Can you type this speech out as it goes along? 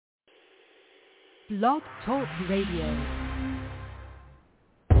Blog Talk Radio.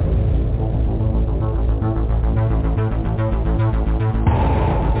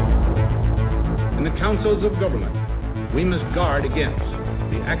 In the councils of government, we must guard against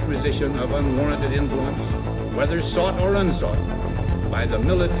the acquisition of unwarranted influence, whether sought or unsought, by the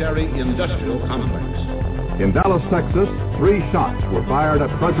military-industrial complex. In Dallas, Texas, 3 shots were fired at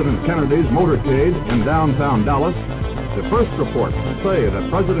President Kennedy's motorcade in downtown Dallas. The first reports say that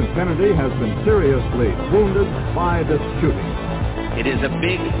President Kennedy has been seriously wounded by this shooting. It is a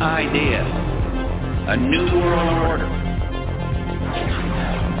big idea, a new world order.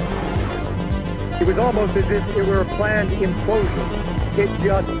 It was almost as if it were a planned implosion. It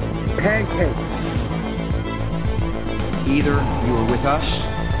just pancaked. Either you are with us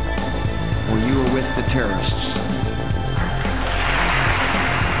or you are with the terrorists.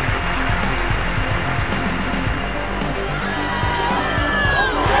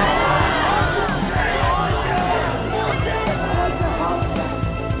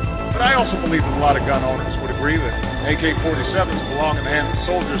 But I also believe that a lot of gun owners would agree that AK-47s belong in the hands of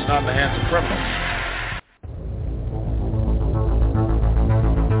soldiers, not in the hands of criminals.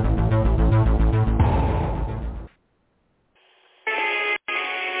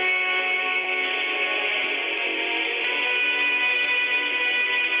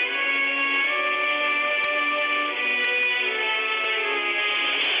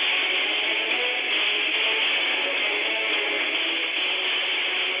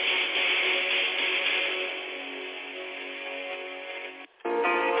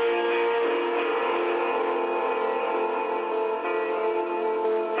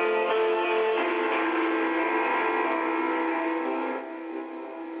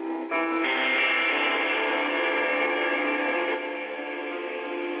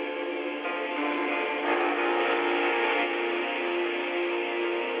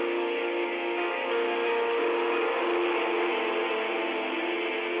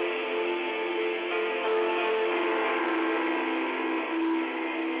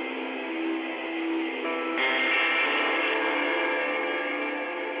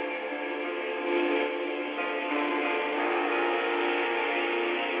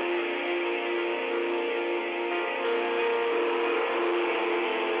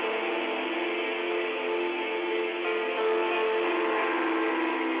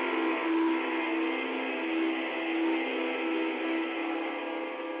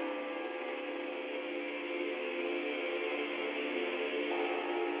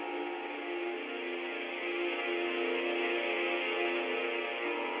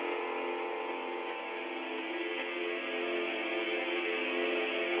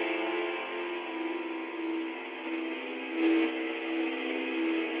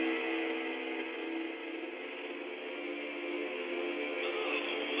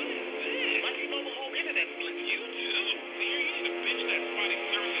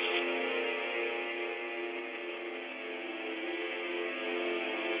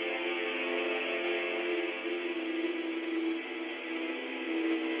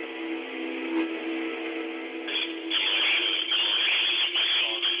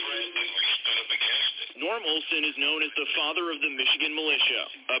 Olson is known as the father of the Michigan Militia,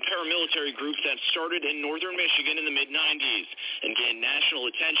 a paramilitary group that started in northern Michigan in the mid-90s and gained national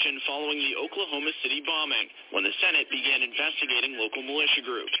attention following the Oklahoma City bombing, when the Senate began investigating local militia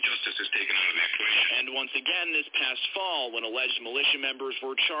groups. Justice is taken out of the equation. And once again this past fall, when alleged militia members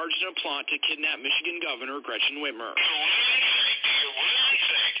were charged in a plot to kidnap Michigan Governor Gretchen Whitmer. So what do you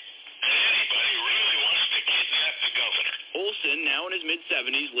think that anybody really wants to kidnap the governor? Olson, now in his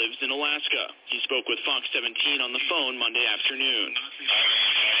mid-70s, lives in Alaska. He spoke with Fox 17 on the phone Monday afternoon. I'm an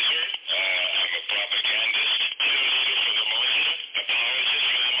advisor. I'm a propagandist. Cheerleader for the militia. Apologist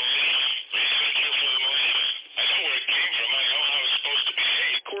for the militia. Researcher for the militia. I know where it came from. I know how it's supposed to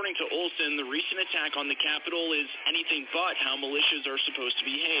behave. According to Olson, the recent attack on the Capitol is anything but how militias are supposed to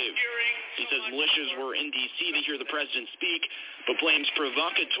behave. He says militias were in D.C. to hear the president speak, but blames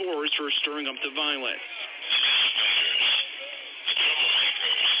provocateurs for stirring up the violence.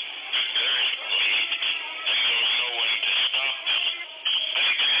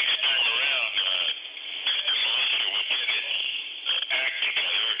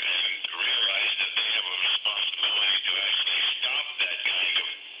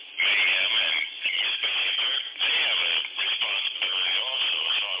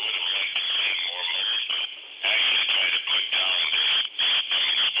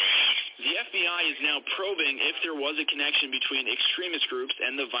 Is now probing if there was a connection between extremist groups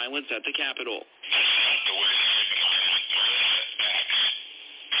and the violence at the Capitol.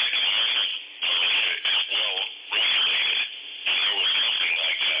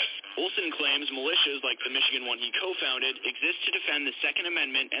 Gibson claims militias like the Michigan one he co-founded exist to defend the Second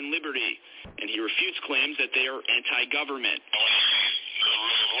Amendment and liberty, and he refutes claims that they are anti-government. I want to see the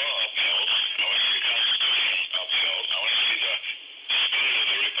rule of law upheld. I want to see the Constitution upheld. I want to see the spirit of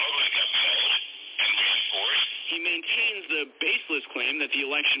the Republic upheld and reinforced. He maintains the baseless claim that the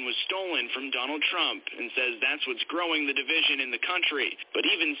election was stolen from Donald Trump and says that's what's growing the division in the country. But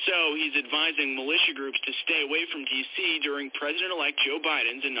even so, he's advising militia groups to stay away from D.C. during President-elect Joe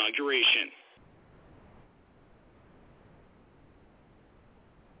Biden's inauguration.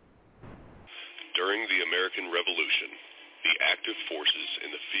 During the American Revolution, the active forces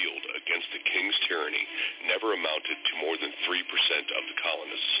in the field against the king's tyranny never amounted to more than 3% of the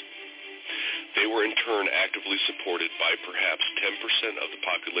colonists. They were in turn actively supported by perhaps 10% of the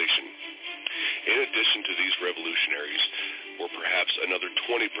population. In addition to these revolutionaries were perhaps another 20%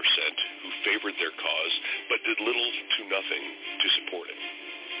 who favored their cause but did little to nothing to support it.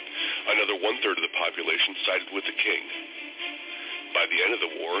 Another one-third of the population sided with the king. By the end of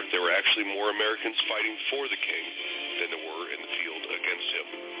the war, there were actually more Americans fighting for the king than there were in the field against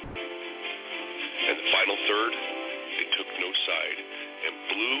him. And the final third, they took no side and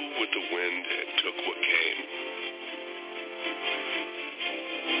blew with the wind and took what came.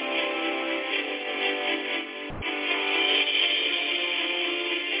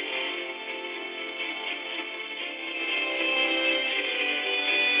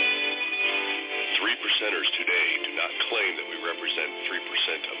 Three percenters today do not claim that we represent 3%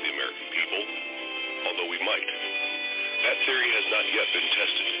 of the American people, although we might. That theory has not yet been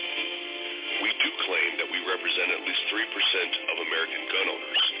tested. We do claim that we represent at least 3% of American gun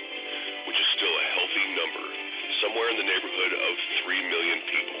owners, which is still a healthy number, somewhere in the neighborhood of 3 million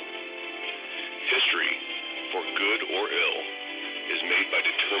people. History, for good or ill, is made by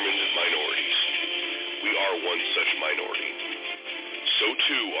determined minorities. We are one such minority. So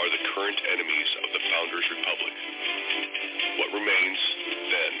too are the current enemies of the Founders' Republic. What remains,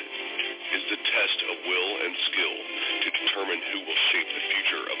 then, is the test of will and skill to determine who will shape the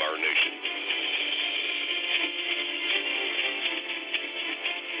future of our nation.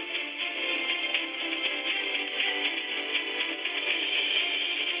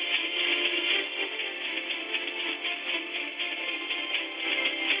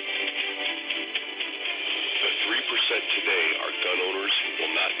 The 3% today are gun owners who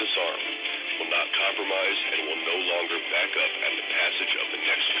will not disarm, will not compromise, and will no longer back up at the passage of the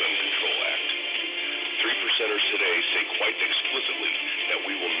next Gun Control Act. 3%ers today say quite explicitly that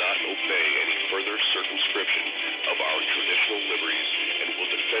we will not obey any further circumscription of our traditional liberties and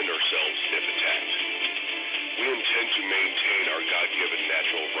will defend ourselves if attacked. We intend to maintain our God-given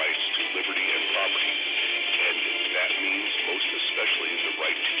natural rights to liberty and property, and that means most especially the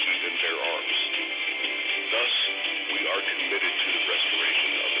right to keep and bear arms. Thus, we are committed to the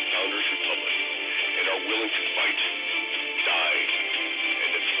restoration of the Founders' Republic and are willing to fight, die,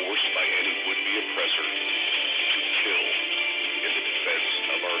 and if forced by any would-be oppressor, to kill in the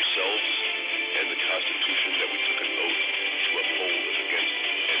defense of ourselves and the Constitution that we took an oath to uphold against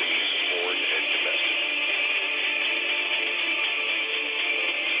enemies foreign and domestic.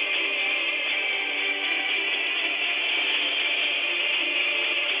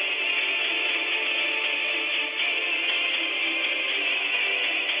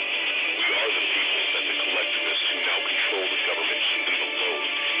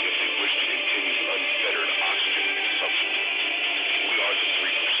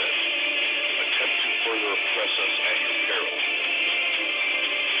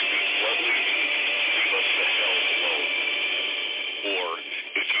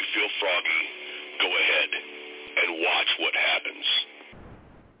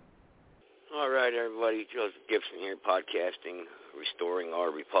 Everybody, Joseph Gibson here, podcasting, Restoring Our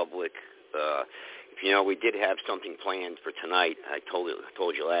Republic. We did have something planned for tonight. I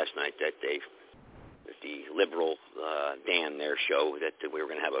told you last night that the liberal Dan their show that we were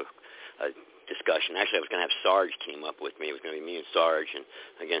going to have a discussion. Actually, I was going to have Sarge team up with me. It was going to be me and Sarge and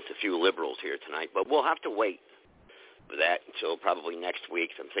against a few liberals here tonight. But we'll have to wait for that until probably next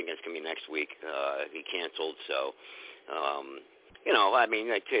week. I'm thinking it's going to be next week. He canceled, so. You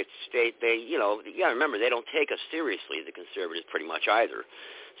gotta remember, they don't take us seriously, the conservatives, pretty much either.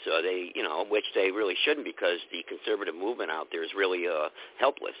 So they, which they really shouldn't, because the conservative movement out there is really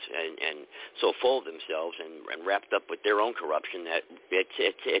helpless and so full of themselves and wrapped up with their own corruption that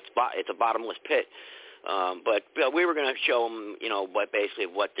it's a bottomless pit. But we were going to show them,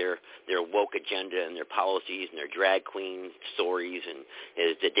 what their woke agenda and their policies and their drag queen stories and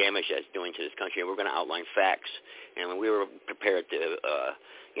the damage that's doing to this country. And we're going to outline facts. And we were prepared to,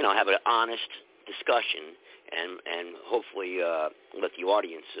 have an honest discussion and hopefully let the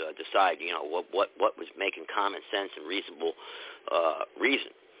audience decide, what was making common sense and reasonable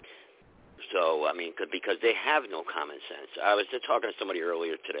reason. So, I mean, because they have no common sense. I was just talking to somebody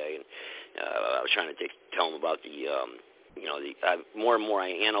earlier today, and I was trying to tell them about the more and more I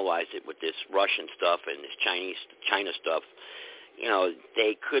analyze it with this Russian stuff and this China stuff.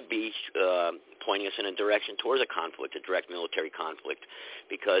 They could be pointing us in a direction towards a conflict, a direct military conflict,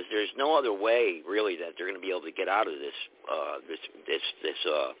 because there's no other way really that they're going to be able to get out of this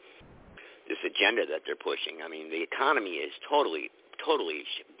agenda that they're pushing. I mean, the economy is totally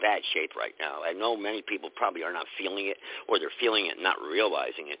bad shape right now. I know many people probably are not feeling it, or they're feeling it and not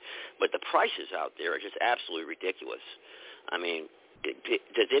realizing it, but the prices out there are just absolutely ridiculous. I mean,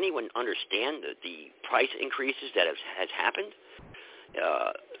 does anyone understand the price increases that has happened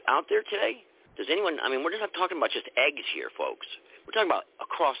out there today? Does anyone? I mean, we're not talking about just eggs here, folks. We're talking about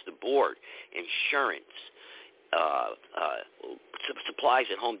across the board, insurance, supplies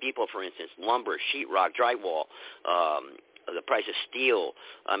at Home Depot, for instance, lumber, sheetrock, drywall, the price of steel.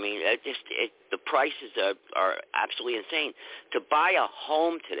 I mean, the prices are absolutely insane. To buy a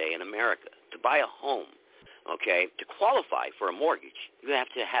home today in America, to buy a home, okay, to qualify for a mortgage, you have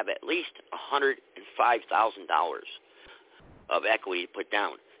to have at least $105,000 of equity put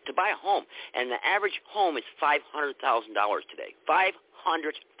down to buy a home. And the average home is $500,000 today.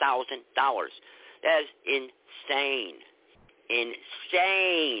 $500,000. That is insane.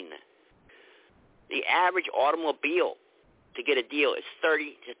 Insane. The average automobile to get a deal is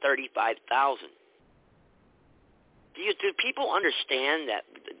 $30,000 to $35,000. Do people understand that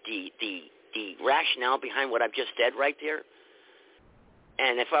the rationale behind what I've just said right there?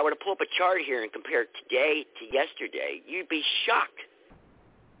 And if I were to pull up a chart here and compare today to yesterday, you'd be shocked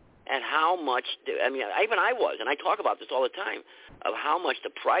at how much. I mean, even I was, and I talk about this all the time, of how much the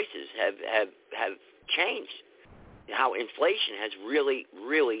prices have changed, how inflation has really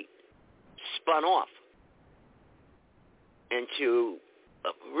spun off into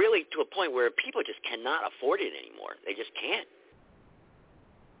really to a point where people just cannot afford it anymore. They just can't.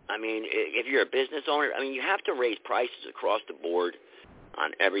 I mean, if you're a business owner, I mean, you have to raise prices across the board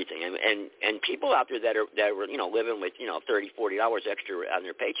on everything, and people out there that are living with $30, $40 extra on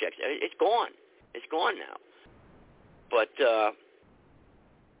their paychecks, it's gone now. But I'm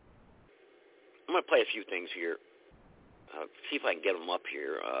going to play a few things here. See if I can get them up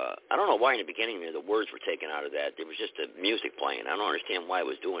here. I don't know why in the beginning there the words were taken out of that. There was just the music playing. I don't understand why it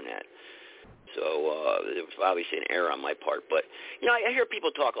was doing that. So it was obviously an error on my part. But, I hear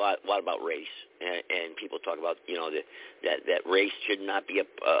people talk a lot about race, and people talk about, that race should not be a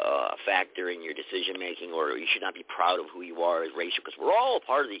factor in your decision-making, or you should not be proud of who you are as racial, because we're all a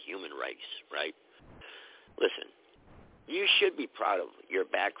part of the human race, right? Listen, you should be proud of your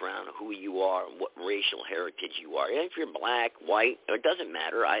background, who you are, and what racial heritage you are. And if you're black, white, it doesn't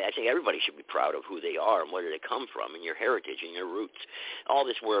matter. I think everybody should be proud of who they are and where they come from and your heritage and your roots. All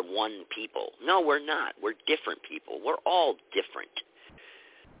this, we're one people. No, we're not. We're different people. We're all different.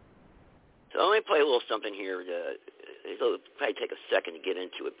 So let me play a little something here. It'll probably take a second to get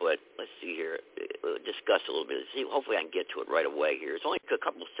into it, but let's see here. We'll discuss a little bit. See, hopefully I can get to it right away here. It's only a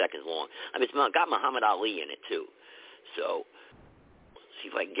couple of seconds long. I mean, it's got Muhammad Ali in it, too. So let's see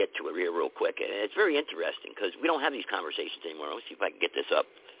if I can get to it here real quick. And it's very interesting because we don't have these conversations anymore. Let's see if I can get this up.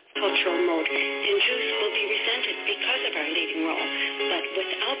 Cultural mode, and Jews will be resented because of our leading role. But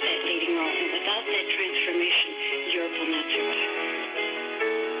without that leading role and without that transformation, Europe will not survive.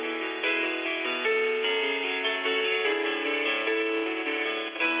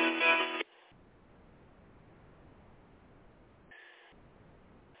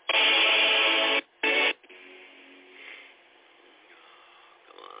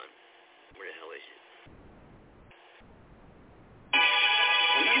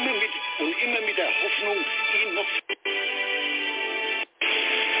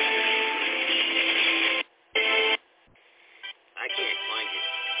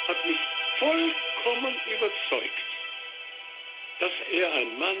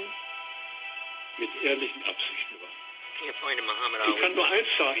 Ich kann nur eins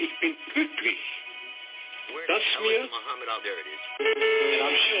sagen, ich bin glücklich, dass mir... And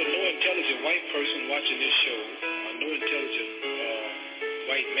I'm sure no intelligent white person watching this show, or no intelligent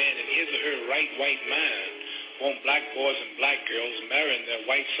white man in his or her right white mind, want black boys and black girls marrying their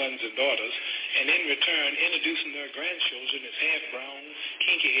white sons and daughters, and in return introducing their grandchildren as half-brown,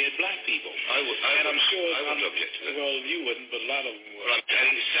 kinky-haired black people. I wouldn't object to that. Well, you wouldn't, but a lot of them would. Well, I'm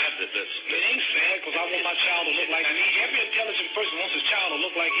telling you, sad that that's... It ain't sad because I want my child to look like me. Every intelligent person wants his child to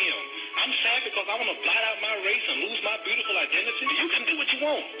look like him. I'm sad because I want to blot out my race and lose my beautiful identity. You can do what you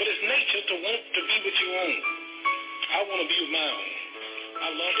want, but it's nature to want to be with your own. I want to be with my own. I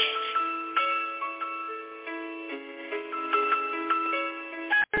love it.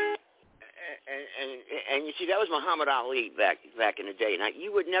 And you see, that was Muhammad Ali back in the day. Now,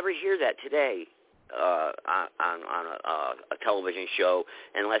 you would never hear that today on a television show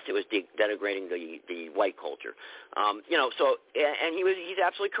unless it was denigrating the white culture. So and he's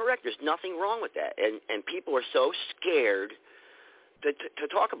absolutely correct. There's nothing wrong with that, and people are so scared to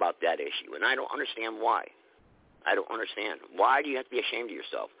talk about that issue, and I don't understand why. I don't understand. Why do you have to be ashamed of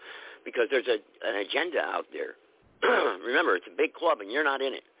yourself? Because there's an agenda out there. Remember, it's a big club, and you're not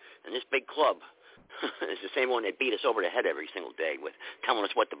in it. And this big club is the same one that beat us over the head every single day with telling us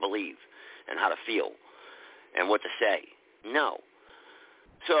what to believe and how to feel and what to say. No.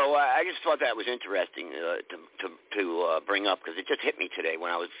 So I just thought that was interesting to bring up because it just hit me today when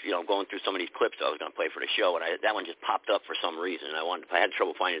I was going through some of these clips I was going to play for the show, and that one just popped up for some reason. I had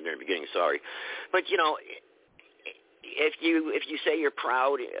trouble finding it in the beginning. Sorry, but if you say you're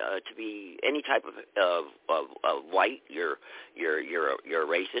proud to be any type of white, you're a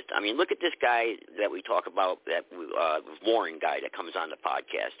racist. I mean, look at this guy that we talk about, that Warren guy that comes on the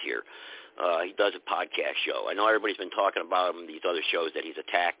podcast here. He does a podcast show. I know everybody's been talking about him, these other shows that he's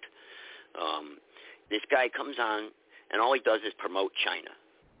attacked. This guy comes on, and all he does is promote China.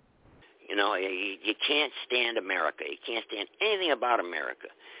 He can't stand America. He can't stand anything about America.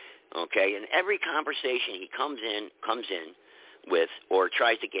 Okay, and every conversation he comes in with or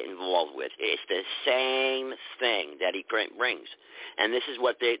tries to get involved with, it's the same thing that he brings, and this is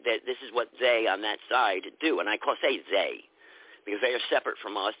what they on that side do, and I say they because they are separate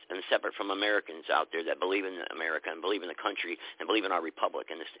from us and separate from Americans out there that believe in America and believe in the country and believe in our republic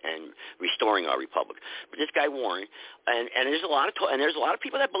and restoring our republic. But this guy Warren, and there's a lot of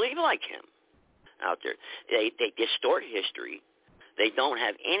people that believe like him out there. They distort history. They don't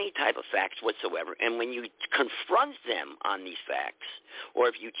have any type of facts whatsoever. And when you confront them on these facts, or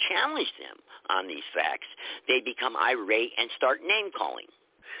if you challenge them on these facts, they become irate and start name-calling.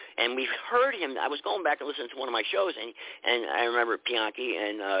 And we've heard him. I was going back and listening to one of my shows, and I remember Bianchi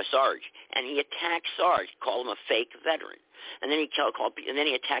and Sarge, and he attacked Sarge, called him a fake veteran. And then he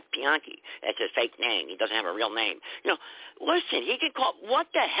attacked Bianchi. That's a fake name. He doesn't have a real name. Listen, he could call.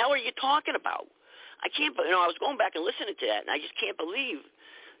 What the hell are you talking about? I can't, I was going back and listening to that, and I just can't believe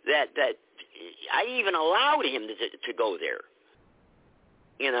that I even allowed him to go there.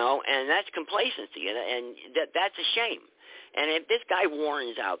 And that's complacency, and that's a shame. And if this guy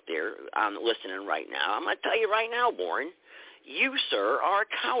Warren's out there listening right now, I'm going to tell you right now, Warren, you, sir, are a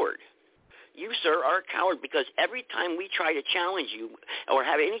coward. You, sir, are a coward because every time we try to challenge you or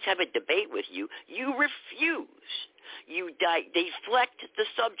have any type of debate with you, you refuse. You deflect the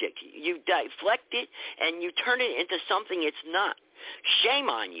subject. You deflect it, and you turn it into something it's not. Shame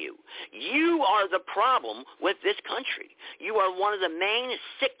on you. You are the problem with this country. You are one of the main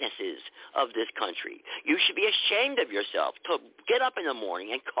sicknesses of this country. You should be ashamed of yourself to get up in the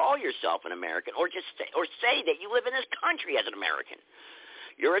morning and call yourself an American or say that you live in this country as an American.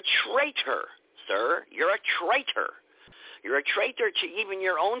 You're a traitor, sir. You're a traitor. You're a traitor to even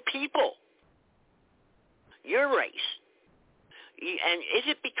your own people. Your race. And is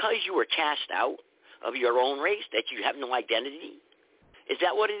it because you were cast out of your own race that you have no identity? Is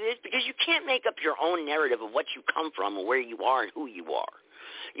that what it is? Because you can't make up your own narrative of what you come from or where you are and who you are.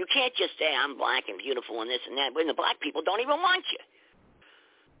 You can't just say, I'm black and beautiful and this and that, when the black people don't even want you.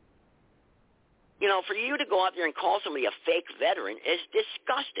 For you to go out there and call somebody a fake veteran is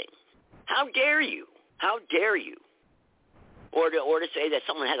disgusting. How dare you? How dare you? Or to say that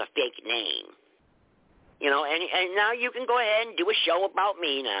someone has a fake name. And now you can go ahead and do a show about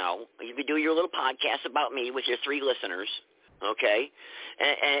me now. You can do your little podcast about me with your 3 listeners, okay,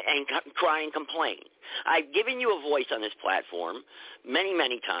 and cry and complain. I've given you a voice on this platform many,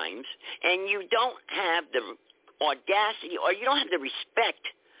 many times, and you don't have the audacity or you don't have the respect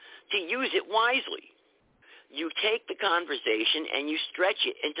to use it wisely. You take the conversation and you stretch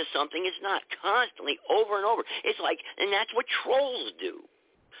it into something it's not, constantly, over and over. It's like, and that's what trolls do.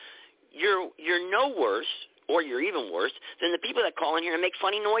 You're no worse, or you're even worse, than the people that call in here and make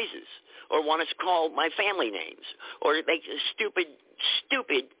funny noises, or want us to call my family names, or make stupid,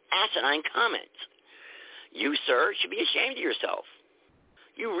 asinine comments. You, sir, should be ashamed of yourself.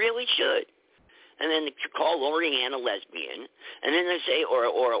 You really should. And then call Lori Ann a lesbian, and then they say,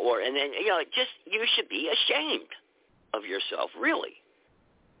 and then, you should be ashamed of yourself, really.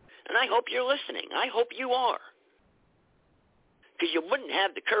 And I hope you're listening. I hope you are. because you wouldn't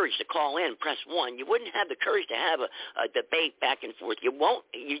have the courage to call in and press 1. You wouldn't have the courage to have a debate back and forth. You won't.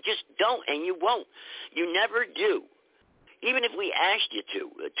 You just don't, and you won't. You never do. Even if we asked you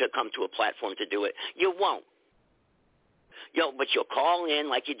to come to a platform to do it, you won't. But you'll call in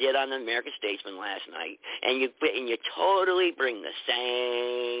like you did on the American Statesman last night, and you totally bring the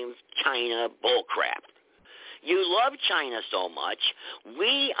same China bull crap. You love China so much,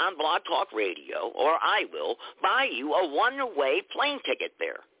 we on Blog Talk Radio, or I will, buy you a one-way plane ticket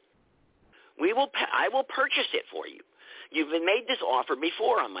there. I will purchase it for you. You've made this offer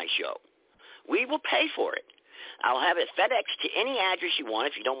before on my show. We will pay for it. I'll have it FedEx to any address you want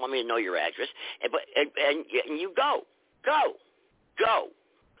if you don't want me to know your address, and you go. Go.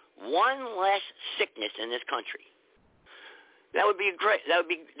 One less sickness in this country. That would be that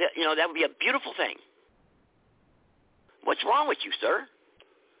would be a beautiful thing. What's wrong with you, sir?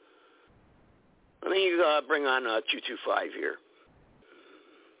 Let me bring on 225 here.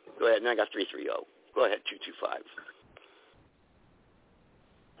 Go ahead, and I got 330. Go ahead, 225.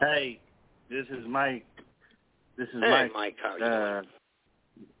 Hey, this is Mike. Hey, Mike, how are you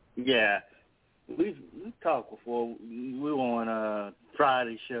doing? Yeah. We've talked before. We were on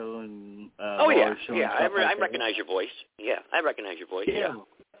Friday show and show. Yeah, I recognize your voice. Yeah, I recognize your voice. Yeah.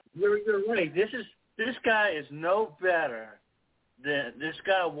 You're right. This guy is no better than this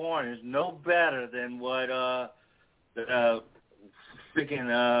guy Warren is no better than what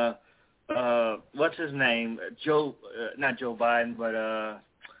freaking what's his name? Not Joe Biden, but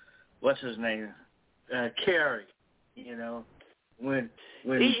what's his name? Kerry. When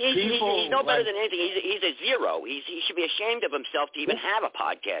he's no better than anything. He's a zero. He should be ashamed of himself to even have a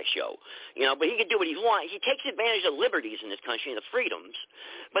podcast show. But he can do what he wants. He takes advantage of liberties in this country and the freedoms,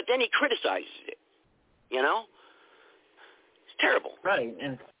 but then he criticizes it. It's terrible. Right,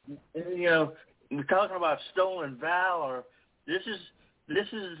 and we're talking about stolen valor. This is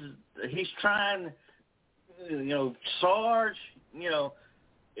he's trying. Sarge,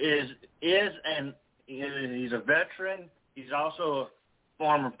 is and he's a veteran. He's also a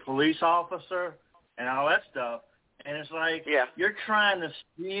former police officer and all that stuff. And it's like you're trying to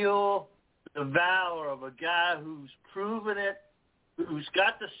steal the valor of a guy who's proven it, who's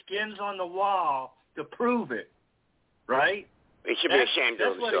got the skins on the wall to prove it, right? He should be ashamed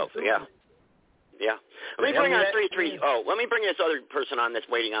of himself. Yeah. Let me bring on 330. Let me bring this other person on that's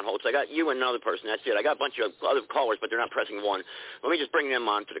waiting on hold. So I got you and another person. That's it. I got a bunch of other callers, but they're not pressing 1. Let me just bring them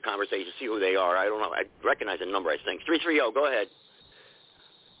on to the conversation, see who they are. I don't know. I recognize the number, I think. 330, go ahead.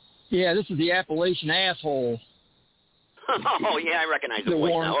 Yeah, this is the Appalachian asshole. Oh, yeah, I recognize the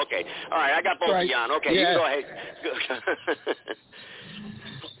voice now. Okay. All right, I got both of you on. Okay, you can go ahead.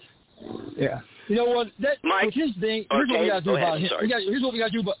 Yeah. You know what? Mike, with his thing, here's what we got to do about him. Here's what we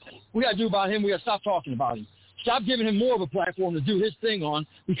got to do. We got to do about him. We got to stop talking about him. Stop giving him more of a platform to do his thing on,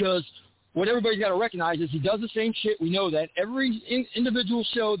 because what everybody's got to recognize is he does the same shit. We know that every individual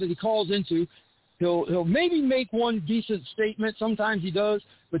show that he calls into, he'll maybe make one decent statement. Sometimes he does,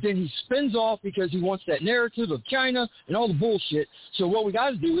 but then he spins off because he wants that narrative of China and all the bullshit. So what we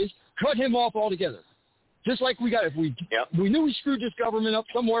got to do is cut him off altogether. Just like we knew we screwed this government up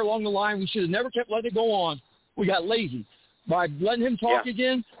somewhere along the line. We should have never letting it go on. We got lazy. By letting him talk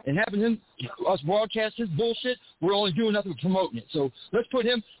again and having us broadcast his bullshit, we're only doing nothing but promoting it. So let's put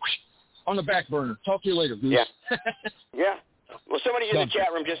him on the back burner. Talk to you later, Goose. Yeah. Well, somebody in the chat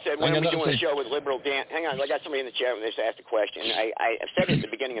room just said, when are we doing a show with Liberal Dan? Hang on, I got somebody in the chat room that just asked a question. I said it at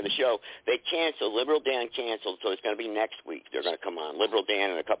the beginning of the show. They canceled. Liberal Dan canceled, so it's going to be next week. They're going to come on. Liberal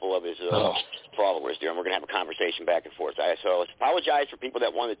Dan and a couple of his followers there, and we're going to have a conversation back and forth. So I apologize for people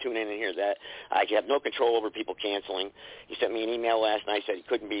that wanted to tune in and hear that. I have no control over people canceling. He sent me an email last night, said he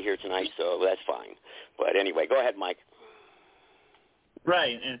couldn't be here tonight, so that's fine. But anyway, go ahead, Mike.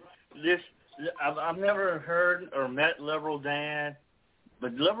 Right, and I've never heard or met Liberal Dan,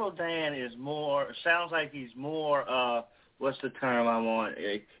 but Liberal Dan is sounds like he's more, what's the term I want?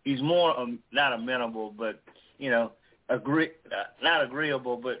 He's more, not amenable, but, not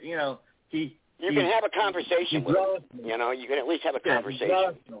agreeable, but, you can have a conversation with him. You can at least have a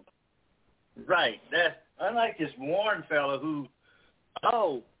conversation. Right. Unlike this Warren fellow who,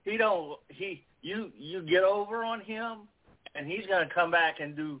 you get over on him, and he's going to come back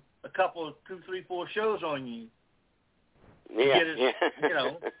and do a couple of 2, 3, 4 shows on you. That's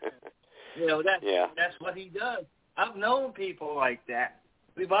what he does. I've known people like that.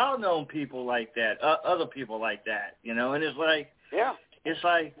 We've all known people like that, other people like that, and it's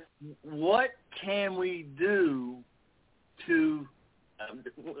like, what can we do to?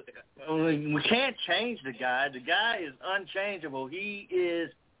 We can't change the guy. The guy is unchangeable. He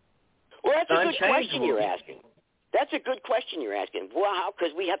is. Well, that's a good question you're asking. That's a good question you're asking. Well, how?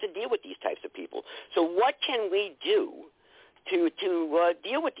 Because we have to deal with these types of people. So what can we do to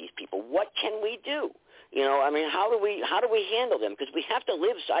deal with these people? What can we do? You know, I mean, how do we handle them? Because we have to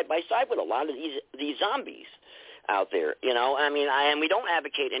live side by side with a lot of these zombies out there. You know, I mean, and we don't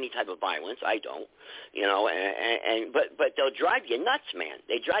advocate any type of violence. I don't. You know, but they'll drive you nuts, man.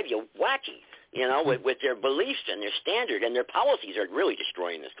 They drive you wacky. You know, with their beliefs and their standard and their policies are really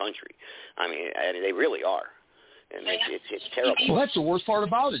destroying this country. I mean, they really are. And it's terrible. Well, that's the worst part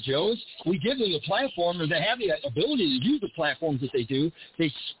about it, Joe, is we give them the platform, and they have the ability to use the platforms that they do. They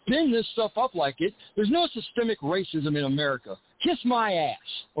spin this stuff up like it. There's no systemic racism in America. Kiss my ass,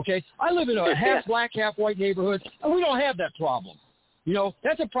 okay? I live in a half-black, half-white neighborhood, and we don't have that problem. You know,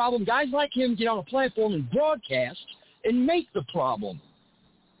 that's a problem. Guys like him get on a platform and broadcast and make the problem.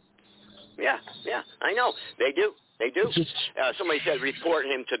 Yeah, I know. They do. Somebody said report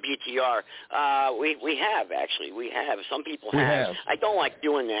him to BTR. We have, actually. We have. Some people have. I don't like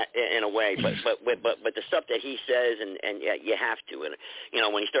doing that in a way, but the stuff that he says, and you have to. And, you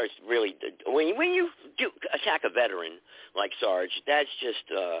know, when he starts really, when you do attack a veteran like Sarge, that's just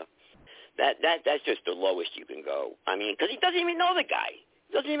that's just the lowest you can go. I mean, because he doesn't even know the guy.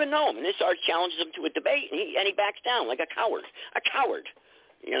 He doesn't even know him. And this Sarge challenges him to a debate, and he backs down like a coward. A coward.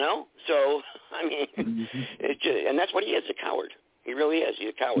 You know, so I mean, it's just, and that's what he is—a coward. He really is. He's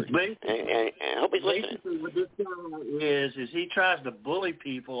a coward. And I hope he's listening. Basically, what this guy is he tries to bully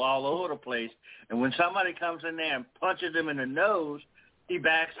people all over the place, and when somebody comes in there and punches him in the nose, he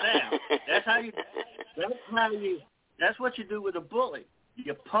backs down. That's what you do with a bully.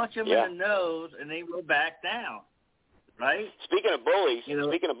 You punch him in the nose, and they will back down. Right. Speaking of bullies,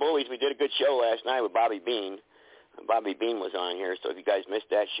 we did a good show last night with Bobby Bean. Bobby Bean was on here, so if you guys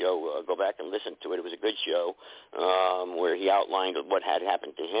missed that show, go back and listen to it. It was a good show where he outlined what had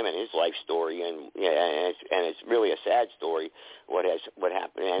happened to him and his life story, and it's really a sad story what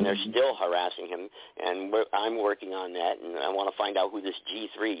happened. And they're still harassing him, and I'm working on that, and I want to find out who this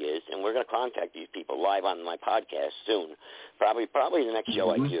G3 is, and we're going to contact these people live on my podcast soon. Probably the next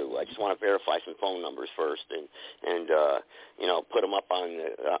show I do. I just want to verify some phone numbers first, and you know, put them up on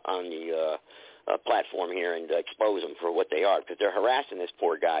the platform here and expose them for what they are, because they're harassing this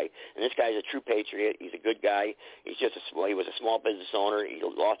poor guy. And this guy's a true patriot. He's a good guy. He was a small business owner. He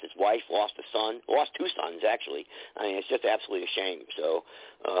lost his wife, lost a son, lost two sons actually. I mean, it's just absolutely a shame. So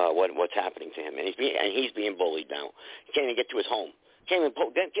what's happening to him? And he's being bullied now. He can't even get to his home.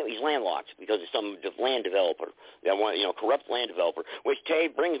 He's landlocked because of some land developer, corrupt land developer. Which,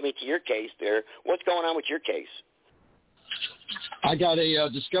 Dave, brings me to your case there. What's going on with your case? I got a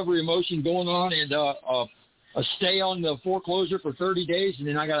discovery motion going on and a stay on the foreclosure for 30 days, and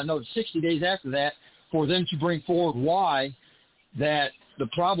then I got another 60 days after that for them to bring forward why that the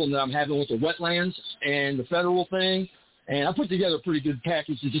problem that I'm having with the wetlands and the federal thing. And I put together a pretty good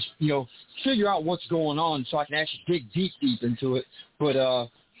package to just, figure out what's going on so I can actually dig deep into it. But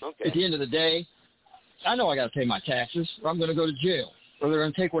at the end of the day, I know I got to pay my taxes or I'm going to go to jail or they're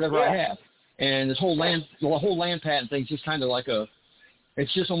going to take whatever I have. And the whole land patent thing is just kind of like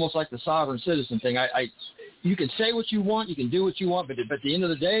it's just almost like the sovereign citizen thing. You can say what you want, you can do what you want, but at the end of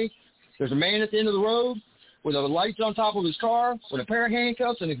the day, there's a man at the end of the road with the lights on top of his car, with a pair of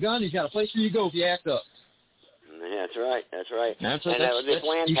handcuffs and a gun. He's got a place for you to go if you act up. That's right. This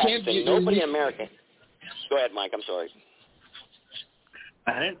land patent thing, nobody in America. Go ahead, Mike. I'm sorry.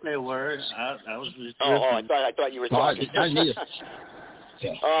 I didn't say a word. I was just. I thought you were talking. I need it.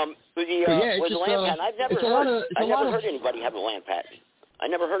 With the land patent, I've never heard anybody have a land patent. I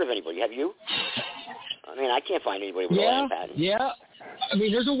never heard of anybody. Have you? I mean, I can't find anybody with a land patent. Yeah. I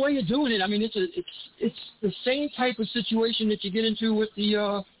mean, there's a way of doing it. I mean, it's the same type of situation that you get into with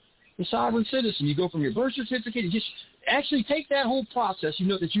the sovereign citizen. You go from your birth certificate, you just actually take that whole process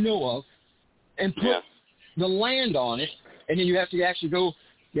that you know of, and put the land on it, and then you have to actually go.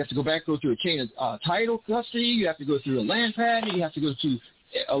 You have to go back, go through a chain of title custody. You have to go through a land patent. You have to go to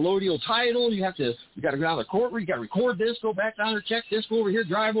a allodial title. You got to go down to the courtroom. You got to record this, go back down there, check this, go over here,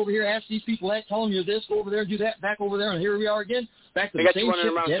 drive over here, ask these people that, tell them you're this, go over there, do that, back over there, and here we are again. Back to the same shit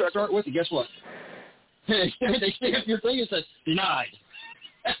you had to start with, and guess what? They stick up your thing and says, denied.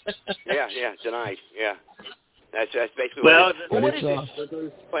 Denied, yeah. That's basically what it is.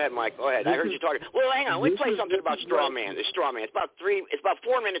 Go ahead, Mike. Go ahead. I heard you talking. Well, hang on. Let me play something about straw man. This straw man. It's about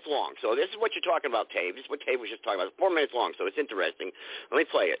 4 minutes long. So this is what you're talking about, Tave. This is what Tave was just talking about. It's 4 minutes long, so it's interesting. Let me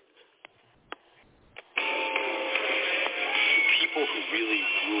play it. People who really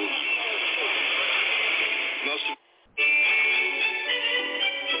rule you. Most of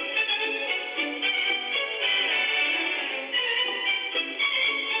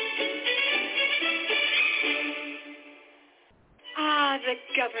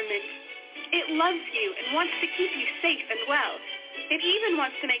government. It loves you and wants to keep you safe and well. It even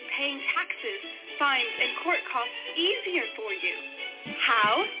wants to make paying taxes, fines, and court costs easier for you.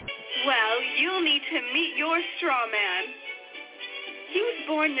 How? Well, you'll need to meet your straw man. He was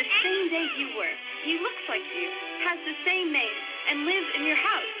born the same day you were. He looks like you, has the same name, and lives in your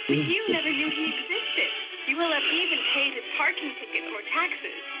house. But you never knew he existed. You will have even paid his parking ticket or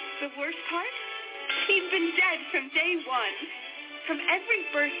taxes. The worst part? He's been dead from day one. From every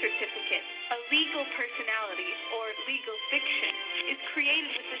birth certificate, a legal personality, or legal fiction, is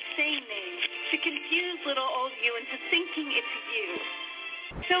created with the same name to confuse little old you into thinking it's you.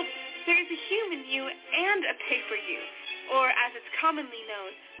 So there's a human you and a paper you, or as it's commonly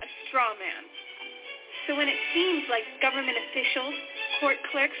known, a straw man. So when it seems like government officials, court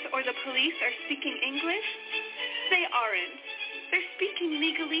clerks, or the police are speaking English, they aren't. They're speaking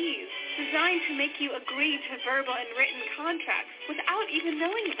legalese, designed to make you agree to verbal and written contracts without even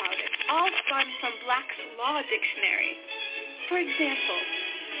knowing about it, all spun from Black's Law Dictionary. For example,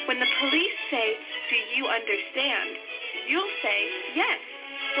 when the police say, "Do you understand?" you'll say, "Yes."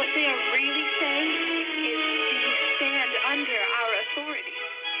 What they are really saying is, "Do you stand under our authority?"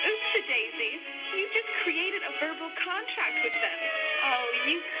 Oops-a-daisy, you just created a verbal contract with them. Oh,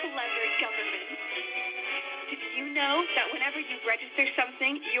 you clever government. Did you know that whenever you register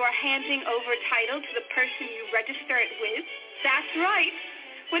something, you are handing over title to the person you register it with? That's right.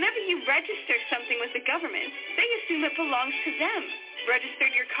 Whenever you register something with the government, they assume it belongs to them.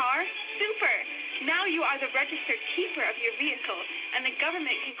 Registered your car? Super. Now you are the registered keeper of your vehicle, and the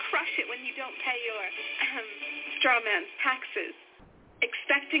government can crush it when you don't pay your, straw man's taxes.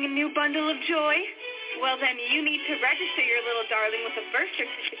 Expecting a new bundle of joy? Well, then you need to register your little darling with a birth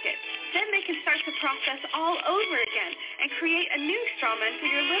certificate. Then they can start the process all over again and create a new straw man for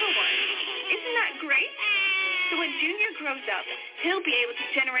your little one. Isn't that great? So when Junior grows up, he'll be able to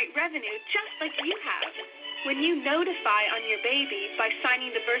generate revenue just like you have. When you notify on your baby by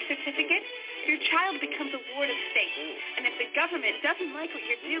signing the birth certificate, your child becomes a ward of state. And if the government doesn't like what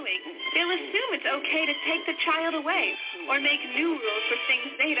you're doing, they'll assume it's okay to take the child away or make new rules for things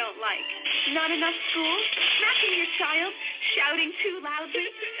they don't like. Not enough school? Smacking your child? Shouting too loudly?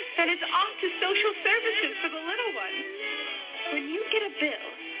 Then it's off to social services for the little one. When you get a bill,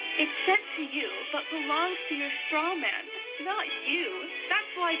 it's sent to you but belongs to your straw man, not you.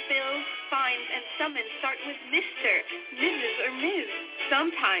 That's why bills, fines, and summons start with Mr., Mrs., or Ms.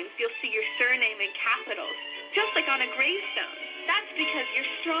 Sometimes you'll see your surname in capitals, just like on a gravestone. That's because your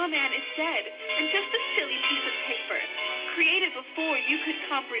straw man is dead and just a silly piece of paper, created before you could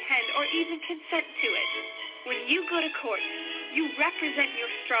comprehend or even consent to it. When you go to court, you represent your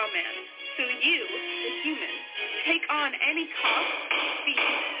straw man. So you, the human, take on any costs,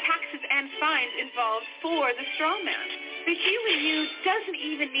 fees, taxes, and fines involved for the straw man. The human you doesn't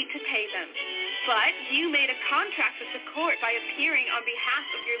even need to pay them. But you made a contract with the court by appearing on behalf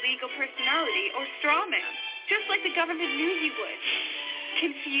of your legal personality or straw man, just like the government knew you would.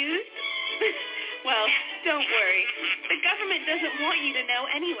 Confused? Well, don't worry. The government doesn't want you to know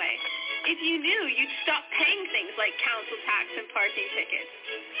anyway. If you knew, you'd stop paying things like council tax and parking tickets.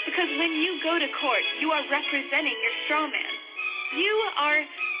 Because when you go to court, you are representing your straw man. You are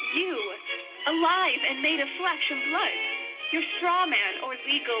you, alive and made of flesh and blood. Your straw man or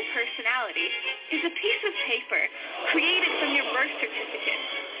legal personality is a piece of paper created from your birth certificate.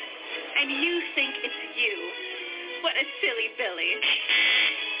 And you think it's you. What a silly Billy.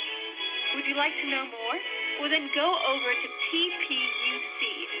 Would you like to know more? Well, then go over to tpuc.org.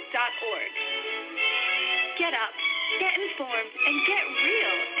 Get up, get informed, and get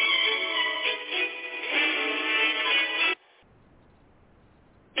real.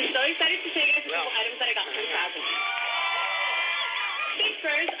 I'm so excited to show you guys a couple items that I got from Travel. These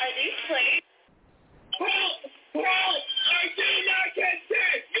first are these plates. Bro, I do not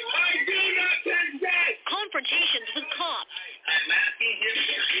consent! I do not consent! Confrontations with cops. I'm asking him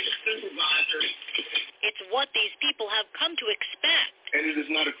to be the supervisor. It's what these people have come to expect. And it is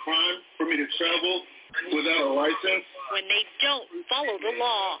not a crime for me to travel without a license. When they don't follow the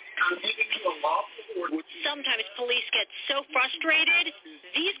law. Sometimes police get so frustrated,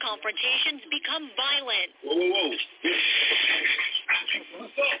 these confrontations become violent. Whoa.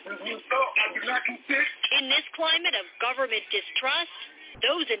 I do not consent. In this climate of government distrust,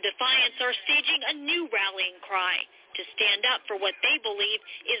 those in defiance are staging a new rallying cry to stand up for what they believe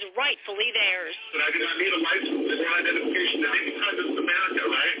is rightfully theirs. But I do not need a license or identification at any time. This is America,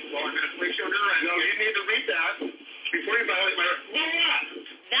 right? Well, I'm going to make sure you're right. No, you need to read that before you violate my rights.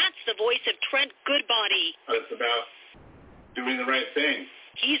 That's the voice of Trent Goodbody. It's about doing the right thing.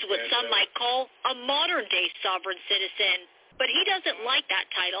 He's what some might call a modern-day sovereign citizen. But he doesn't like that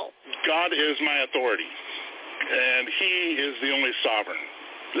title. God is my authority, and he is the only sovereign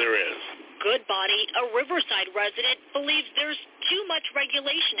there is. Goodbody, a Riverside resident, believes there's too much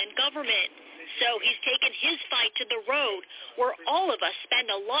regulation in government. So he's taken his fight to the road, where all of us spend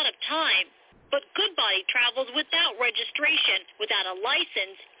a lot of time. But Goodbody travels without registration, without a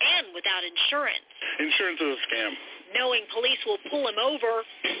license, and without insurance. Insurance is a scam. Knowing police will pull him over,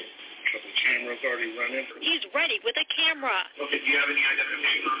 Couple cameras already running. he's ready with a camera. Okay, do you have any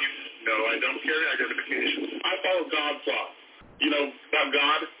identification on you? No, I don't carry identification. I follow God's law. You know about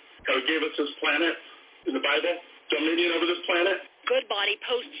God? How he gave us this planet in the Bible? Dominion over this planet? Goodbody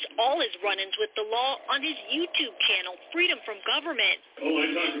posts all his run-ins with the law on his YouTube channel, Freedom from Government. Oh, I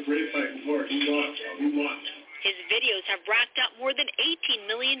talked to Great Fight before. He won. His videos have racked up more than 18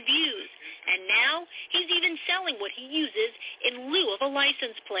 million views. And now he's even selling what he uses in lieu of a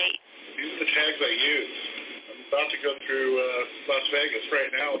license plate. These are the tags I use. I'm about to go through Las Vegas right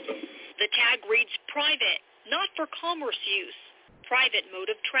now with them. The tag reads private, not for commerce use. Private mode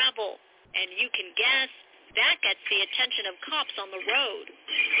of travel. And you can guess, that gets the attention of cops on the road.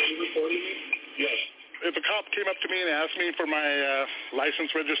 Are you recording me? Yes. If a cop came up to me and asked me for my license,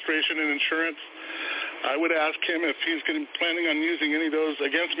 registration, and insurance, I would ask him if he's planning on using any of those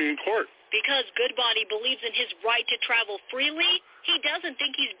against me in court. Because Goodbody believes in his right to travel freely, he doesn't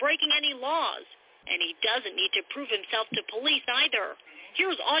think he's breaking any laws. And he doesn't need to prove himself to police either.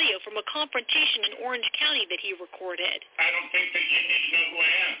 Here's audio from a confrontation in Orange County that he recorded. I don't think that you need to know who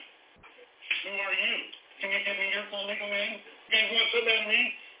I am. Who are you? Can you give me your full legal name? You guys want to let me?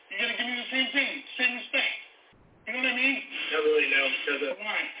 You're going to give me the same thing, same respect. You know what I mean? Not really, no.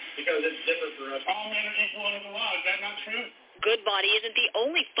 Why? Because it's different for us. All men are equal under the law. Is that not true? Goodbody isn't the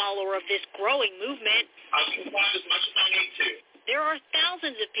only follower of this growing movement. I'll comply as much as I need to. There are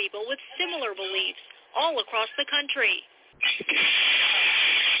thousands of people with similar beliefs all across the country.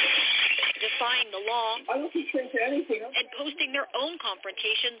 Defying the law, I don't consent to anything. and posting their own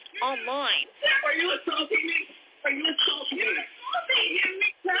confrontations online. Are you assaulting me? Are you assaulting me?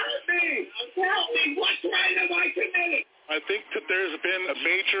 Tell me, what crime have I committed? I think that there's been a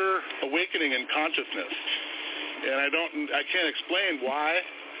major awakening in consciousness, and I can't explain why.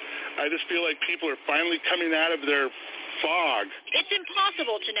 I just feel like people are finally coming out of their fog. It's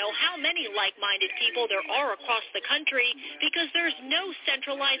impossible to know how many like-minded people there are across the country because there's no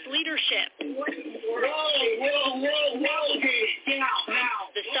centralized leadership.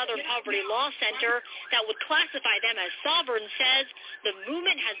 The Southern Poverty Law Center, that would classify them as sovereign, says the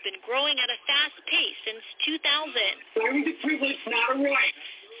movement has been growing at a fast pace since 2000.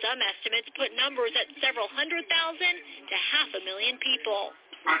 Some estimates put numbers at several 100,000 to 500,000 people.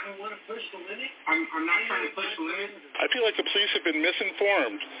 I want to push the limit. I'm not trying to push the limit. I feel like the police have been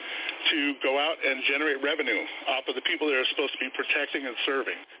misinformed to go out and generate revenue off of the people they're supposed to be protecting and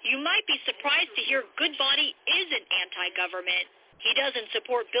serving. You might be surprised to hear Goodbody isn't anti-government. He doesn't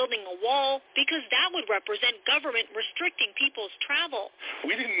support building a wall because that would represent government restricting people's travel.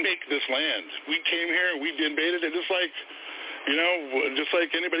 We didn't make this land. We came here, we invaded it just like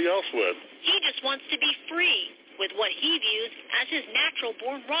anybody else would. He just wants to be free with what he views as his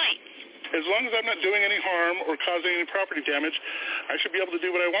natural-born rights. As long as I'm not doing any harm or causing any property damage, I should be able to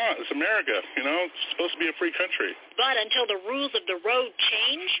do what I want. It's America, It's supposed to be a free country. But until the rules of the road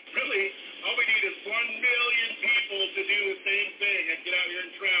change... Really, all we need is 1 million people to do the same thing and get out here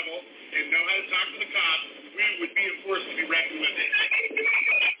and travel and know how to talk to the cops. We would be a force to be reckoned with.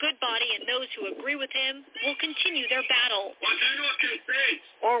 Goodbody and those who agree with him will continue their battle.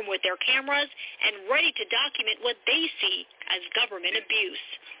 Armed with their cameras and ready to document what they see as government abuse.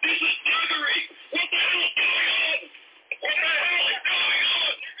 This is thuggery! What the hell is going on? What the hell is going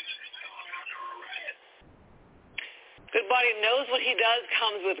on? Goodbody knows what he does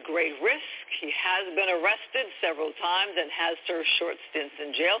comes with great risk. He has been arrested several times and has served short stints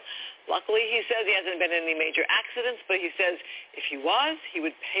in jail. Luckily, he says he hasn't been in any major accidents, but he says if he was, he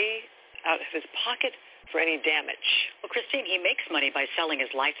would pay out of his pocket for any damage. Well, Christine, he makes money by selling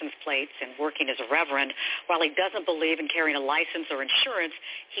his license plates and working as a reverend. While he doesn't believe in carrying a license or insurance,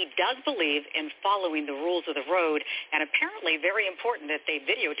 he does believe in following the rules of the road, and apparently very important that they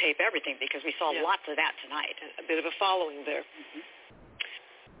videotape everything because we saw lots of that tonight. A bit of a following there.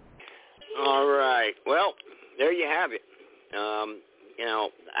 All right. Well, there you have it.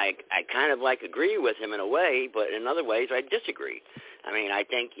 I kind of agree with him in a way, but in other ways I disagree. I mean, I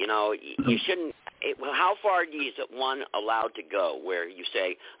think, you shouldn't how far is one allowed to go where you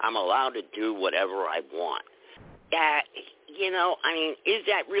say, I'm allowed to do whatever I want? That, is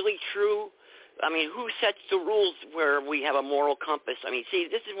that really true? I mean, who sets the rules where we have a moral compass? I mean, see,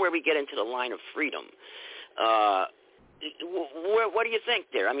 this is where we get into the line of freedom. what do you think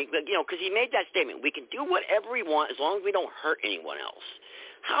there? I mean, because he made that statement. We can do whatever we want as long as we don't hurt anyone else.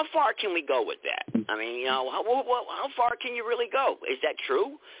 How far can we go with that? I mean, how far can you really go? Is that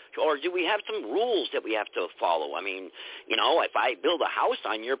true? Or do we have some rules that we have to follow? I mean, if I build a house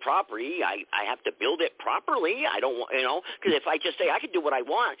on your property, I have to build it properly. I don't want, because if I just say I can do what I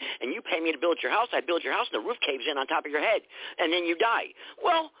want and you pay me to build your house, I build your house and the roof caves in on top of your head and then you die.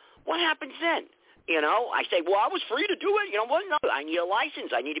 Well, what happens then? I say, well, I was free to do it. Well, no, I need a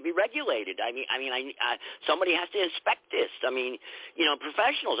license. I need to be regulated. Somebody has to inspect this.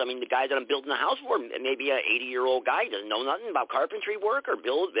 Professionals. The guy that I'm building the house for, maybe an 80-year-old guy doesn't know nothing about carpentry work or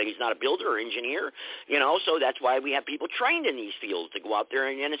build. He's not a builder or engineer. So that's why we have people trained in these fields to go out there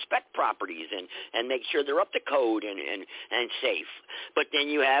and inspect properties and make sure they're up to code and safe. But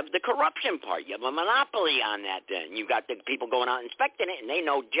then you have the corruption part. You have a monopoly on that. Then you got the people going out inspecting it, and they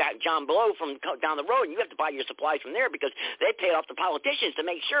know John Blow from down the road, and you have to buy your supplies from there because they paid off the politicians to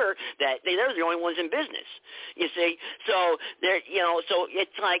make sure that they're the only ones in business. You see, so so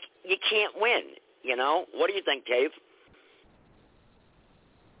it's like you can't win. What do you think, Dave?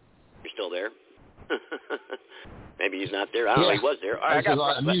 You're still there? Maybe he's not there. I don't know. He was there. All right,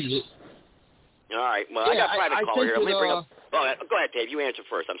 I muted it. All right. Well, I got a private caller here. Let me bring up. Go ahead, Dave. You answer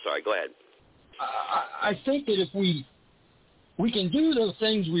first. I'm sorry. Go ahead. I think that if we can do those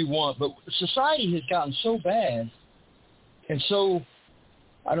things we want, but society has gotten so bad, and so,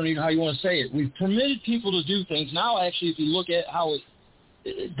 I don't even know how you want to say it, we've permitted people to do things. Now, actually, if you look at how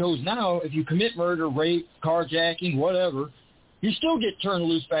it goes now, if you commit murder, rape, carjacking, whatever, you still get turned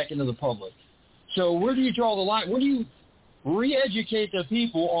loose back into the public. So where do you draw the line? Where do you re-educate the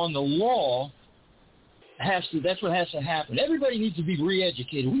people on the law? That's what has to happen. Everybody needs to be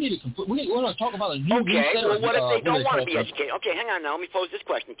re-educated. We want to talk about a new reset. Well, what if they don't want to be educated? Okay, hang on now. Let me pose this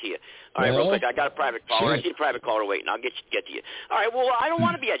question to you. All right, real quick. I got a private caller. I see a private caller waiting. I'll get to you. All right, well, I don't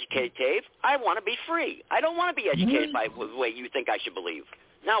want to be educated, Dave. I want to be free. I don't want to be educated by the way you think I should believe.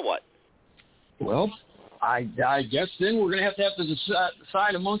 Now what? Well, I guess then we're going to have to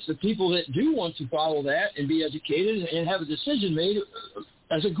decide amongst the people that do want to follow that and be educated and have a decision made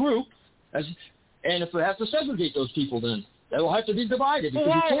as a group, and if we have to segregate those people, then that will have to be divided because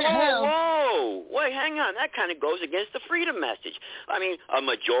you can't have. Whoa! Wait, hang on. That kind of goes against the freedom message. A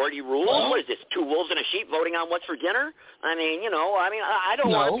majority rule. What is this? 2 wolves and a sheep voting on what's for dinner? I don't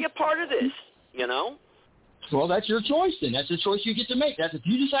want to be a part of this. Well, that's your choice then. That's the choice you get to make. That's if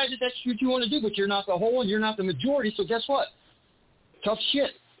you decide that that's what you want to do, but you're not the whole and you're not the majority. So guess what? Tough shit.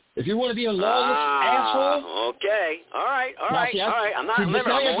 If you want to be a lawless asshole. Okay. All right. I'm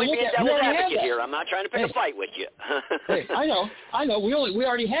only being devil's advocate here. I'm not trying to pick a fight with you. Hey, I know. We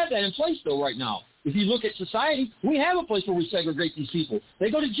already have that in place, though, right now. If you look at society, we have a place where we segregate these people. They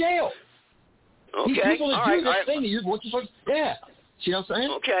go to jail. Okay. These people that do this thing, yeah. See what I'm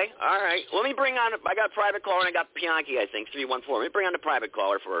saying? Okay. All right. Let me bring on, I got a private caller and I got Pianki, I think, 314. Let me bring on the private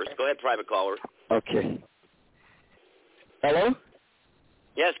caller first. Go ahead, private caller. Okay. Hello?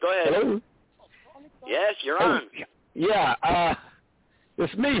 Yes, go ahead. Hello? Yes, you're on. Yeah,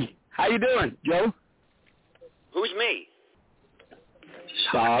 it's me. How you doing, Joe? Who's me?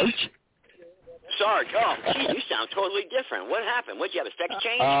 Sarge. Sarge. Oh, geez, you sound totally different. What happened? What'd you have, a sex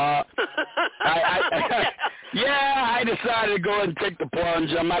change? I decided to go ahead and take the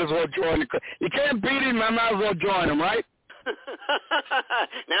plunge. I might as well join the. You can't beat him. I might as well join him, right?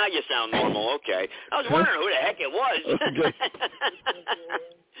 Now you sound normal. Okay. I was wondering who the heck it was.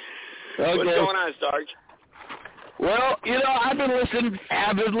 Okay. What's going on, Sarge? Well, I've been listening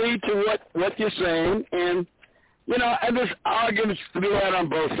avidly to what you're saying, and, and there's arguments to be had on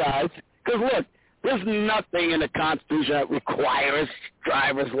both sides. Because, look, there's nothing in the Constitution that requires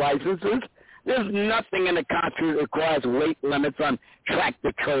driver's licenses. There's nothing in the Constitution that requires weight limits on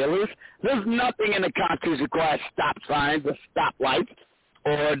tractor trailers. There's nothing in the Constitution that requires stop signs or stoplights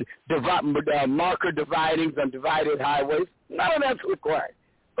or marker dividings on divided highways. None of that's required.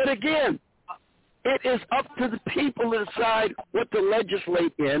 But again, it is up to the people to decide what to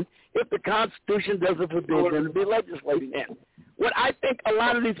legislate in if the Constitution doesn't forbid them to be legislating in. What I think a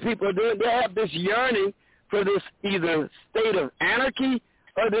lot of these people are doing, they have this yearning for this either state of anarchy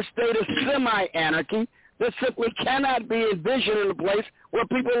or this state of semi-anarchy that simply cannot be envisioned in a place where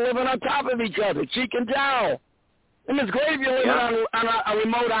people are living on top of each other, cheek and jowl. And it's great if you're living on a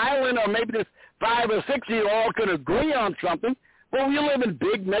remote island or maybe there's 5 or 6 of you all can agree on something. But when you live in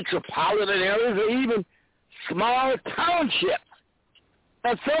big metropolitan areas or even small townships,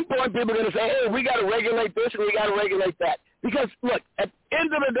 at some point people are going to say, hey, we got to regulate this and we got to regulate that. Because, look, at the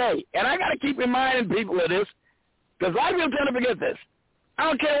end of the day, and I got to keep reminding people of this, because a lot of people tend to forget this. I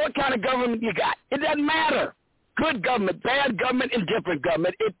don't care what kind of government you got. It doesn't matter. good government, bad government, indifferent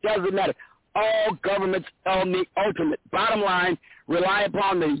government. It doesn't matter. All governments on the ultimate bottom line rely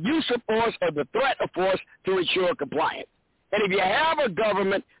upon the use of force or the threat of force to ensure compliance. And if you have a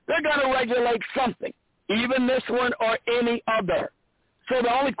government, they're going to regulate something, even this one or any other. So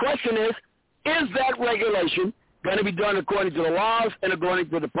the only question is that regulation going to be done according to the laws and according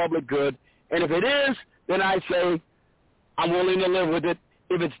to the public good? And if it is, then I say I'm willing to live with it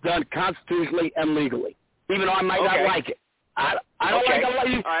if it's done constitutionally and legally, even though I might not like it. I don't like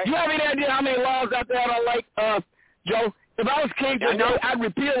it. Right. You have any idea how many laws out there I don't like, Joe? If I was king today, I'd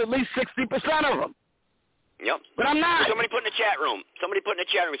repeal at least 60% of them. Yep. But I'm not. Somebody put in the chat room.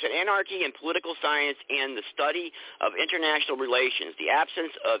 Said anarchy in political science and the study of international relations, the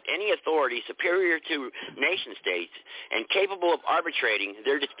absence of any authority superior to nation states and capable of arbitrating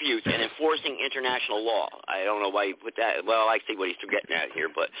their disputes and enforcing international law. I don't know why you put that. Well, I see what he's getting at here,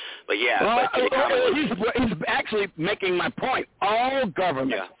 but yeah. Well, he's actually making my point. All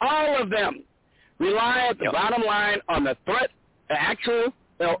governments, all of them, rely at the bottom line on the threat, the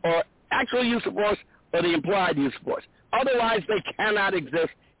actual use of force, or the implied use of force. Otherwise, they cannot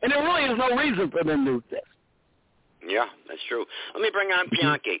exist, and there really is no reason for them to exist. Yeah, that's true. Let me bring on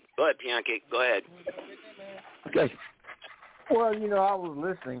Bianchi. Go ahead, Bianchi. Go ahead. Okay. Well, I was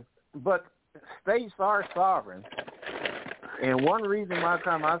listening, but states are sovereign. And one reason why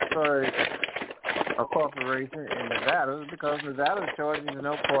I started a corporation in Nevada is because Nevada charges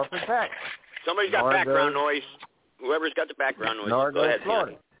no corporate tax. Somebody's got background noise. Whoever's got the background noise. Go ahead,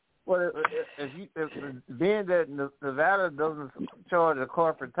 Florida. Well, being that Nevada doesn't charge a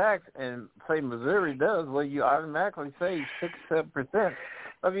corporate tax and, say, Missouri does, well, you automatically save 6-7%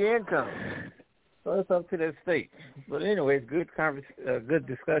 of your income. So it's up to that state. But anyway, it's good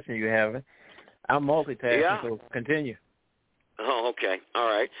discussion you're having. I'm multitasking, so continue. Oh, okay. All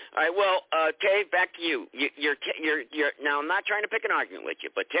right. Well, Dave, back to you. You're now. I'm not trying to pick an argument with you,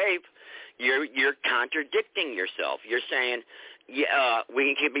 but Dave, you're contradicting yourself. You're saying,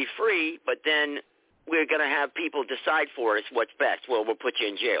 we can be free, but then we're going to have people decide for us what's best. Well, we'll put you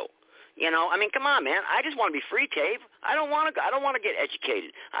in jail. I mean, come on, man. I just want to be free, Dave. I don't want to get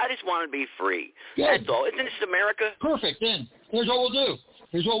educated. I just want to be free. Good. That's all. Isn't this America? Perfect. Then here's what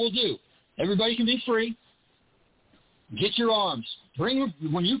we'll do. Everybody can be free. Get your arms. When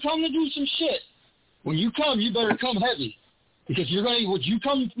you come to do some shit. When you come, you better come heavy, because when you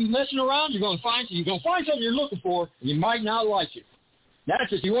come messing around, you're going to find something you're looking for, and you might not like it.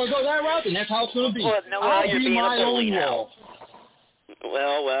 That's it. You want to go that route, then that's how it's going to be. I'll be my own law.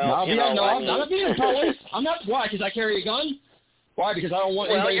 Well, I'm not being a bully. I'm not. Why? Because I carry a gun. Why? Because I don't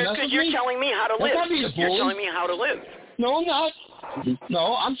want anybody to mess with me. You're telling me how to live. You're telling me how to live. No, I'm not.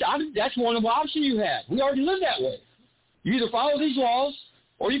 No, that's one of the options you had. We already live that way. You either follow these laws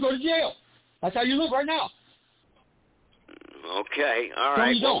or you go to jail. That's how you live right now. Okay, all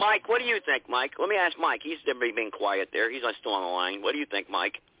right. Well, Mike, what do you think, Mike? Let me ask Mike. He's being quiet there. He's not still on the line. What do you think,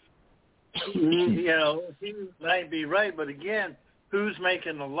 Mike? He might be right, but again, who's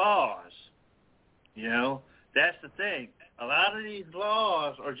making the laws? That's the thing. A lot of these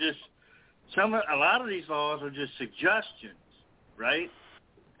laws are just suggestions, right?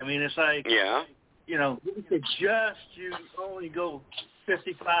 I mean, it's like, we suggest you only go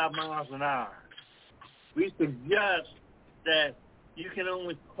 55 miles an hour. We suggest that you can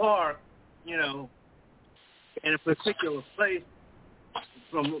only park, in a particular place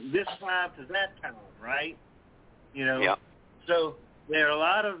from this time to that time, right? So there are a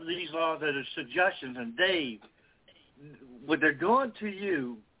lot of these laws that are suggestions. And Dave, what they're doing to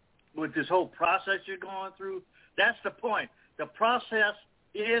you with this whole process you're going through, that's the point. The process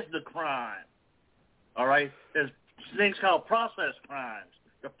is the crime. All right? There's things called process crimes.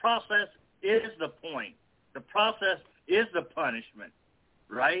 The process is the point. The process is the punishment,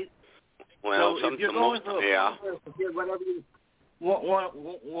 right? Well, so if you're going through a process to get whatever you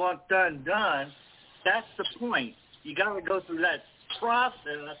want done, that's the point. You got to go through that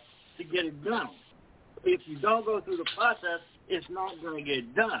process to get it done. If you don't go through the process, it's not going to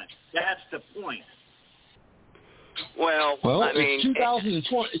get done. That's the point. Well, I mean,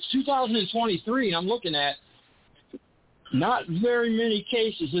 it's 2023, and I'm looking at not very many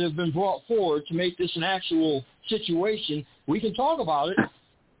cases that have been brought forward to make this an actual situation. We can talk about it,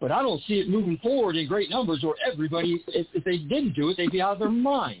 but I don't see it moving forward in great numbers, or everybody, if they didn't do it, they'd be out of their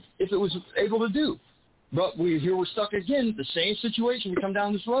mind if it was able to do. But we're stuck again, the same situation. We come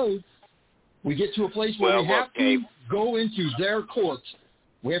down this road, we get to a place where we have to go into their courts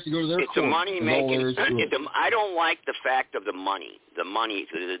We have to go to their It's court. a money making. I don't like the fact of the money. The money,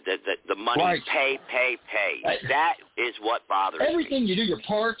 the money, right. pay. That is what bothers Everything me. you do, you're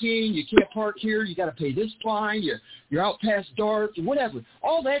parking, you can't park here, you got to pay this fine, you're out past dark, whatever.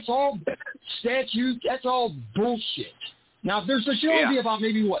 All that's all statute, that's all bullshit. Now, there should only be about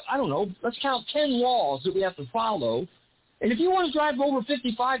maybe, let's count 10 laws that we have to follow. And if you want to drive over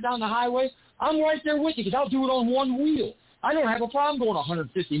 55 down the highway, I'm right there with you because I'll do it on one wheel. I don't have a problem going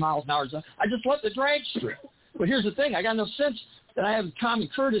 150 miles an hour. I just let the drag strip. But here's the thing. I got enough sense that I have common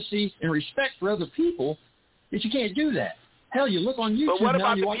courtesy and respect for other people that you can't do that. Hell, you look on YouTube but what now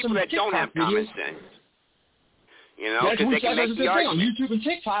about and you the watch people some that TikTok don't have videos. common sense? You know, That's because they can make the argument. On YouTube and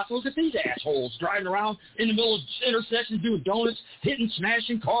TikTok, look at these assholes driving around in the middle of intersections doing donuts, hitting,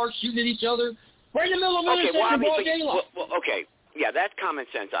 smashing cars, shooting at each other. Right in the middle of an intersection, broad daylight. Okay. Yeah, that's common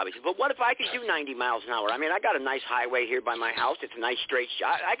sense, obviously. But what if I could do 90 miles an hour? I mean, I got a nice highway here by my house. It's a nice straight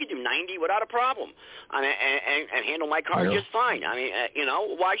shot. I could do 90 without a problem and handle my car just fine. I mean,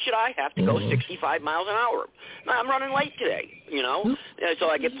 why should I have to go 65 miles an hour? I'm running late today, so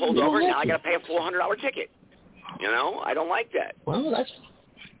I get pulled over, and now I got to pay a $400 ticket. I don't like that. Well, that's...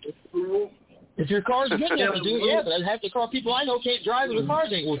 If your car's good enough to do it, but half the car people I know can't drive, and the cars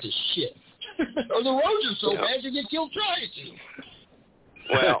ain't worth a shit. Or the roads are so bad you get killed trying to.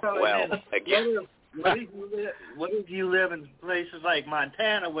 Well, again. What if you live in places like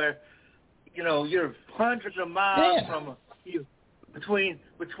Montana where, you're hundreds of miles from between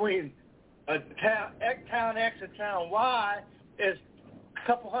a town X and town Y is a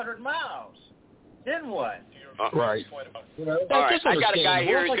couple hundred miles. Then what? Right. All right, I got a guy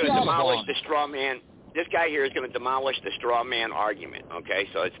here who's going to demolish the straw man. This guy here is going to demolish the straw man argument, okay?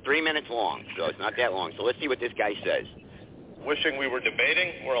 So it's 3 minutes long, so it's not that long. So let's see what this guy says. Wishing we were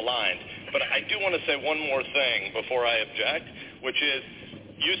debating, we're aligned. But I do want to say one more thing before I object, which is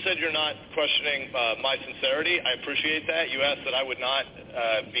you said you're not questioning my sincerity. I appreciate that. You asked that I would not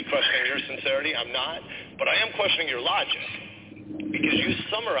be questioning your sincerity. I'm not. But I am questioning your logic because you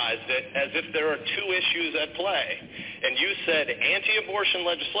summarized it as if there are two issues at play. And you said anti-abortion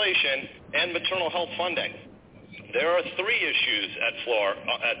legislation and maternal health funding. There are three issues at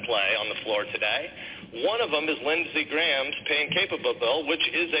play on the floor today. One of them is Lindsey Graham's Pay and Capable bill, which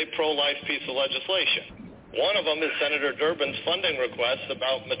is a pro-life piece of legislation. One of them is Senator Durbin's funding request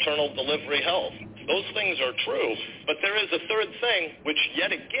about maternal delivery health. Those things are true, but there is a third thing, which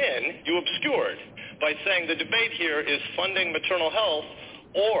yet again you obscured by saying the debate here is funding maternal health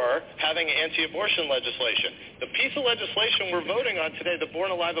or having anti-abortion legislation. The piece of legislation we're voting on today, the Born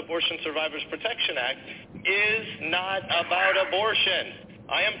Alive Abortion Survivors Protection Act, is not about abortion.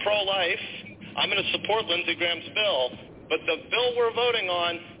 I am pro-life. I'm going to support Lindsey Graham's bill, but the bill we're voting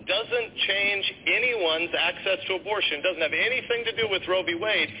on doesn't change anyone's access to abortion. It doesn't have anything to do with Roe v.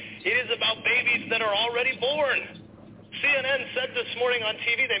 Wade. It is about babies that are already born. CNN said this morning on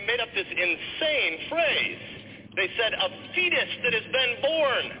TV, they made up this insane phrase. They said, a fetus that has been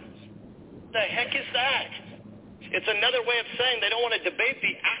born. The heck is that? It's another way of saying they don't want to debate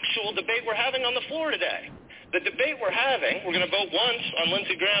the actual debate we're having on the floor today. The debate we're having, we're going to vote once on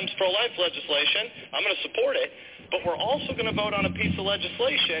Lindsey Graham's pro-life legislation. I'm going to support it. But we're also going to vote on a piece of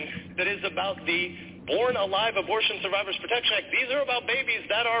legislation that is about the Born Alive Abortion Survivors Protection Act. These are about babies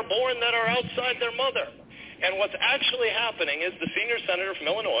that are born that are outside their mother. And what's actually happening is the senior senator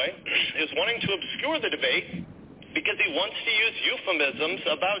from Illinois is wanting to obscure the debate because he wants to use euphemisms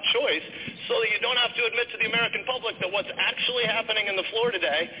about choice so that you don't have to admit to the American public that what's actually happening in the floor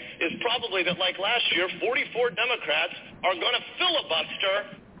today is probably that, like last year, 44 Democrats are going to filibuster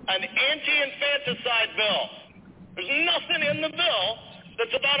an anti-infanticide bill. There's nothing in the bill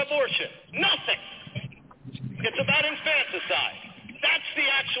that's about abortion. Nothing. It's about infanticide. That's the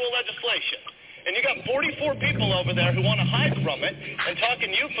actual legislation. And you got 44 people over there who want to hide from it and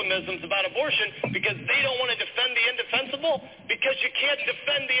talking euphemisms about abortion because they don't want to defend the indefensible, because you can't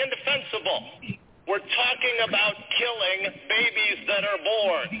defend the indefensible. We're talking about killing babies that are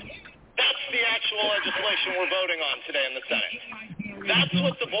born. That's the actual legislation we're voting on today in the Senate. That's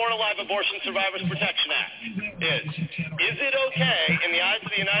what the Born Alive Abortion Survivors Protection Act is. Is it okay in the eyes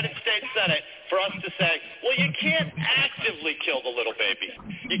of the United States Senate for us to say, well, you can't actively kill the little baby.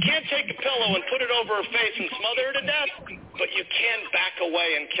 You can't take a pillow and put it over her face and smother her to death, but you can back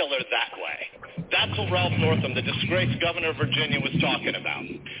away and kill her that way. That's what Ralph Northam, the disgraced governor of Virginia, was talking about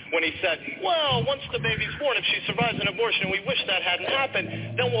when he said, well, once the baby's born, if she survives an abortion, we wish that hadn't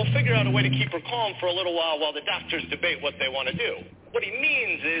happened, then we'll figure out a way to keep her calm for a little while the doctors debate what they want to do. What he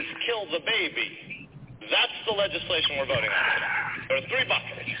means is kill the baby. That's the legislation we're voting on today. There are three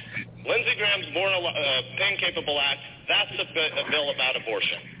buckets. Lindsey Graham's Pay and Capable Act, That's a bill about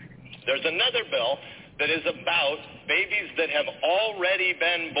abortion. There's another bill that is about babies that have already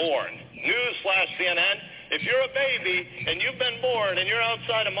been born. Newsflash, CNN, if you're a baby and you've been born and you're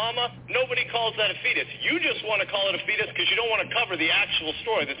outside of mama, nobody calls that a fetus. You just want to call it a fetus because you don't want to cover the actual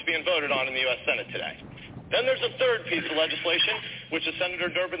story that's being voted on in the U.S. Senate today. Then there's a third piece of legislation, which is Senator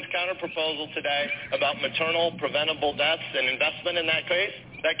Durbin's counterproposal today about maternal preventable deaths and investment in that case,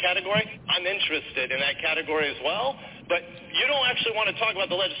 that category. I'm interested in that category as well, but you don't actually want to talk about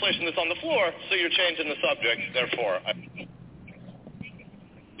the legislation that's on the floor, so you're changing the subject, therefore.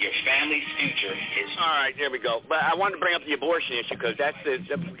 Your family's future is... All right, there we go. But I wanted to bring up the abortion issue because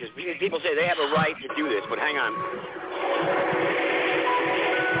because people say they have a right to do this, but hang on.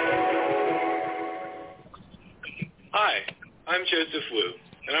 Hi, I'm Joseph Wu,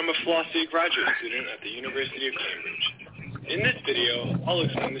 and I'm a philosophy graduate student at the University of Cambridge. In this video, I'll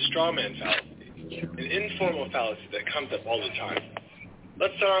explain the straw man fallacy, an informal fallacy that comes up all the time.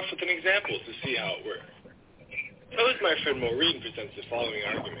 Let's start off with an example to see how it works. Suppose my friend Maureen presents the following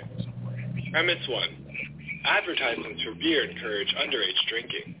argument. Premise 1. Advertisements for beer encourage underage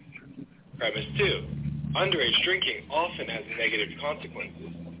drinking. Premise 2. Underage drinking often has negative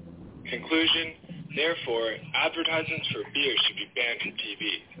consequences. Conclusion. Therefore, advertisements for beer should be banned from TV.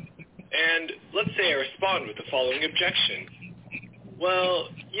 And let's say I respond with the following objection. Well,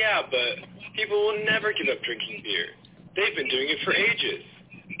 yeah, but people will never give up drinking beer. They've been doing it for ages.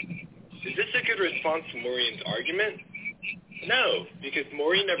 Is this a good response to Maureen's argument? No, because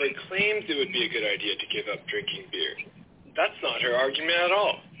Maureen never claims it would be a good idea to give up drinking beer. That's not her argument at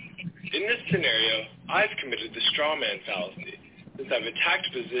all. In this scenario, I've committed the straw man fallacy, since I've attacked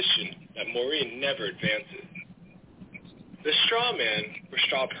a position that Maureen never advances. The straw man, or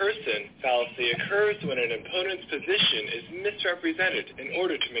straw person, fallacy occurs when an opponent's position is misrepresented in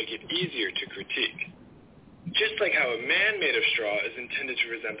order to make it easier to critique. Just like how a man made of straw is intended to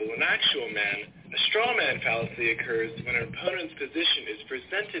resemble an actual man, a straw man fallacy occurs when an opponent's position is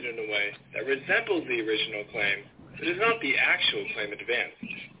presented in a way that resembles the original claim, but is not the actual claim advanced.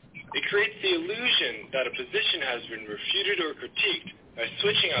 It creates the illusion that a position has been refuted or critiqued by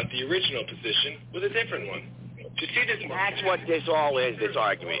switching out the original position with a different one. To see this, that's what this all is, this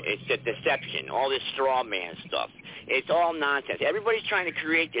argument. It's the deception, all this straw man stuff. It's all nonsense. Everybody's trying to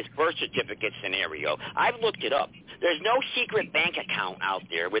create this birth certificate scenario. I've looked it up. There's no secret bank account out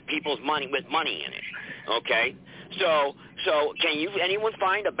there with people's money in it, okay? So can anyone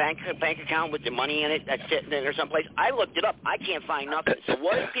find a bank account with the money in it that's sitting there someplace? I looked it up. I can't find nothing. So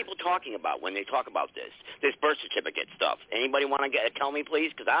what are people talking about when they talk about this birth certificate stuff? Anybody want to tell me,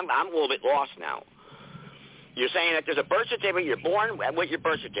 please? Because I'm a little bit lost now. You're saying that there's a birth certificate. You're born with your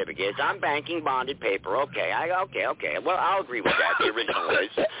birth certificate. It's on banking bonded paper. Okay. Okay. Well, I'll agree with that. The original is.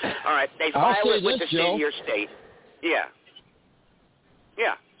 All right. They file it with the city or state. Yeah.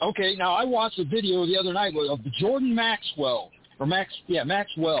 Okay, now I watched a video the other night of Jordan Maxwell,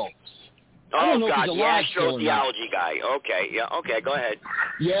 Maxwell. I don't know if he's alive still or not. Astrotheology guy. Okay, go ahead.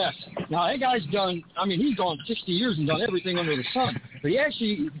 Yes. Now, that guy's he's gone 60 years and done everything under the sun. But he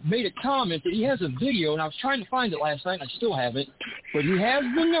actually made a comment that he has a video, and I was trying to find it last night, and I still have it. But he has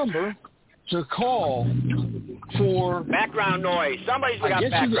the number to call for... Background noise. Somebody's got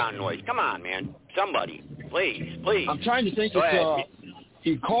background noise. Come on, man. Somebody. Please. I'm trying to think if...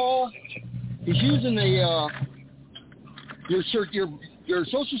 You call, he's using your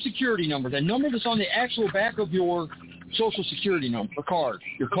Social Security number, the number that's on the actual back of your Social Security number,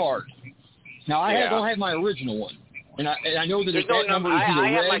 your card. Now, I don't have my original one, and I know that that number is either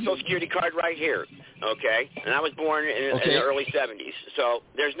I have my Social Security card right here, okay? And I was born in the early 70s, so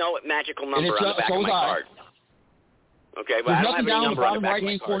there's no magical number on the back of my card. Okay, but I don't have any number on the back of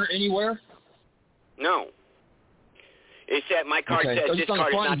my card. There's nothing down the bottom right-hand corner anywhere? No. It said my card says this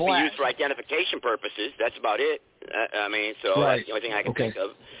card is not to be used for identification purposes. That's about it. That's the only thing I can think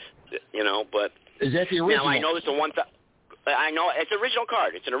of. But is that the original? Now I know it's the one. I know it's an original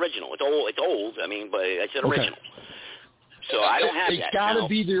card. It's an original. It's old. But it's an original. So I don't have that. It's got to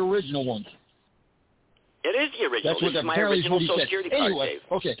be the original one. It is the original. That's what this is my original Social Security card. Anyway,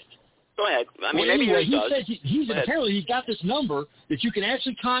 okay. Go ahead. Maybe he does. Says apparently he's got this number that you can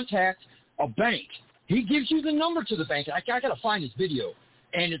actually contact a bank. He gives you the number to the bank. I got to find this video,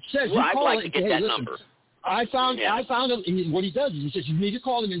 and it says you call I'd like to get that number. I found it. What he does is he says you need to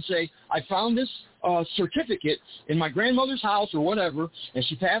call him and say I found this certificate in my grandmother's house or whatever, and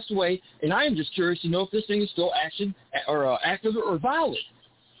she passed away, and I am just curious to know if this thing is still active or valid.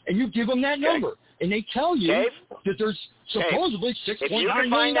 And you give them that number, and they tell you that there's supposedly $6.9 million. If you can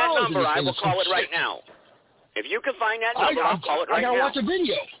find that number, I will call it right now. If you can find that number, I'll call it right now. I got to watch a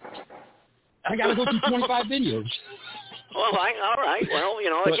video. I got to go through 25 videos. All right. Well,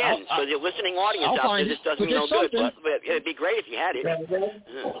 again, for the listening audience out there, this doesn't mean no good, but it'd be great if you had it.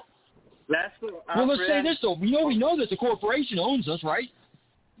 Well, let's say this, though. We know that the corporation owns us, right?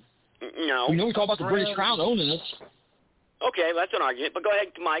 No. We know we talk about the British Crown owning us. Okay, that's an argument. But go ahead,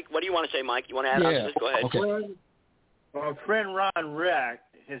 Mike. What do you want to say, Mike? You want to add on to this? Go ahead. Okay. Our friend Ron Reck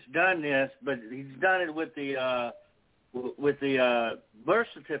has done this, but he's done it with the birth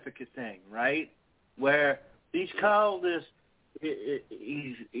certificate thing, right? Where he's called this.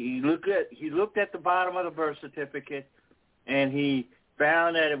 He looked at the bottom of the birth certificate, and he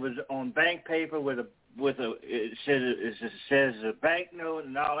found that it was on bank paper it says a banknote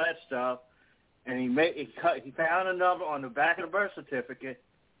and all that stuff, and he found a number on the back of the birth certificate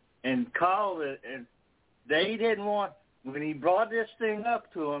and called it, and they didn't want, when he brought this thing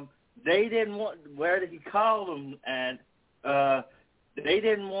up to them, they didn't want, where he called them, and they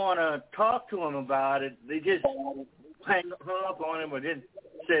didn't want to talk to him about it. They just hung up on him or didn't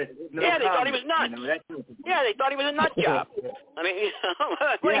say no. Yeah, they thought he was nuts. Yeah, they thought he was a nut job. I mean,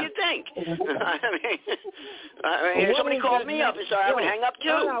 what do you think? I mean, if somebody called me up and said I would hang up too.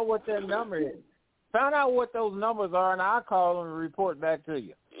 Find out what that number is. Find out what those numbers are, and I'll call them and report back to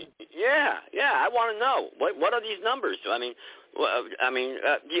you. Yeah, I want to know what are these numbers. I'm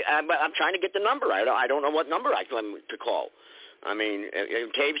trying to get the number. I don't know what number I can to call. I mean,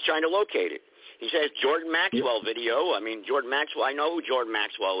 Tave's trying to locate it. He says Jordan Maxwell video. I mean, Jordan Maxwell, I know who Jordan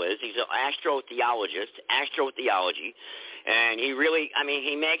Maxwell is. He's an astrotheology, and he really,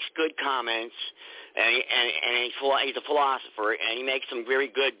 he makes good comments, and he's a philosopher, and he makes some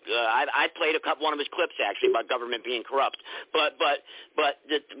very good. I played one of his clips actually about government being corrupt, but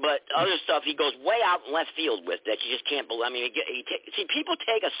other stuff he goes way out in left field with that you just can't believe. I mean, see, people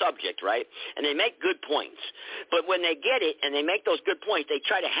take a subject, right, and they make good points, but when they get it and they make those good points, they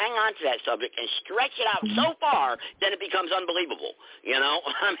try to hang on to that subject and stretch it out so far, then it becomes unbelievable.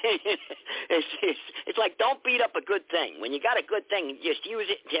 I mean, it's like don't beat up a good thing. When you got a good thing, just use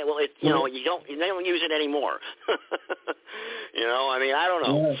it. Yeah, well, you don't use it anymore. I mean, I don't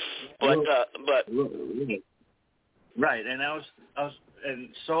know, but right. And and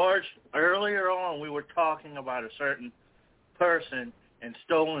Sarge, earlier on we were talking about a certain person and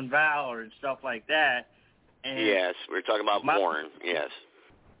stolen valor and stuff like that. And yes, we were talking about Warren. Yes.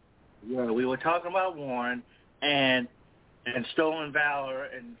 Yeah, we were talking about Warren and stolen valor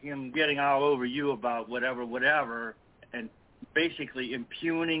and him getting all over you about whatever, and basically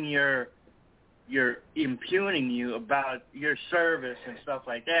impugning you about your service and stuff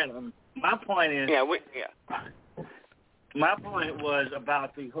like that. My point is, my point was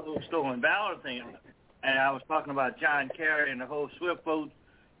about the whole stolen valor thing, and I was talking about John Kerry and the whole Swift Boat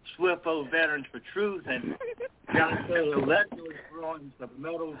Veterans for Truth, and John Kerry allegedly throwing some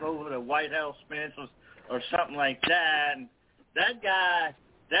medals over the White House fence or something like that. And that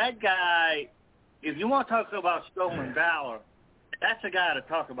guy, if you want to talk about stolen valor, that's a guy to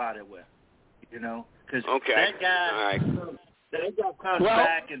talk about it with, because that guy comes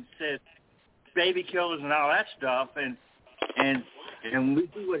back and says baby killers and all that stuff, and we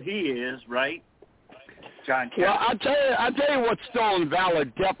see what he is, right? John Kerry. Well, I'll tell you what stolen valor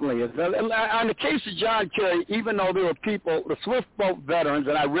definitely is. On the case of John Kerry, even though there were people, the Swift Boat veterans,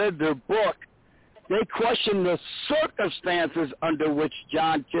 and I read their book, they questioned the circumstances under which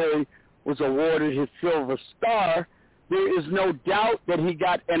John Kerry was awarded his Silver Star. There is no doubt that he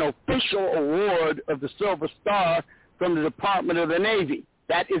got an official award of the Silver Star from the Department of the Navy.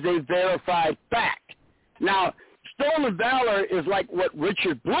 That is a verified fact. Now, stolen valor is like what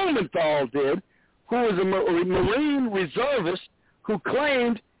Richard Blumenthal did, who was a Marine reservist who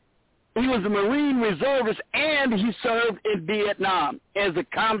claimed he was a Marine reservist and he served in Vietnam as a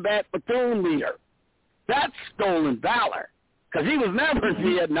combat platoon leader. That's stolen valor, because he was never in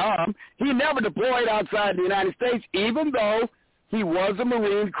Vietnam. He never deployed outside the United States, even though he was a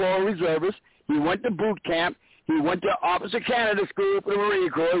Marine Corps reservist. He went to boot camp. He went to Officer Candidate School for the Marine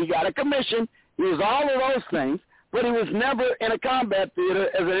Corps. He got a commission. He was all of those things, but he was never in a combat theater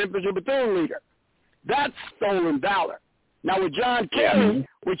as an infantry platoon leader. That's stolen valor. Now, with John Kerry,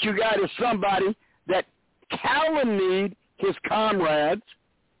 what you got is somebody that calumnied his comrades.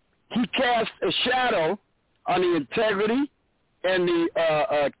 He cast a shadow on the integrity and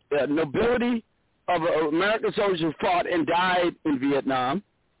the nobility of American soldiers who fought and died in Vietnam.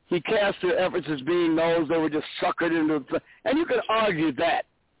 He cast their efforts as being those that were just suckered into the... And you could argue that.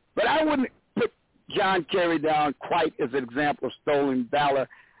 But I wouldn't put John Kerry down quite as an example of stolen valor.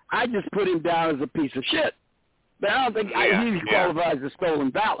 I just put him down as a piece of shit. But I don't think he qualifies as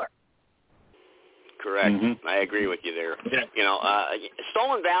stolen valor. Correct. Mm-hmm. I agree with you there. Yeah. You know,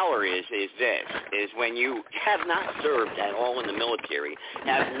 stolen valor is when you have not served at all in the military,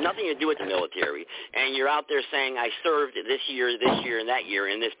 have nothing to do with the military, and you're out there saying, I served this year, and that year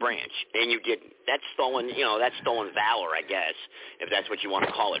in this branch, and you didn't. That's stolen, that's stolen valor, I guess, if that's what you want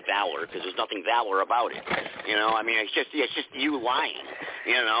to call it, valor, because there's nothing valor about it. I mean, it's just you lying,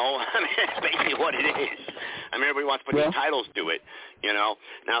 I mean, that's basically what it is. I mean, everybody wants to put these titles to it, Now,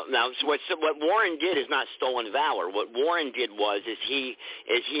 so what Warren did is not stolen valor. What Warren did he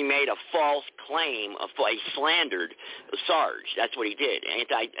made a false claim, he slandered Sarge. That's what he did.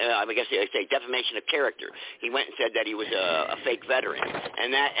 I guess I say defamation of character. He went and said that he was a fake veteran,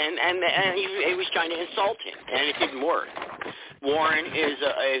 and he was trying to insult him, and it didn't work. Warren is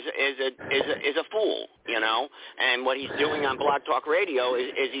a fool, and what he's doing on Blog Talk Radio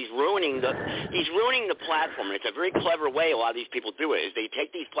is he's ruining the platform. And it's a very clever way a lot of these people do it. Is they take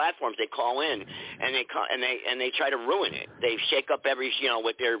these platforms, they call in, and they try to ruin it. They shake up every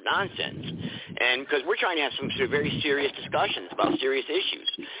with their nonsense, and because we're trying to have some very serious discussions about serious issues,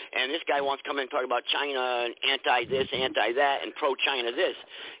 and this guy wants to come in and talk about China and anti this, anti that, and pro China this,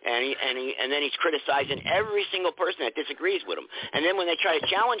 and then he's criticizing every single person that disagrees with him. And then when they try to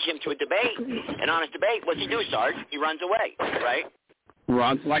challenge him to a debate, an honest debate, what's he do, Sarge? He runs away, right?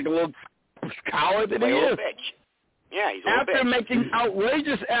 Runs like a little coward that he is. Bitch. Yeah, he's a little After bitch. making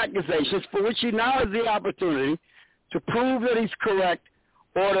outrageous accusations for which he now has the opportunity to prove that he's correct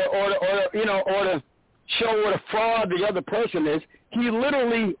or to show what a fraud the other person is, he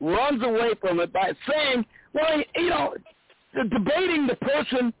literally runs away from it by saying, well, debating the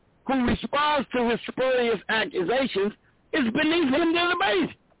person who responds to his spurious accusations is beneath him to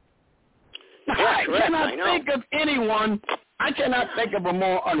debate. I cannot think of a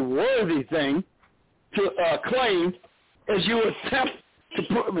more unworthy thing to claim as you attempt to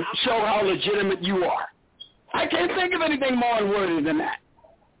show how legitimate you are. I can't think of anything more unworthy than that.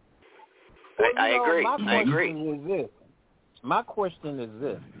 I agree. My question is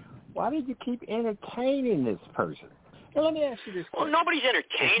this. Why did you keep entertaining this person? Well, let me ask you this question. Well, nobody's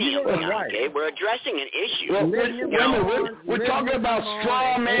entertaining him, okay? We're addressing an issue. Well, we're talking about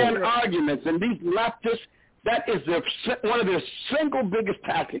straw man arguments, and these leftists, that is one of their single biggest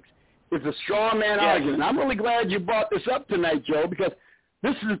tactics, is the straw man argument. I'm really glad you brought this up tonight, Joe, because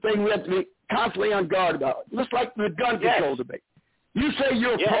this is the thing we have to be constantly on guard about. Just like the gun control debate. You say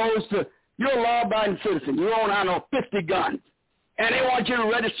you're opposed to, you're a law-abiding citizen. You own, 50 guns. And they want you to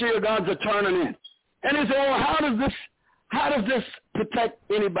register your guns or turn them in. And they say, well, how does this protect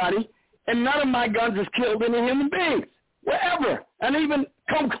anybody? And none of my guns has killed any human beings, wherever, and even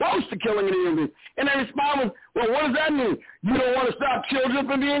come close to killing any human being. And they respond with, well, what does that mean? You don't want to stop children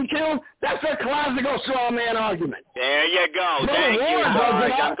from being killed? That's a classical straw man argument. There you go.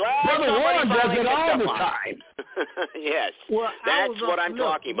 Brother Warren does it all the time. Yes. Well, that's what I'm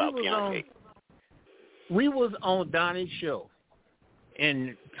talking about, Bianchi. We was on Donnie's show,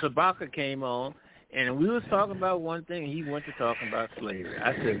 and Chewbacca came on, and we was talking about one thing, and he went to talking about slavery.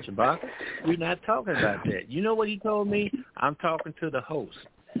 I said, Chewbacca, we're not talking about that. You know what he told me? I'm talking to the host.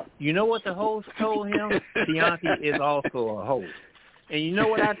 You know what the host told him? Bianchi is also a host. And you know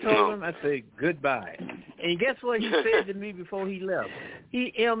what I told him? I said, goodbye. And guess what he said to me before he left?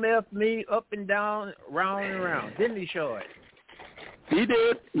 He MF'd me up and down, round and round. Didn't he, Short? He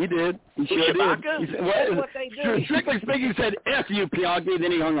did. He sure Chewbacca? did. He said, that's what they do. Strictly speaking, he said, F you, Bianchi,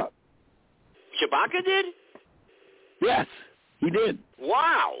 then he hung up. Chewbacca did? Yes, he did.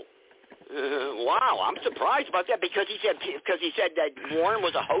 Wow. Wow, I'm surprised about that because he said that Warren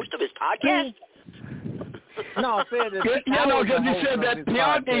was a host of his podcast. No, because he said that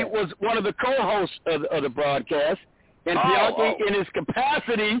Bianchi was one of the co-hosts of the broadcast, and Bianchi, in his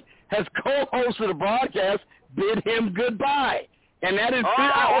capacity as co-host of the broadcast, bid him goodbye. And that is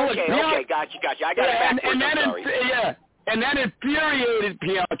okay, gotcha. I got it backwards. And that infuriated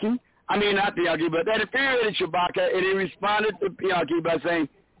Bianchi. I mean, not Bianchi, but that infuriated Chewbacca, and he responded to Bianchi by saying,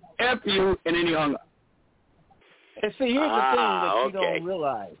 F you, and then he hung up. And see, here's the thing that you don't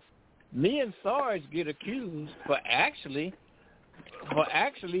realize. Me and Sarge get accused for actually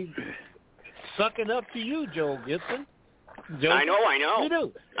sucking up to you, Joe Gibson. I know. You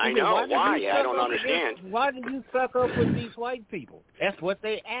do. I know. Why? I don't understand. Why did you suck up with these white people? That's what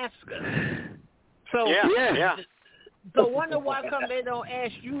they ask us. So, So wonder why come they don't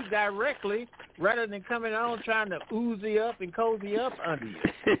ask you directly rather than coming on trying to oozy up and cozy up under you.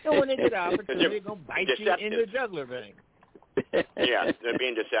 And when they get an opportunity, they're going to bite you in the jugular vein. Yeah, they're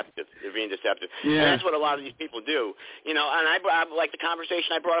being deceptive. Yeah. And that's what a lot of these people do. And I like the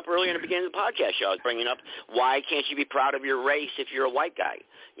conversation I brought up earlier in the beginning of the podcast show. I was bringing up, why can't you be proud of your race if you're a white guy?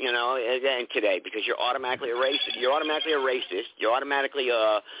 And today, because you're automatically a racist. You're automatically a racist. You're automatically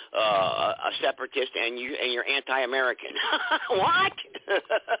a separatist, and you're anti-American. What?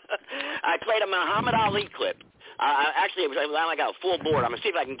 I played a Muhammad Ali clip. Actually, I got a full board. I'm gonna see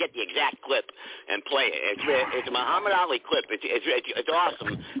if I can get the exact clip and play it. It's a Muhammad Ali clip. It's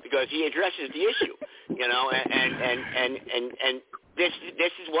awesome because he addresses the issue, and this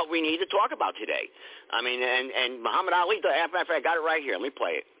is what we need to talk about today. I mean, and Muhammad Ali. I got it right here. Let me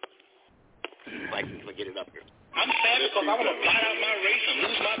play it. If I can get it up here. I'm sad because I want to blot out my race and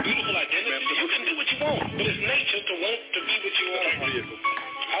lose my beautiful identity. You can do what you want, but it's nature to want to be what you want.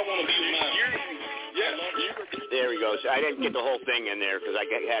 I want to be mine. There we go. So I didn't get the whole thing in there because I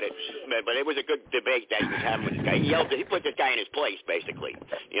had it, but it was a good debate that he was having with this guy. He put this guy in his place, basically,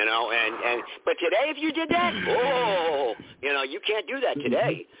 But today, if you did that, you can't do that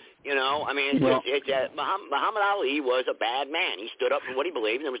today. I mean, Muhammad Ali was a bad man. He stood up for what he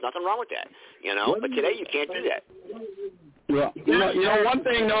believed, and there was nothing wrong with that. But today you can't do that. Well, one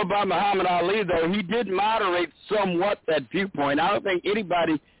thing though about Muhammad Ali though, he did moderate somewhat that viewpoint. I don't think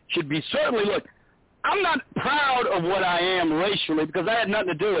anybody should be look. I'm not proud of what I am racially because I had nothing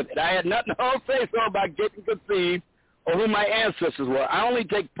to do with it. I had nothing to say so about getting conceived or who my ancestors were. I only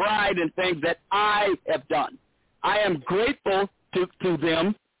take pride in things that I have done. I am grateful to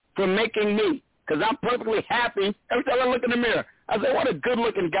them for making me because I'm perfectly happy. Every time I look in the mirror, I say, what a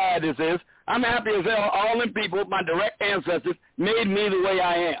good-looking guy this is. I'm happy as hell. All them people, my direct ancestors, made me the way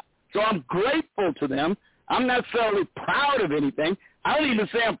I am. So I'm grateful to them. I'm not necessarily proud of anything. I don't even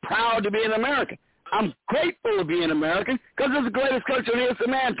say I'm proud to be an American. I'm grateful to be an American because it's the greatest country there is to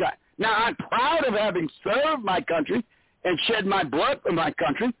mankind. Now, I'm proud of having served my country and shed my blood for my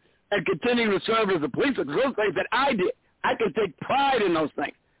country and continuing to serve as a police officer. Those things that I did, I can take pride in those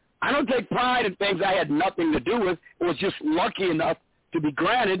things. I don't take pride in things I had nothing to do with. It was just lucky enough to be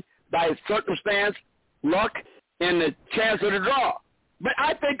granted by circumstance, luck, and the chance of the draw. But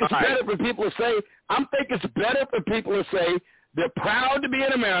I think it's better for people to say, they're proud to be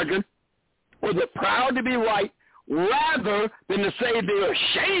an American or they're proud to be white rather than to say they're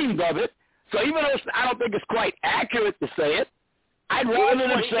ashamed of it. So even though I don't think it's quite accurate to say it, I'd rather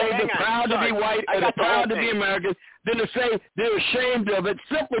them say they're proud to be white or they're proud to be American than to say they're ashamed of it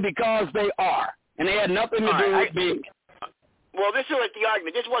simply because they are. And they had nothing to do with being. Well, this is the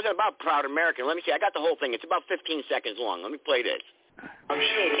argument. This wasn't about proud American. Let me see. I got the whole thing. It's about 15 seconds long. Let me play this. I'm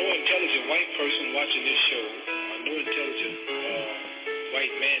sure no intelligent white person watching this show, or no intelligent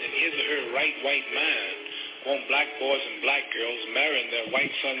white man in his or her right white mind want black boys and black girls marrying their white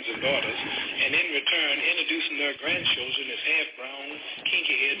sons and daughters, and in return introducing their grandchildren as half-brown,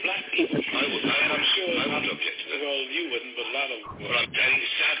 kinky-haired black people. I'm sure I would object to that. Well, you wouldn't, but a lot of... Well, I'm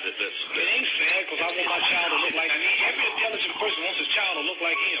sad that this... It ain't sad because I want my child to look like me. Every intelligent person wants his child to look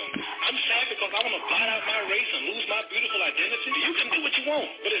like him. I'm sad because I want to blot out my race and lose my beautiful identity. You can do what you want,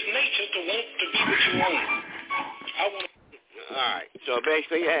 but it's nature to want to be what you want. I want to... All right. So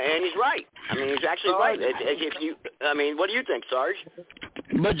basically, and he's right. I mean, he's actually right. What do you think, Sarge?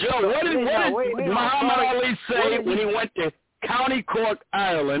 But Joe, what did Muhammad Ali say when he went to County Cork,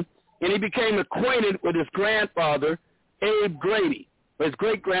 Ireland, and he became acquainted with his grandfather, Abe Grady, or his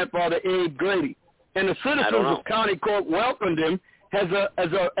great-grandfather, Abe Grady? And the citizens of County Cork welcomed him as a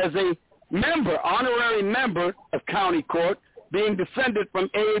member, honorary member of County Cork, being descended from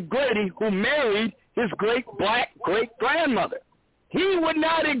Abe Grady, who married his great-black great-grandmother. He would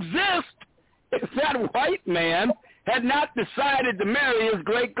not exist if that white man had not decided to marry his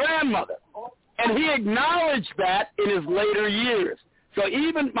great-grandmother. And he acknowledged that in his later years. So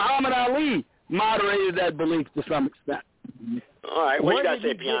even Muhammad Ali moderated that belief to some extent. All right, what do you got to say,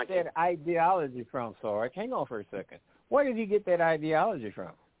 Where did he get that ideology from, Sarge? Hang on for a second. Where did he get that ideology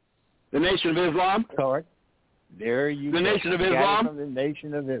from? The Nation of Islam? Sarge, there you go. The Nation of Islam? From the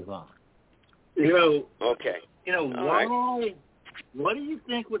Nation of Islam. Okay. Why? What do you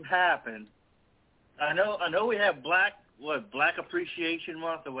think would happen? I know we have Black Appreciation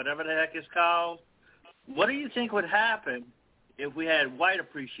Month or whatever the heck it's called. What do you think would happen if we had White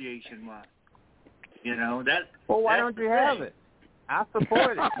Appreciation Month? Well, why don't you have it? I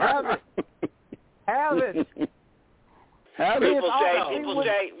support it. Have it. Have it. People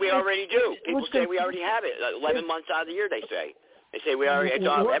say we already do. People say we already have it. 11 months out of the year, they say. They say we already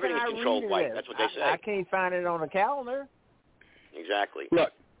everything's controlled white. That's what they say. I can't find it on the calendar. Exactly.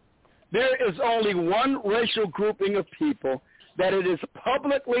 Look, there is only one racial grouping of people that it is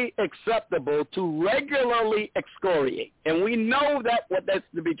publicly acceptable to regularly excoriate. And we know that what that's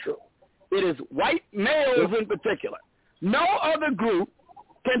to be true. It is white males in particular. No other group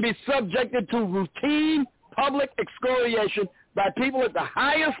can be subjected to routine public excoriation by people at the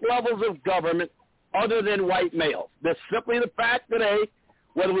highest levels of government other than white males. That's simply the fact today,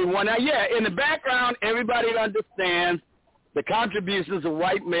 whether we want to. Yeah, in the background, everybody understands the contributions of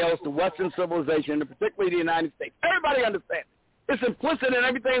white males to Western civilization, and particularly the United States. Everybody understands it. It's implicit in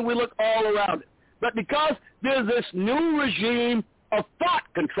everything we look all around it. But because there's this new regime of thought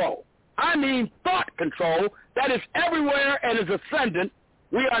control, I mean thought control, that is everywhere and is ascendant,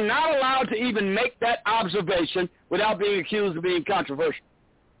 we are not allowed to even make that observation without being accused of being controversial.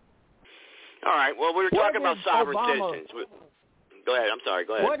 All right. Well, we were talking about sovereign citizens. Go ahead. I'm sorry.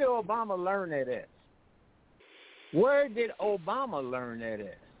 Go ahead. Where did Obama learn that at? Where did Obama learn that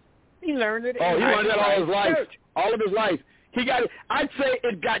at? He learned it. He learned that all his life. All of his life. He got. I'd say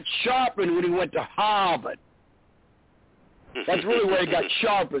it got sharpened when he went to Harvard. That's really where it got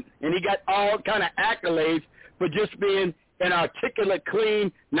sharpened, and he got all kind of accolades for just being an articulate,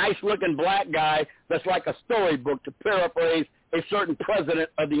 clean, nice-looking black guy that's like a storybook, to paraphrase a certain president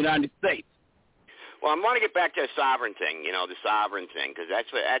of the United States. Well, I want to get back to the sovereign thing, the sovereign thing, because that's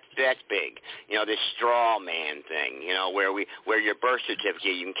big. This straw man thing, where your birth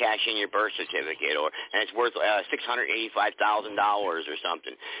certificate, you can cash in your birth certificate, and it's worth $685,000 or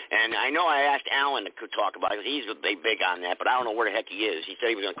something. And I know I asked Alan to talk about it, because he's big on that, but I don't know where the heck he is. He said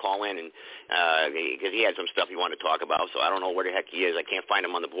he was going to call in, and because he had some stuff he wanted to talk about, so I don't know where the heck he is. I can't find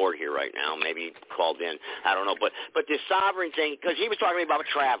him on the board here right now. Maybe he called in. I don't know. But this sovereign thing, because he was talking about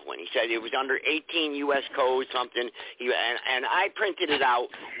traveling. He said it was under 18 U.S. code, something, and I printed it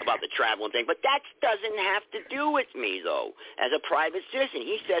out about the traveling thing, but that doesn't have to do with me, though, as a private citizen.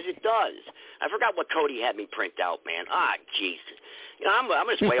 He says it does. I forgot what code he had me print out, man. Jeez. I'm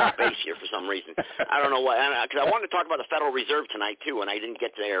just way off base here for some reason. I don't know why, because I wanted to talk about the Federal Reserve tonight, too, and I didn't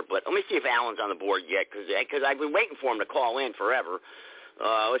get there, but let me see if Alan's on the board yet, because I've been waiting for him to call in forever.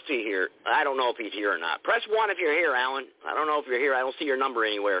 Let's see here. I don't know if he's here or not. Press 1 if you're here, Alan. I don't know if you're here. I don't see your number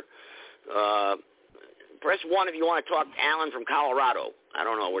anywhere. Press 1 if you want to talk to Alan from Colorado. I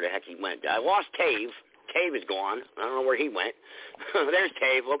don't know where the heck he went. I lost Tave. Tave is gone. I don't know where he went. There's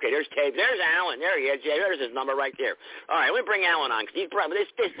Tave. Okay, there's Tave. There's Alan. There he is. Yeah, there's his number right there. All right, let me bring Alan on, because he's probably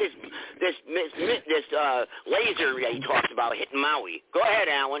this laser that he talks about hitting Maui. Go ahead,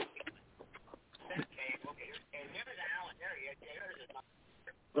 Alan. There's Tave. Okay, there's Alan. There he is. Yeah, there's his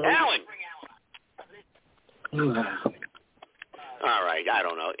number. Alan. All right, I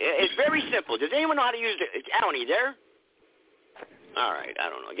don't know. It's very simple. Does anyone know how to use it? Alan, are you there? All right, I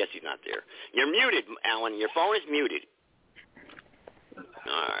don't know. I guess he's not there. You're muted, Alan. Your phone is muted.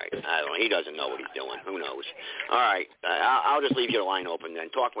 All right, I don't know. He doesn't know what he's doing. Who knows? All right, I'll just leave your line open then.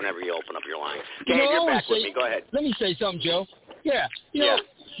 Talk whenever you open up your line. Okay, you're back with me. Go ahead. Let me say something, Joe. Yeah,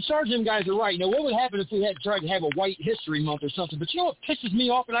 Sergeant guys are right. What would happen if we had tried to have a White History Month or something? But you know what pisses me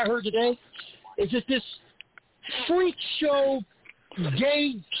off that I heard today? Is that this freak show,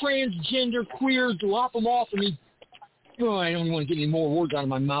 gay, transgender, queer, lop them off of me. I don't even want to get any more words out of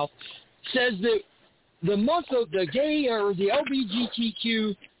my mouth. Says that the month of the gay or the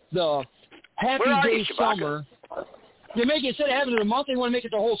LGBTQ, the Happy Gay Summer, they make it, instead of having it a month, they want to make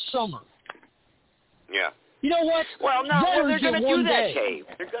it the whole summer. Yeah. You know what? Well, no, they're going to do that, Dave.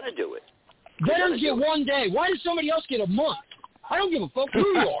 They're going to do it. Veterans get one day. Why does somebody else get a month? I don't give a fuck who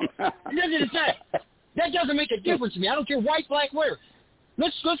you are. That doesn't make a difference to me. I don't care white, black, where.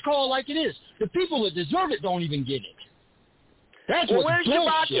 Let's call it like it is. The people that deserve it don't even get it. That's where's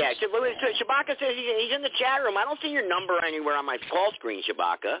bullshit. Shabaka? Shabaka says he's in the chat room. I don't see your number anywhere on my call screen,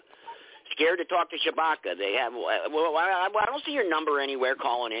 Shabaka. Scared to talk to Shabaka. They have. Well, I don't see your number anywhere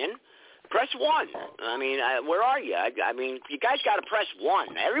calling in. Press 1. I mean, where are you? I mean, you guys got to press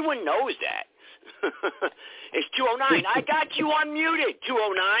 1. Everyone knows that. It's 209. I got you unmuted,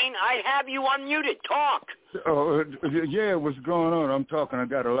 209. I have you unmuted. Talk. Oh, yeah, what's going on? I'm talking. I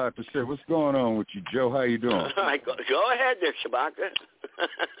got a lot to say. What's going on with you, Joe? How you doing? Go ahead there, Shabaka.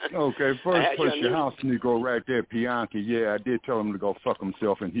 Okay, first place your house Negro right there, Bianchi. Yeah, I did tell him to go fuck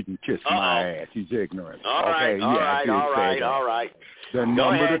himself and he can kiss my ass. He's ignorant. All right. The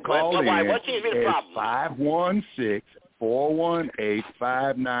number to call in is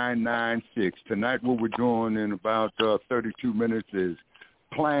 516-418-5996. Tonight what we're doing in about 32 minutes is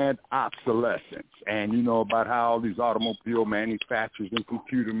planned obsolescence. And you know about how all these automobile manufacturers and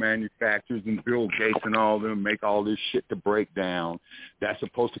computer manufacturers and Bill Gates and all of them make all this shit to break down. That's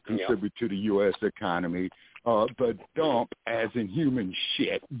supposed to contribute to the U.S. economy. The dump, as in human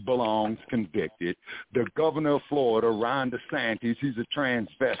shit, belongs convicted. The governor of Florida, Ron DeSantis, he's a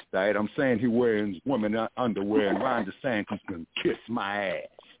transvestite. I'm saying he wears women underwear, and Ron DeSantis can kiss my ass.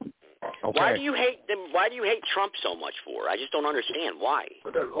 Okay. Why do you hate them? Why do you hate Trump so much for? I just don't understand why.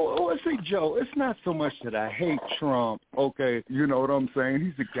 See, Joe, it's not so much that I hate Trump. Okay, you know what I'm saying?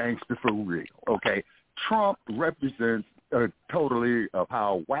 He's a gangster for real. Okay, Trump represents totally of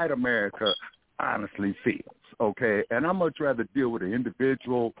how white America honestly feels. Okay, and I much rather deal with an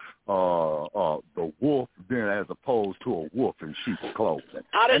individual, the wolf, than as opposed to a wolf in sheep's clothing.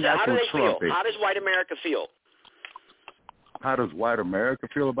 How do they Trump feel? is. How does white America feel? How does white America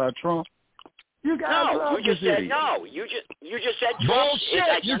feel about Trump? You guys no, you just said no. You just said Trump is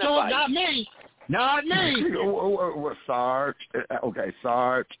identified. You don't, not me. Not me. Sarge. Okay,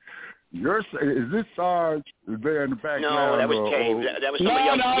 Sarge. Is this Sarge there in the background? No, that was Cave. That was somebody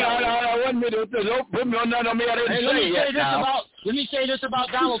else. No, wasn't me. Don't put none on me. I didn't let me say this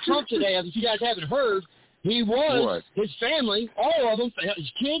about Donald Trump today. If you guys haven't heard, he was, his family, all of them,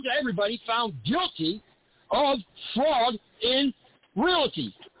 his kids, everybody, found guilty of fraud in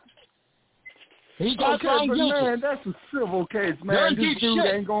realty. He got found guilty. Man, that's a civil case, man. This dude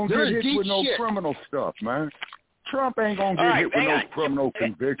ain't going to get hit with no criminal stuff, man. Trump ain't going to get hit with no criminal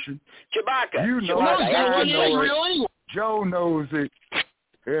conviction. Chewbacca. You know it. Joe knows it.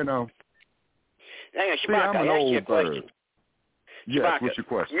 You know. Hang on, See, I'm an old bird. Yes, Chewbacca, what's your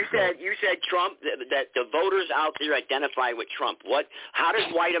question? You said Trump, that the voters out there identify with Trump. How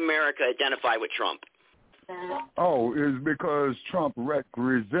does white America identify with Trump? Oh, it's because Trump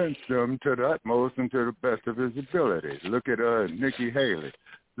represents them to the utmost and to the best of his ability. Look at Nikki Haley.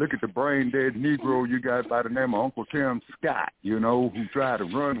 Look at the brain-dead Negro you got by the name of Uncle Tim Scott, you know, who tried to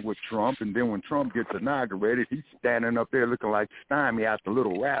run with Trump, and then when Trump gets inaugurated, he's standing up there looking like Stymie out the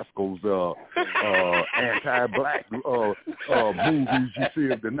Little Rascals anti-black movies you see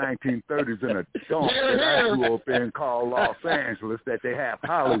of the 1930s in a dump that I grew up in called Los Angeles that they have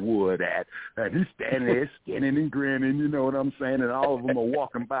Hollywood at. And he's standing there skinning and grinning, you know what I'm saying, and all of them are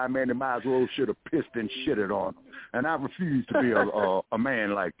walking by, man, they might as well should have pissed and shitted on him. And I refuse to be a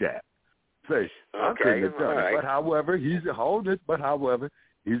man like that. Say, I couldn't have done it. But however, he's a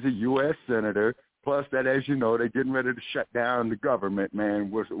U.S. senator. Plus that, as you know, they're getting ready to shut down the government,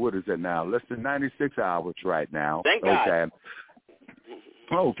 man. What is it now? Less than 96 hours right now. Thank God.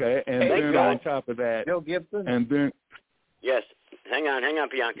 Okay, and then on top of that, Bill Gibson. And then yes, hang on,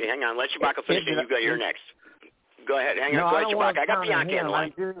 Bianchi, hang on. Let Chewbacca finish, and you're next. Go ahead, hang on. Go ahead, Chewbacca. I got Bianchi on the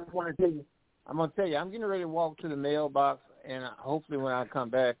line. I'm going to tell you, I'm getting ready to walk to the mailbox, and hopefully when I come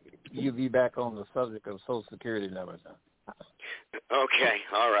back, you'll be back on the subject of Social Security numbers. Okay,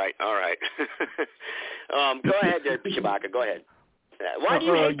 all right. Go ahead, Chewbacca, go ahead. Why do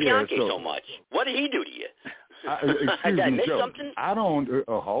you hate Bianchi so much? What did he do to you? Excuse me, Joe. Something? I don't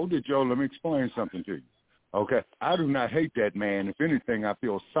hold it, Joe. Let me explain something to you. Okay, I do not hate that man. If anything, I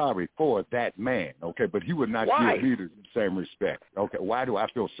feel sorry for that man. Okay, but he would not give me the same respect. Okay, why do I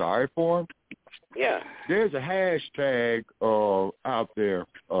feel sorry for him? Yeah. There's a hashtag out there,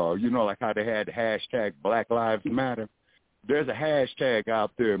 you know, like how they had the hashtag Black Lives Matter. There's a hashtag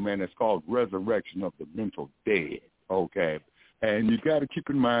out there, man, that's called Resurrection of the Mental Dead. Okay. And you got to keep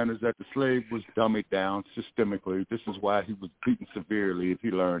in mind is that the slave was dummied down systemically. This is why he was beaten severely if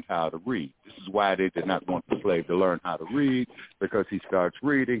he learned how to read. This is why they did not want the slave to learn how to read, because he starts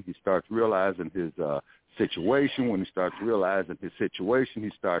reading, he starts realizing his situation. When he starts realizing his situation, he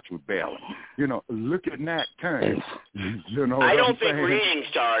starts rebelling. You know, look at Nat Turner. You know, I don't think reading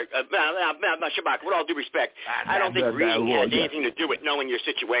starts. Chewbacca, with all due respect, I don't think reading has anything to do with knowing your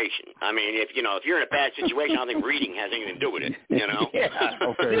situation. I mean, if you're in a bad situation, I don't think reading has anything to do with it. You know.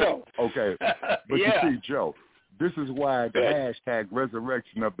 Okay. But you see, Joe, this is why the hashtag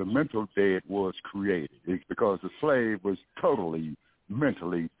Resurrection of the Mental Dead was created. It's because the slave was totally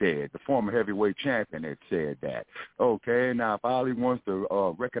mentally dead. The former heavyweight champion had said that. Okay, now if Ali wants to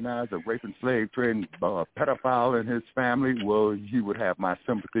recognize a raping slave trading pedophile in his family, well, he would have my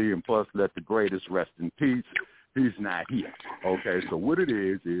sympathy, and plus let the greatest rest in peace. He's not here. Okay, so what it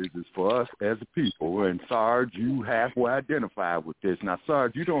is for us as a people, and Sarge, you halfway identify with this. Now,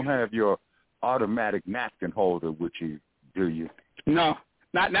 Sarge, you don't have your automatic napkin holder with you, do you? No,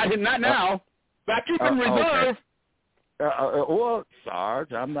 not now. But I keep in reserve. Okay. Well,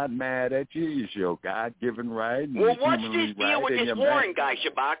 Sarge, I'm not mad at you. It's your God-given right. Well, what's this deal with this Warren guy,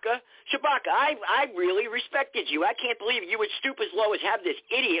 Chewbacca? Chewbacca, I really respected you. I can't believe you would stoop as low as have this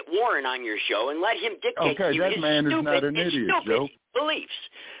idiot Warren on your show and let him dictate to you his man is not an idiot, stupid Joe. beliefs.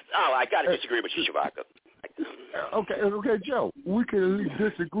 Oh, I got to disagree with you, Chewbacca. Okay, Joe. We can at least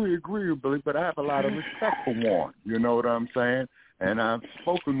disagree agreeably, but I have a lot of respect for Warren. You know what I'm saying? And I've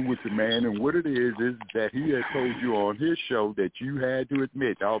spoken with the man, and what it is that he had told you on his show that you had to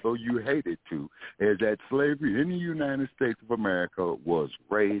admit, although you hated to, is that slavery in the United States of America was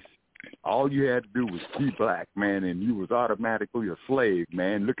race. All you had to do was be black, man, and you was automatically a slave,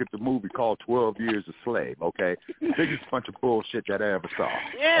 man. Look at the movie called 12 Years a Slave, okay? Biggest bunch of bullshit that I ever saw.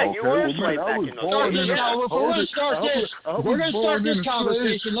 Yeah, okay? you were a slave back in those days. We're going to start this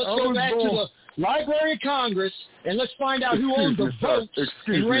conversation. Let's go back to the Library of Congress, and let's find out who owned the votes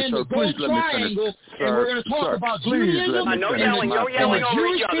and ran the Gold Triangle, and we're going to talk about Judaism and the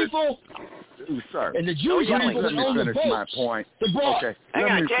Jewish people. Sir, and the Jewish people that own the votes. Okay. Hang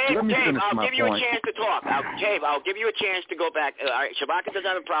on, Cave, I'll give you a chance to talk. Cave, I'll give you a chance to go back. All right, Shabaka doesn't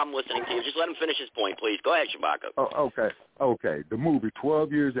have a problem listening to you. Just let him finish his point, please. Go ahead, Shabaka. Okay. The movie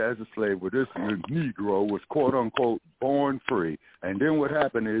 12 Years as a Slave, where this Negro was quote-unquote born free, and then what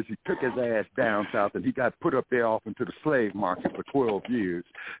happened is he took his ass down south, and he got put up there off into the slave market for 12 years,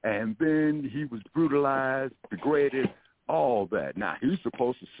 and then he was brutalized, degraded, all that. Now, he's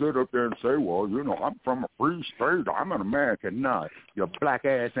supposed to sit up there and say, well, you know, I'm from a free state. I'm an American. No, your black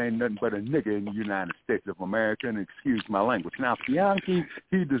ass ain't nothing but a nigga in the United States of America, and excuse my language. Now, Bianchi,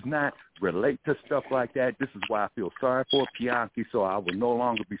 he does not relate to stuff like that. This is why I feel sorry for Bianchi, so I will no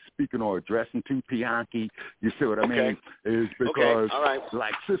longer be speaking or addressing to Bianchi. You see what I mean? Is because,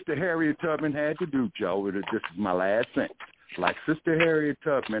 like Sister Harriet Tubman had to do, Joe, and this is my last sentence. Like Sister Harriet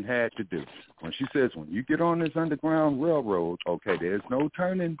Tubman had to do. When she says, when you get on this Underground Railroad, okay, there's no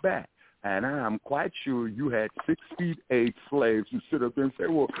turning back. And I'm quite sure you had 6'8" slaves who sit up there and say,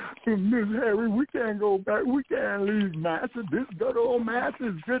 well, Miss Harry, we can't go back. We can't leave Master. This good old Master,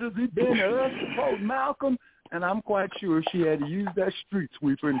 as good as he been to us, quote Malcolm. And I'm quite sure she had to use that street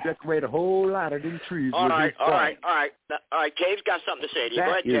sweeper and decorate a whole lot of them trees. All right. Cave's got something to say to you. Go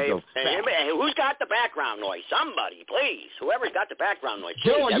ahead, Cave. Who's got the background noise? Somebody, please. Whoever's got the background noise.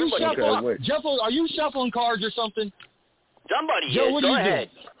 Joe, are you shuffling cards or something? Somebody Joe, is. Go ahead.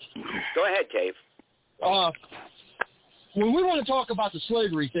 Go ahead, Cave. When we want to talk about the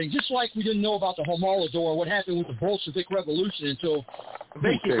slavery thing, just like we didn't know about the Homolador, what happened with the Bolshevik Revolution until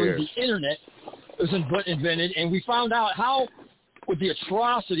basically the Internet was invented, and we found out how, with the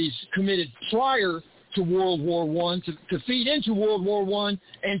atrocities committed prior to World War I, to feed into World War I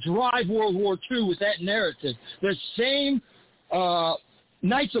and drive World War II with that narrative. The same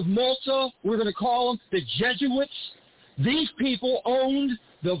Knights of Malta, we're going to call them, the Jesuits, these people owned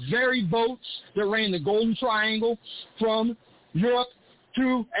the very boats that ran the Golden Triangle from Europe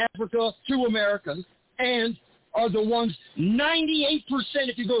to Africa to America, and are the ones 98%,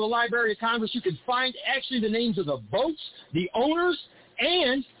 if you go to the Library of Congress, you can find actually the names of the boats, the owners,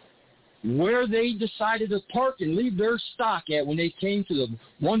 and where they decided to park and leave their stock at when they came to the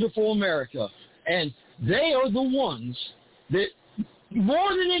wonderful America. And they are the ones that, more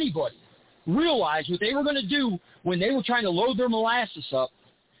than anybody, realized what they were going to do when they were trying to load their molasses up.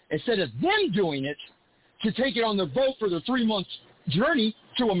 Instead of them doing it to take it on their boat for their 3-month journey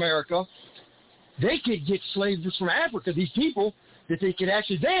to America, they could get slaves from Africa, these people, that they could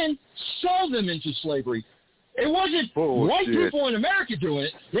actually then sell them into slavery. It wasn't white people in America doing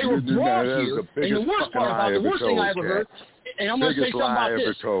it. They were brought here. And the worst part about the worst thing I ever heard, and I'm going to say something about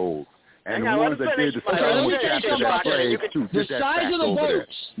this. And the ones that did the selling capture that slaves too, the size of the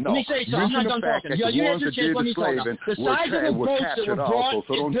boats. Let me say something. I'm not done talking. You had your chance. Let me talk. The size of the boats that were brought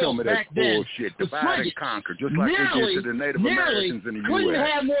and built back then, the frigates, nearly couldn't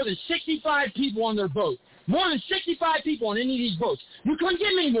have more than 65 people on their boat. More than 65 people on any of these boats. You couldn't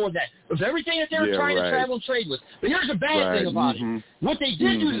get many more than that. It was everything that they were trying to travel and trade with. But here's the bad thing about it. What they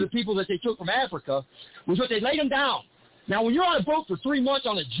did do to the people that they took from Africa was what they laid them down. Now, when you're on a boat for 3 months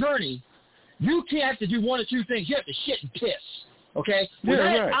on a journey, you can't have to do one or two things. You have to shit and piss. Okay? Well,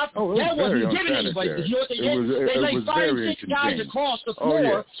 that wasn't given anybody. Because you know what they did? They laid 5 and 6 guys across the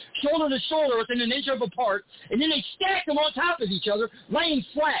floor, shoulder to shoulder, within an inch of apart, and then they stacked them on top of each other, laying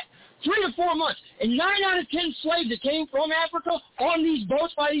flat. 3 or 4 months. And 9 out of 10 slaves that came from Africa on these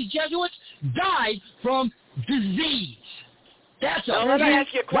boats by these Jesuits died from disease. That's all. Now, let me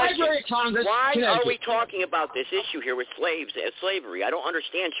ask you a question. Library of Congress, why are we talking about this issue here with slavery? I don't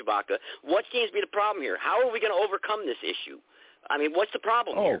understand, Shabaka. What seems to be the problem here? How are we going to overcome this issue? I mean, what's the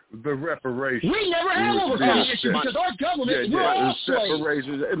problem here? The reparations. We never have overcome the issue because our government, we're all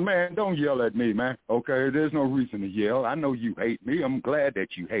slaves. Man, don't yell at me, man. Okay, there's no reason to yell. I know you hate me. I'm glad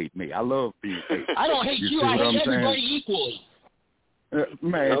that you hate me. I love being hated. I don't hate you. I hate everybody equally.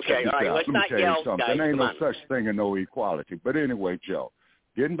 Man, okay, all right, let's let me not tell yell, you something. guys. There ain't no such thing as no equality. But anyway, Joe,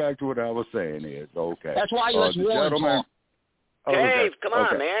 getting back to what I was saying is, okay. That's why let's Warren talk. Dave, come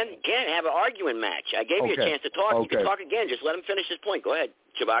on, man. Again, have an arguing match. I gave you a chance to talk. You can talk again. Just let him finish his point. Go ahead,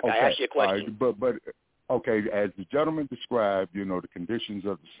 Chewbacca. I asked you a question. But okay, as the gentleman described, you know, the conditions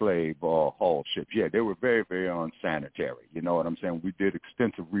of the slave haul ships, yeah, they were very, very unsanitary. You know what I'm saying? We did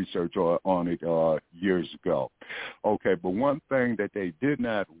extensive research on it years ago. Okay, but one thing that they did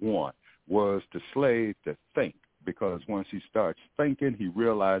not want was the slave to think, because once he starts thinking, he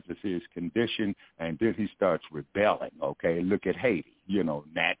realizes his condition, and then he starts rebelling, okay? Look at Haiti, you know,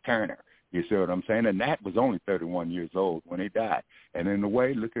 Nat Turner. You see what I'm saying? And Nat was only 31 years old when he died. And in a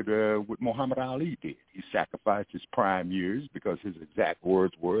way, look at what Muhammad Ali did. He sacrificed his prime years because his exact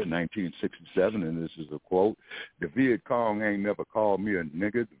words were in 1967, and this is a quote, "The Viet Cong ain't never called me a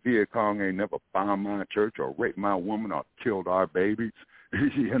nigga. The Viet Cong ain't never bombed my church or raped my woman or killed our babies."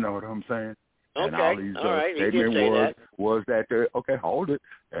 You know what I'm saying? And Ali's statement was that, okay, hold it.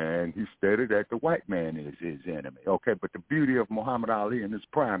 And he stated that the white man is his enemy. Okay, but the beauty of Muhammad Ali in his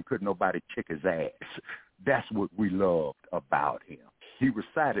prime, couldn't nobody kick his ass. That's what we loved about him. He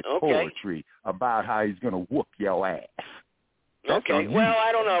recited poetry about how he's going to whoop your ass. Okay, well,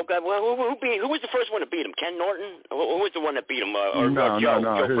 I don't know. Well, who was the first one to beat him? Ken Norton? Who was the one that beat him?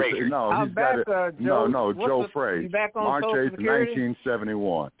 Joe Frazier? Joe Frazier. Back on March 8th, Security?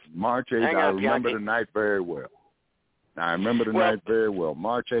 1971. March 8th, I remember the night very well. Night very well.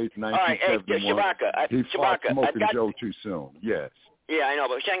 March 8th, 1971. All right, he fought Smoking Joe too soon. Yes. Yeah, I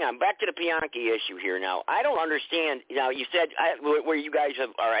know, but hang on. Back to the Bianchi issue here now. I don't understand. Now, you said where you guys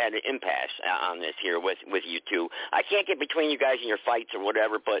are at an impasse on this here with you two. I can't get between you guys in your fights or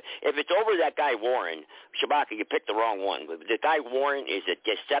whatever, but if it's over that guy Warren, Chewbacca, you picked the wrong one. The guy Warren is a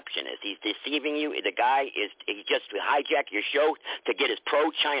deceptionist. He's deceiving you. The guy he just hijacked your show to get his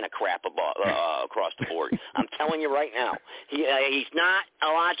pro-China crap across the board. I'm telling you right now. He's not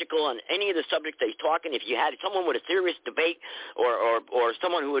illogical on any of the subjects that he's talking. If you had someone with a serious debate or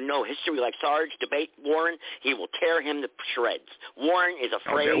someone who would know history like Sarge debate Warren, he will tear him to shreds. Warren is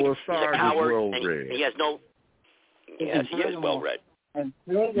afraid. He's a coward. And he has no... Yes, he is well-read. And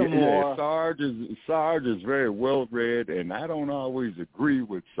furthermore, Sarge is very well-read, and I don't always agree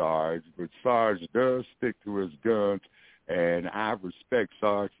with Sarge, but Sarge does stick to his guns, and I respect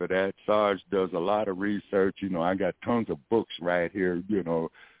Sarge for that. Sarge does a lot of research. You know, I got tons of books right here, you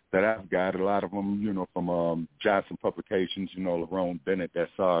know, that I've got, a lot of them, you know, from Johnson Publications, you know, Lerone Bennett, that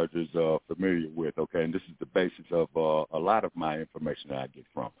Sarge is familiar with, okay? And this is the basis of a lot of my information that I get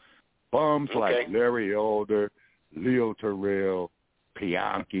from. Bums like Larry Elder, Leo Terrell,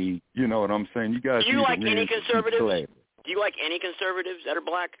 Bianchi, you know what I'm saying? You guys Do you like any conservatives? Do you like any conservatives that are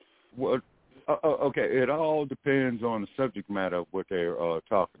black? Well, okay, it all depends on the subject matter of what they're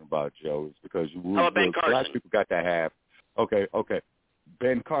talking about, Joe, is because black people got to have, okay.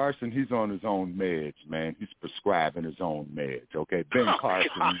 Ben Carson, he's on his own meds, man. He's prescribing his own meds, okay? Ben Carson,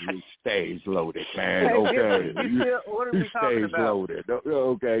 he stays loaded, man, okay? What are we he stays about? Loaded,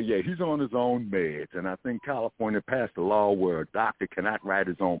 okay? Yeah, he's on his own meds, and I think California passed a law where a doctor cannot write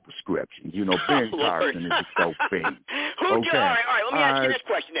his own prescription. You know, Ben Carson is a dope fiend. All right, let me ask you this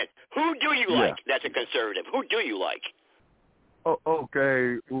question then. Who do you like that's a conservative? Who do you like?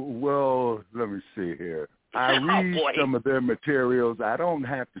 Okay, well, let me see here. I read some of their materials. I don't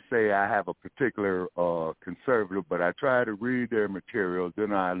have to say I have a particular conservative, but I try to read their materials.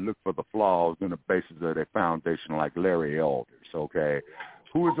 Then I look for the flaws in the basis of their foundation, like Larry Elders, okay,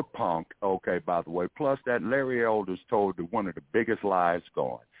 who is a punk, okay, by the way. Plus that Larry Elders told one of the biggest lies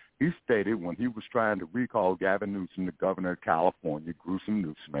going. He stated when he was trying to recall Gavin Newsom, the governor of California, Gruesome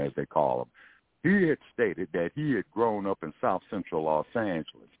Newsom as they call him, he had stated that he had grown up in South Central Los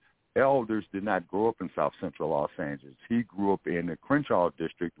Angeles. Elders did not grow up in South Central Los Angeles. He grew up in the Crenshaw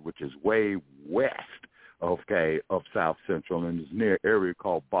district, which is way west, okay, of South Central, and is near an area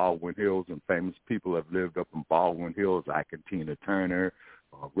called Baldwin Hills, and famous people have lived up in Baldwin Hills, like Tina Turner.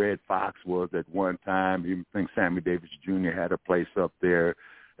 Red Fox was at one time. You think Sammy Davis Jr. had a place up there,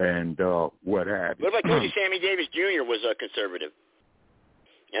 and what have you. What if I told you Sammy Davis Jr. was a conservative?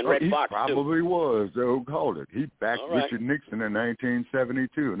 And Red Fox, probably was. Hold it. He backed Richard Nixon in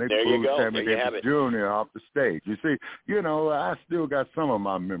 1972, and they pulled Sammy Davis Jr. off the stage. You see, you know, I still got some of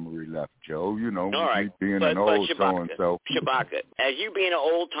my memory left, Joe. You know, me being an old so-and-so. Chewbacca, as you being an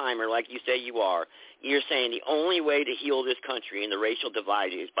old-timer like you say you are, you're saying the only way to heal this country and the racial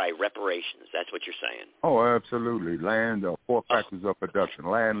divide is by reparations. That's what you're saying. Oh, absolutely. Land, 4 factors of production: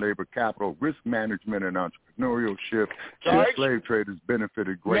 land, labor, capital, risk management, and entrepreneurship. Slave traders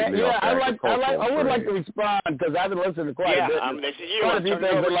benefited greatly off agricultural I would like to respond because I've been listening quite a bit. This is you. One of these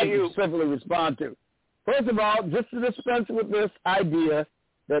things I'd like to simply respond to. First of all, just to dispense with this idea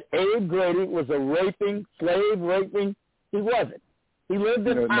that Abe Grady was a slave-raping. He wasn't. He lived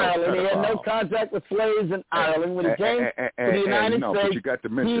in Ireland. He had no contact with slaves in Ireland. When he came to the United States,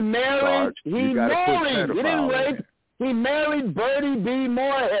 he married. He didn't rape. He married Bertie B.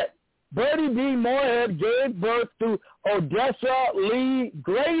 Moorhead. Bertie B. Moorhead gave birth to Odessa Lee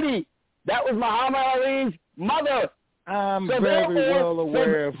Grady. That was Muhammad Ali's mother. I'm very well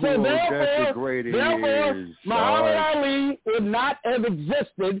aware of who Odessa Grady is. Muhammad Ali would not have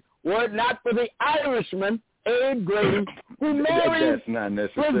existed were it not for the Irishman, Abe Grady, who married That's not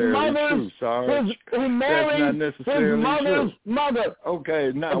necessarily true, Sarge. Who married his mother's mother.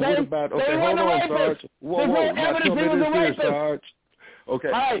 Okay, now what about, hold on, Sarge. Whoa, now tell me this here, Sarge.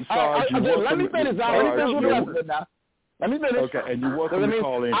 Okay, Sarge, let me finish. Let me finish. Okay, and you're welcome to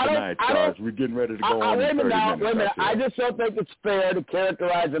call in tonight, Sarge. We're getting ready to go on in 30 minutes. Wait a minute. I just don't think it's fair to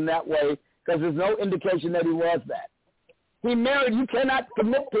characterize him that way because there's no indication that he was that. He married. You cannot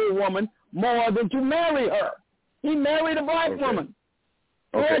commit to a woman more than to marry her. He married a black woman.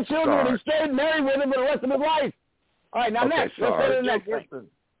 He had children. He stayed married with her for the rest of his life. All right, now next. Let's go to the next thing.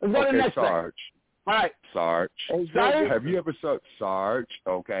 Let's go to the next Sarge. All right. Sarge. Have you ever saw Sarge?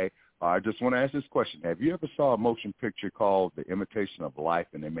 Okay. I just want to ask this question. Have you ever saw a motion picture called The Imitation of Life,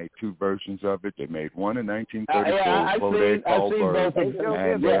 and they made two versions of it? They made one in 1934,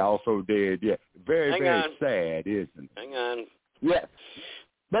 and they also did, very sad, isn't it? Hang on. Yes.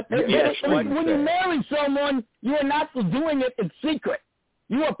 But when you marry someone, you are not doing it in secret.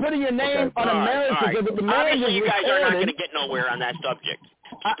 You are putting your name on a marriage because the marriage Obviously, is you guys recorded. are not going to get nowhere on that subject.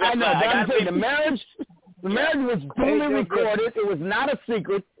 I know, but I'm saying the marriage was duly recorded. It was not a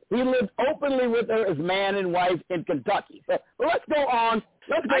secret. He lived openly with her as man and wife in Kentucky. So let's go on.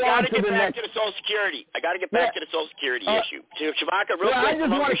 Let's go on to the next. I got to get back to the Social Security. I got to get back to the Social Security issue. Shabaka, real quick. I just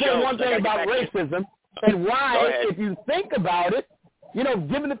want to say one thing about racism and why, if you think about it,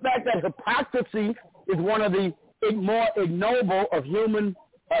 given the fact that hypocrisy is one of the more ignoble of human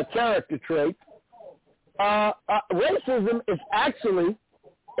character traits, racism is actually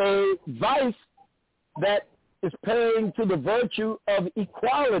a vice that is paying to the virtue of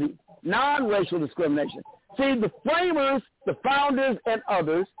equality, non-racial discrimination. See, the framers, the founders, and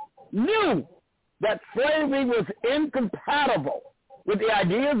others knew that slavery was incompatible with the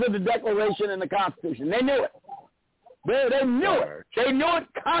ideas of the Declaration and the Constitution. They knew it. They knew it. They knew it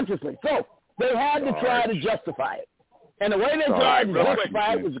consciously. So they had to try to justify it. And the way they tried to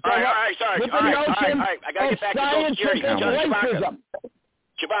justify it was to come up with the notion of scientific racism.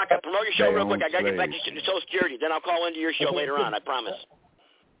 Chewbacca, promote your show real quick. I got to get back to Social Security. Then I'll call into your show later on. I promise.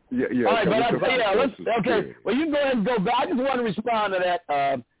 Yeah. All right, okay. Well, you can go ahead and go back. I just want to respond to that.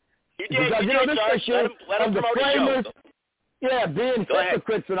 You did, this issue let him of the framers, being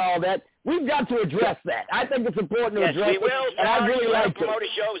hypocrites and all that. We've got to address that. I think it's important to address it. Yes, we will. And I really like to promote his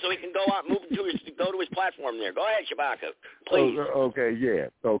show so he can go out, go to his platform there. Go ahead, Chewbacca, please.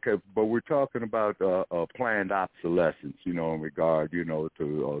 Okay, but we're talking about planned obsolescence, in regard,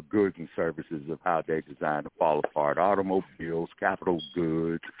 to goods and services of how they're designed to fall apart. Automobiles, capital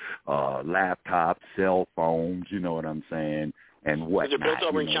goods, laptops, cell phones, you know what I'm saying, and whatnot. They're built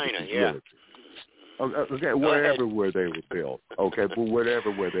over in China, Okay, wherever where they were built. Okay, but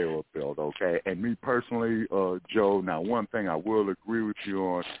whatever where they were built. Okay, and me personally, Joe. Now, one thing I will agree with you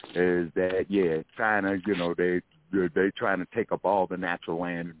on is that China, they trying to take up all the natural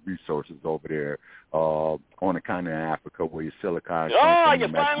land and resources over there on the continent of Africa where your silicon. Oh, you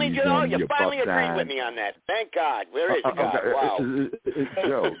finally agreed with me on that. Thank God. Where is God?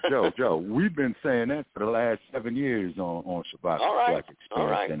 Wow. Joe, we've been saying that for the last 7 years on Shabbat. All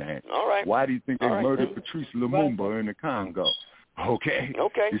right. Why do you think they murdered Patrice Lumumba in the Congo? Okay.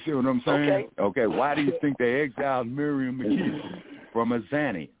 You see what I'm saying? Okay. Why do you think they exiled Miriam Makeba from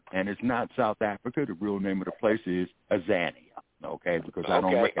Azania? And it's not South Africa. The real name of the place is Azania. Okay, because I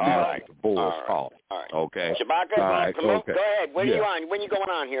don't recognize what the Boers call. Okay. Shabaka, go ahead. When are you on? When are you going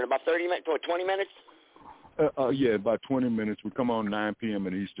on here? In about 30 minutes or 20 minutes? About 20 minutes. We come on 9 p.m.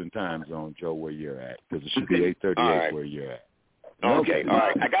 in Eastern Time Zone, Joe, where you're at, because it should be 8:38 where you're at. Okay. All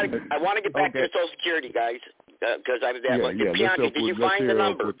right. I want to get back to the Social Security, guys, because I was there. Bianchi, did you find the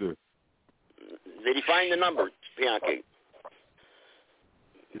number? Did he find the number, Bianchi?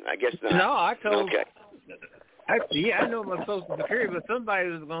 I guess not. No, I told. Okay. I know my Social Security, but somebody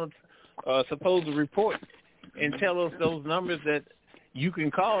was going to supposed to report and tell us those numbers that you can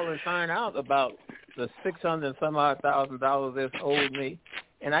call and find out about the $600 and some odd $1,000 that's owed me.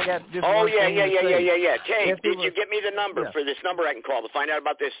 And I got just yeah. Tay, did you get me the number for this number I can call to find out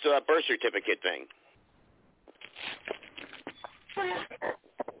about this birth certificate thing?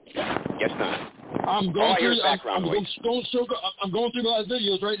 Guess not. I'm going through my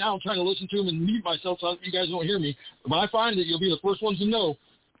videos right now. I'm trying to listen to them and mute myself so you guys don't hear me. When I find it, you'll be the first ones to know.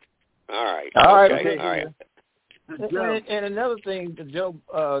 All right. And another thing, Joe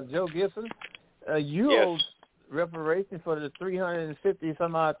Gibson, you owe reparations for the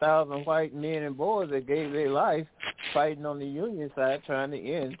 350-some-odd-thousand white men and boys that gave their life fighting on the Union side trying to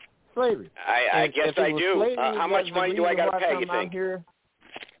end slavery. I guess I do. Slavery, how much money do I got to pay, you think?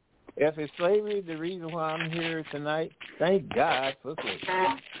 If it's slavery, the reason why I'm here tonight, thank God for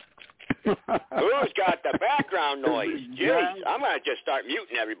slavery. Who's got the background noise? Jeez, I'm going to just start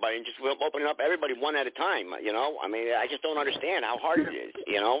muting everybody and just opening up everybody one at a time, you know? I mean, I just don't understand how hard it is,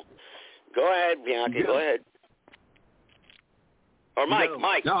 you know? Go ahead, Bianca, go ahead. Or Mike,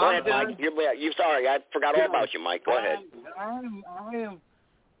 go ahead, Mike. You're sorry, I forgot all about you, Mike. Go ahead.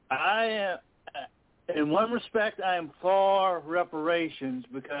 I am, in one respect, I am for reparations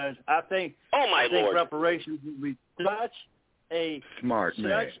because I think reparations would be such a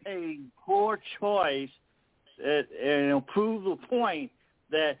poor choice and prove the point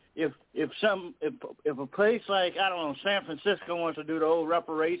that if a place like, I don't know, San Francisco wants to do the old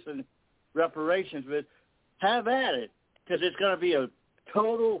reparations, but have at it, because it's going to be a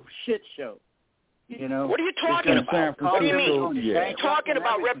total shit show. You know, what are you talking about? What do you mean? You're talking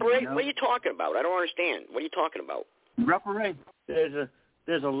about reparations? What are you talking about? I don't understand. What are you talking about? Reparations.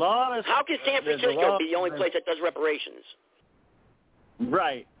 There's a lot of. How can San Francisco be the only place that does reparations?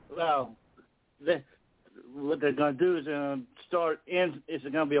 Right. Well, what they're going to do is it's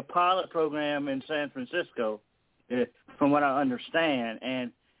going to be a pilot program in San Francisco, from what I understand,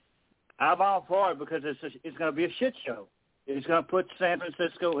 and I'm all for it because it's going to be a shit show. It's going to put San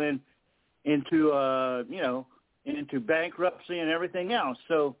Francisco into bankruptcy and everything else.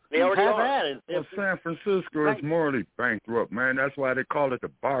 So they already have are. at it. Well, San Francisco is morally bankrupt, man. That's why they call it the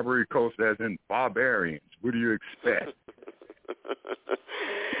Barbary Coast, as in barbarians. What do you expect?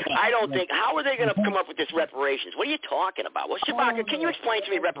 I don't think. How are they going to come up with this reparations? What are you talking about? Well, Shabaka, can you explain to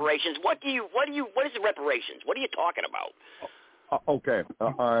me reparations? What is the reparations? What are you talking about? Okay.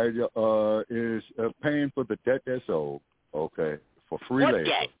 All right. Is paying for the debt that's owed. Okay. For free labor.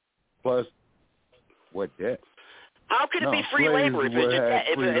 Debt? Plus, what debt? How could it be free labor if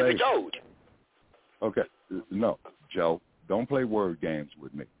it's owed? Okay. No, Joe, don't play word games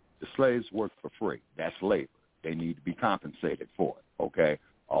with me. The slaves work for free. That's labor. They need to be compensated for it. Okay.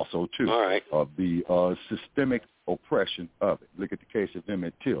 Also, too, of the systemic oppression of it. Look at the case of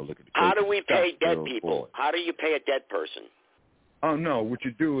Emmett Till. Look at the case How do we of pay dead Boy. people? How do you pay a dead person? Oh, no. What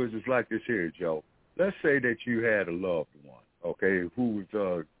you do is it's like this here, Joe. Let's say that you had a loved one, okay, who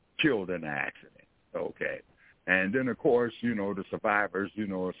was killed in an accident, okay. And then, of course, the survivors,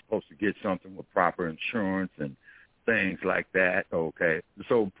 are supposed to get something with proper insurance and things like that, okay.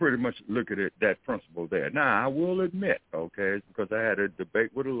 So pretty much look at it, that principle there. Now, I will admit, okay, because I had a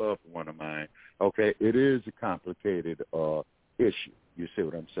debate with a loved one of mine, okay, it is a complicated issue. You see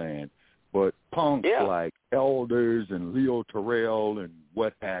what I'm saying? But punks like Elders and Leo Terrell and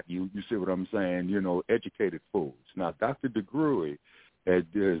what have you, you see what I'm saying, educated fools. Now, Dr. DeGruy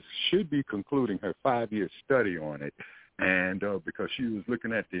should be concluding her 5-year study on it, and because she was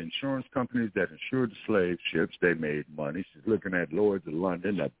looking at the insurance companies that insured the slave ships, they made money. She's looking at Lloyd's of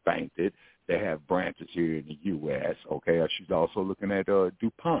London that banked it. They have branches here in the U.S., okay? She's also looking at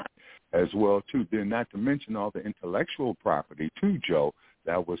DuPont as well, too. Then not to mention all the intellectual property, too, Joe,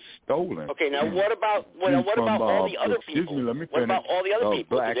 that was stolen. Okay, now what about all the other people? Excuse me, let me finish. What about all the other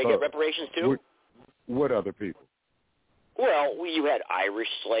people? Did they get reparations too? What other people? Well, you had Irish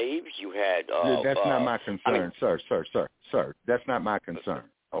slaves. You had. That's not my concern, sir. That's not my concern.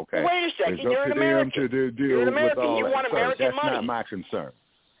 Okay. Wait a second. You're an American. You're an American. You want American money. That's not my concern.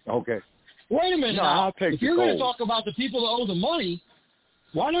 Okay. Wait a minute. No, now. I'll take if you're going to talk about the people that owe the money,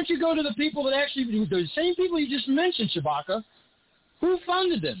 why don't you go to the people that actually, the same people you just mentioned, Shabaka? Who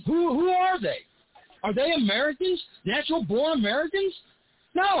funded them? Who are they? Are they Americans? Natural-born Americans?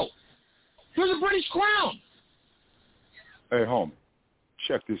 No. They're the British Crown. Hey, homie,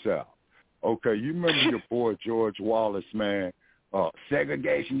 check this out. Okay, you remember your boy George Wallace, man?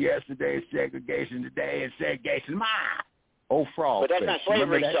 Segregation yesterday, segregation today, and segregation tomorrow. Oh, fraud. But that's not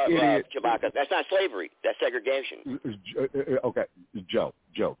slavery, Chewbacca. That's not slavery. That's segregation. Okay, Joe.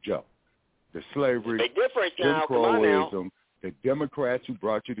 The slavery, big difference now. Come on now. The Democrats who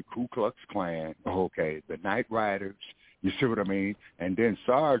brought you the Ku Klux Klan, okay, the Night Riders, you see what I mean? And then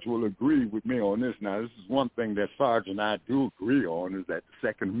Sarge will agree with me on this. Now, this is one thing that Sarge and I do agree on, is that the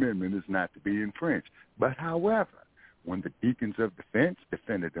Second Amendment is not to be infringed. But however, when the deacons of defense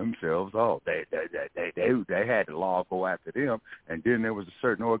defended themselves, they had the law go after them. And then there was a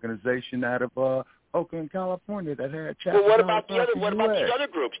certain organization out of Oakland, California that had chapters. Well, what about these other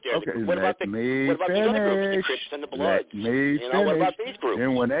groups there? Okay, what about these other groups, the Crips and the Bloods? What about these groups?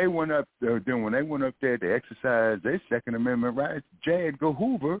 Then when they went up there to exercise their Second Amendment rights, J. Edgar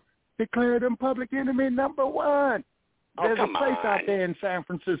Hoover declared them public enemy number one. There's a place out there in San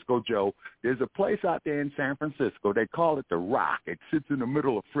Francisco, Joe. There's a place out there in San Francisco. They call it the Rock. It sits in the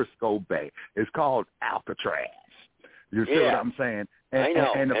middle of Frisco Bay. It's called Alcatraz. You see what I'm saying? I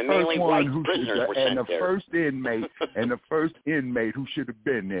know. And the first one who the first inmate who should have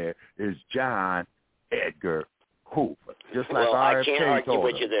been there is John Edgar Hoover. Just like RFK I can't argue told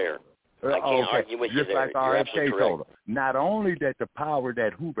with him. you there. I can't argue with you there. Just like RFK told him. Not only that the power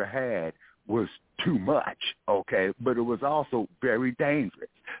that Hoover had was too much, okay, but it was also very dangerous.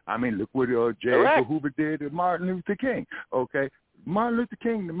 I mean, look what J. Edgar Hoover did to Martin Luther King, okay? Martin Luther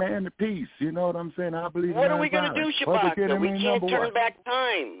King, the man of peace. You know what I'm saying? I believe. What are we going to do, Shabaka? We can't turn back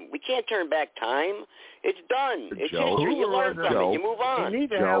time. We can't turn back time. It's done. It's history. You learn from it. You move on. They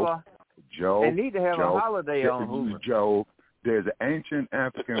need to have a holiday on Hoover. Joe, there's an ancient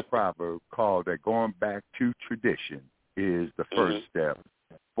African proverb called that going back to tradition is the first step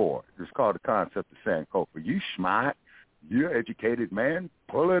forward. It's called the concept of Sankofa. You smart, you're educated, man.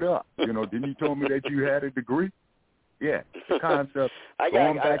 Pull it up. You know, didn't you tell me that you had a degree? Yeah, the concept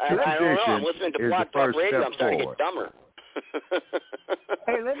going back to tradition is the first step forward.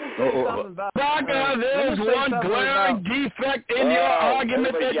 Hey, let me say something about there's one glaring defect in your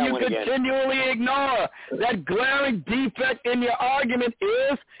argument that you continually ignore. That glaring defect in your argument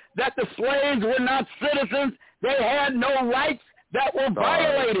is that the slaves were not citizens. They had no rights that were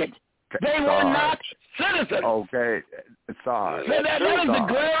violated. They were not citizens. Okay, Sarge. That is the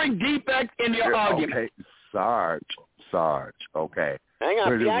glaring defect in your argument. Okay, Sarge, okay. Hang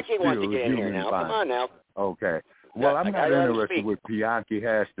on, Bianchi wants to get in here now. Come on now. Okay. Well, I'm not interested in what Bianchi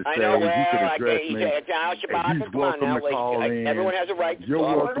has to say. He could address me. He's welcome to call in. Everyone has a right to You're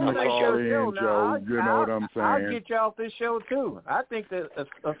welcome to call in, Joe. You know what I'm saying? I'll get you off this show, too. I think that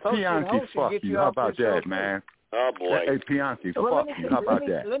Bianchi, fuck you. How about that, man? Oh, boy. Hey, Bianchi, fuck you. How about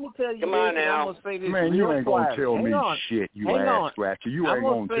that? Let me tell you. Come on now. Man, you ain't going to tell me shit, you ass scratcher. You ain't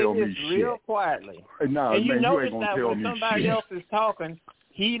going to tell me shit. Real quietly. No, man, you ain't going to tell me shit. When somebody else is talking,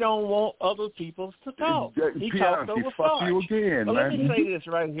 he don't want other people to talk. He talks over fuck you again, man. Let me say this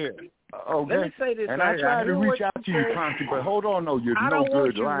right here. Okay. Let me say this. And I tried to reach out to you, Conti, but hold on, no, you're no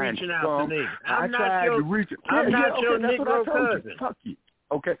good lying scum. I tried to reach out. I'm not your Negro cousin. Fuck you.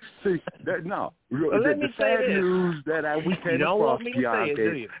 Okay, see, well, the sad news that we came across,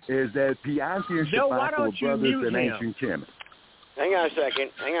 Bianchi, is that Bianchi and Shabaka were brothers in ancient Kemet. Hang on a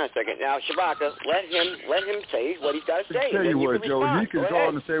second. Now, Shabaka, let him say what he's got to say. Tell you what, Joe, he can go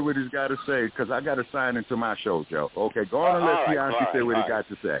on and say what he's got to say because I got to sign into my show, Joe. Okay, go on and let Bianchi say what he got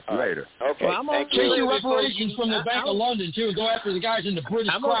to say later. Okay, well, I'm going to take your reparations from the Bank of London, too, and go after the guys in the British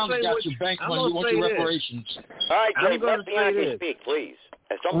Crown that got your bank money. You want your reparations. All right, Dave, let Bianchi speak, please.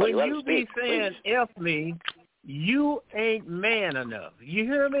 When you be saying F me, you ain't man enough. You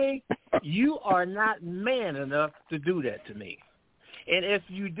hear me? You are not man enough to do that to me. And if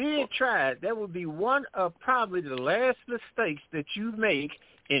you did try it, that would be one of probably the last mistakes that you make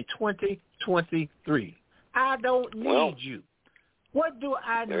in 2023. I don't need you. What do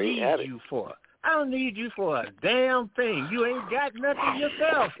I need you for? I don't need you for a damn thing. You ain't got nothing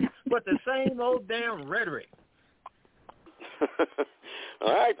yourself but the same old damn rhetoric.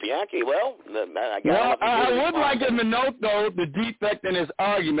 All right, Bianchi. Well, I would like him to note, though, the defect in his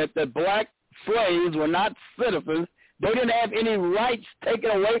argument that black slaves were not citizens. They didn't have any rights taken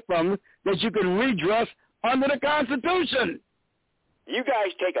away from them that you could redress under the Constitution. You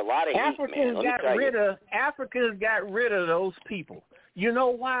guys take a lot of Africans got rid of those people. You know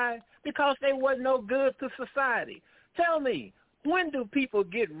why? Because they wasn't no good to society. Tell me, when do people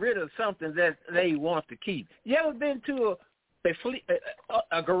get rid of something that they want to keep? You ever been to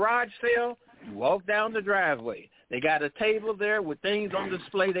a garage sale? You walk down the driveway. They got a table there with things on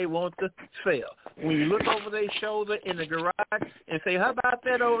display they want to sell. When you look over their shoulder in the garage and say, how about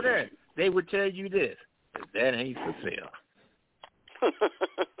that over there? They would tell you this, that ain't for sale.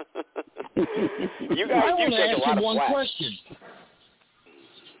 You guys I want to take ask a lot him of one flack. question.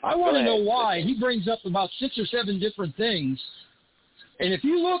 I want to know why. He brings up about 6 or 7 different things. And if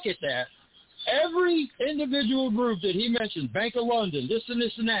you look at that, every individual group that he mentioned, Bank of London, this and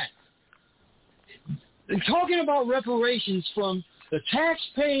this and that, they're talking about reparations from the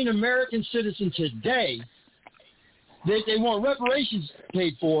tax-paying American citizen today that they want reparations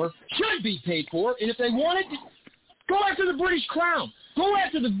paid for, should be paid for, and if they want it, Go after the British Crown. Go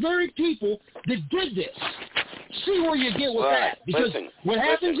after the very people that did this. See where you get with that. Because what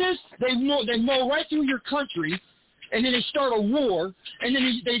happens is they mow right through your country, and then they start a war, and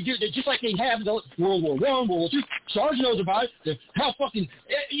then they do just like they have the World War I, World War II. Sarge knows about it.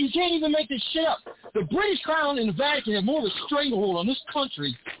 You can't even make this shit up. The British Crown and the Vatican have more of a stranglehold on this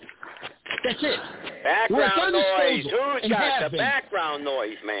country. That's it. Background noise. Who's got the background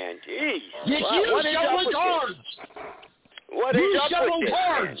noise, man? Jeez. What is up with cards? What is up with this?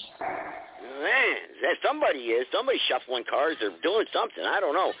 Cards? Man, somebody's shuffling cards. They're doing something. I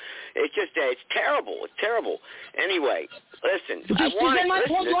don't know. It's just, it's terrible. It's terrible. Anyway, listen. Do I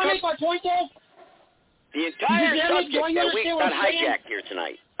make my point, though? The entire subject that we got hijacked here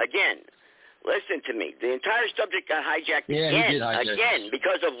tonight. Again, listen to me. The entire subject got hijacked again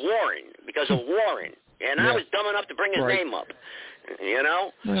because of Warren. And I was dumb enough to bring his name up. You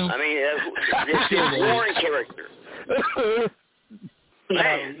know? Well, I mean, this Warren character.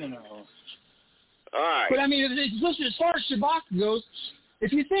 Man. All right. But I mean, listen, as far as Shabaka goes,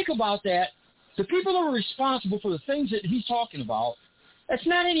 if you think about that, the people that are responsible for the things that he's talking about, that's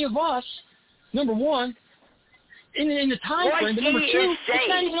not any of us, number one, in the time frame, but number two, it's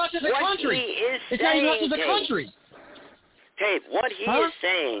not even us as a country. It's not even us as a country. Dave, what he is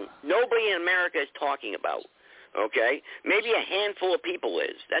saying, nobody in America is talking about. Okay? Maybe a handful of people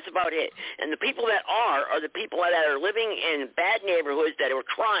is. That's about it. And the people that are the people that are living in bad neighborhoods that are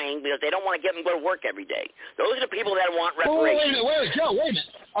crying because they don't want to get them to go to work every day. Those are the people that want reparations. Wait, Joe, wait a minute.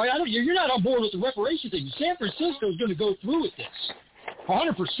 All right, you're not on board with the reparation thing. San Francisco is going to go through with this.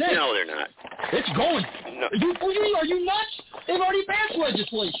 100%. No, they're not. It's going. No. Are you nuts? They've already passed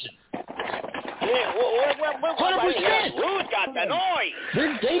legislation. Yeah, 100%. Who's got the noise?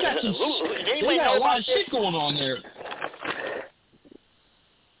 They got some. They got a lot of shit going on there.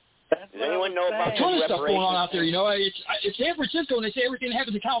 Does anyone know about a ton of stuff going on out there? You know, it's San Francisco, and they say everything that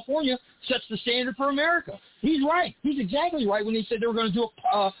happens in California sets the standard for America. He's right. He's exactly right when he said they were going to do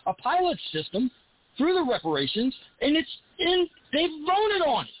a pilot system through the reparations, and they've voted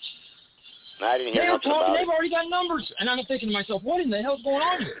on it. I didn't hear nothing about it. They've already got numbers, and I'm thinking to myself, what in the hell's going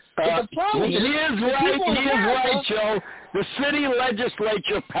on here? But the problem he is right, Joe. The city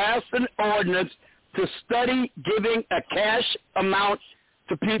legislature passed an ordinance to study giving a cash amount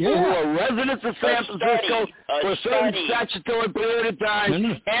to people who are residents of San Francisco for a certain statutory period of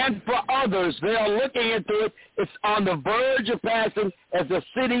time, and for others. They are looking into it. It's on the verge of passing as a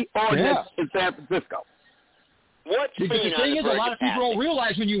city ordinance in San Francisco. Because the thing is, a lot of people don't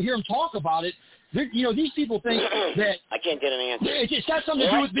realize when you hear them talk about it, you know, these people think that... I can't get an answer. It's got something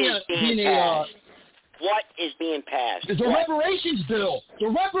to do with being a what is being passed? The reparations bill. The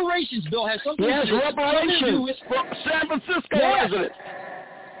reparations bill has something to do with San Francisco residents.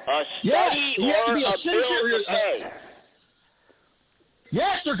 A study or a bill to pay?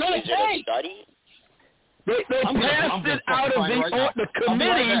 Yes, they're going to pay. Is it a study? They passed it out of the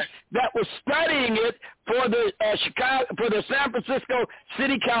committee that was studying it for the for the San Francisco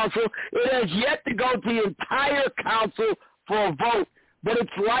City Council. It has yet to go to the entire council for a vote, but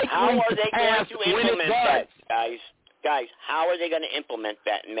it's likely to pass when it does. Guys, how are they going to implement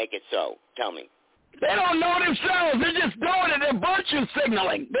that and make it so? Tell me. They don't know themselves. They're just doing it. They're virtue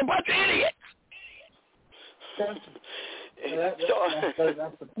signaling. They're a bunch of idiots.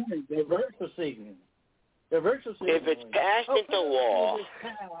 That's the point. They're virtue signaling. If it's passed into law,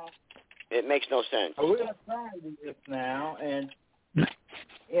 it makes no sense. We're going to try to do this now, and,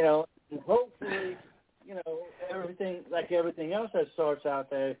 you know, hopefully, you know, everything else that starts out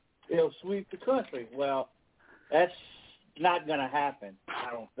there, it'll sweep the country. Well, that's not going to happen,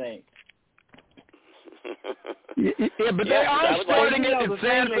 I don't think. But they are starting it in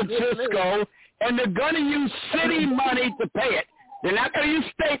San Francisco, and they're going to use city money to pay it. They're not going to use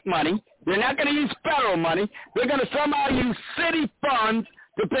state money. They're not going to use federal money. They're going to somehow use city funds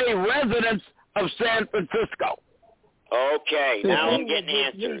to pay residents of San Francisco. Okay, now I'm getting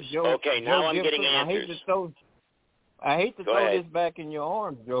answers. Okay, now I'm getting answers. I hate to throw this back in your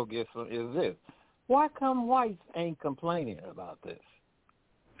arms, Joe Gibson, is this. Why come whites ain't complaining about this?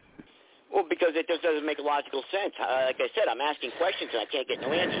 Well, because it just doesn't make logical sense. Like I said, I'm asking questions and I can't get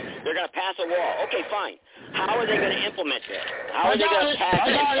no answers. They're going to pass a law. Okay, fine. How are they going to implement that? How are they going to pass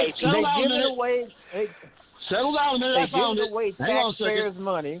it? Settle down a minute. They give away taxpayers'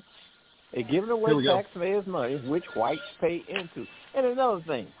 money. They're giving away taxpayers' money, which whites pay into. And another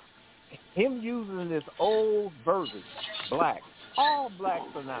thing, him using this old verbiage, black. All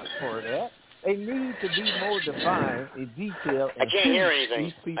blacks are not for that. They need to be more defined in detail. I can't hear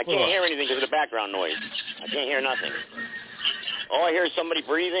anything. I can't hear anything because of the background noise. I can't hear nothing. All I hear is somebody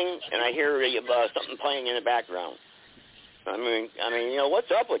breathing, and I hear something playing in the background. I mean,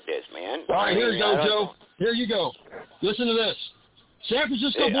 what's up with this, man? All right, here you go, Joe. Here you go. Listen to this. San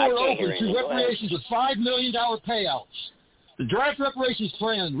Francisco board opened to reparations of $5 million payouts. The draft reparations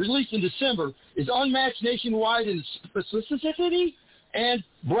plan, released in December, is unmatched nationwide in specificity and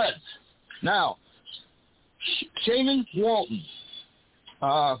breadth. Now, Shaman Walton,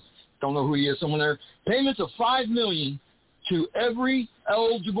 don't know who he is, someone there. Payments of $5 million to every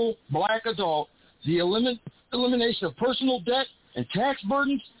eligible black adult. The elimination of personal debt and tax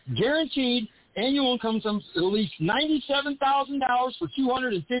burdens, guaranteed annual income sums at least $97,000 for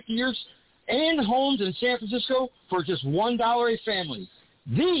 250 years, and homes in San Francisco for just $1 a family.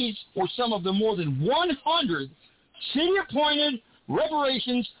 These were some of the more than 100 city-appointed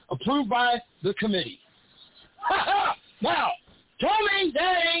reparations approved by the committee. Now, tell me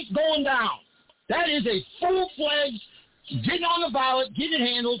that ain't going down. That is a full-fledged getting on the ballot, getting it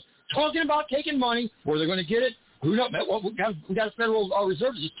handled, talking about taking money. Where they're going to get it, who knows? Well, we got a Federal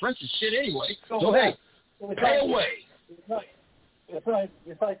Reserve that just prints this shit anyway. So hey, pay away.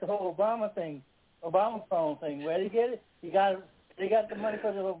 It's like the whole Obama phone thing. Where did he get it? They got the money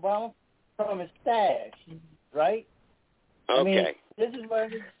for the Obama from his stash, right? Okay. I mean, this is where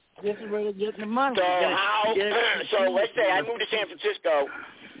they're getting the money. So let's say I moved to San Francisco.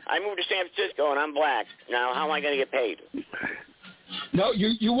 And I'm black. Now, how am I going to get paid? No,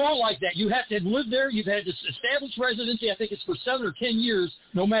 you won't like that. You have to have lived there. You've had this established residency. I think it's for 7 or 10 years,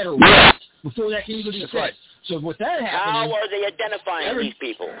 no matter what, before that can even be said. Right. So with that happening, how are they identifying these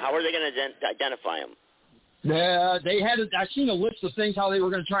people? How are they going to identify them? They had. I've seen a list of things how they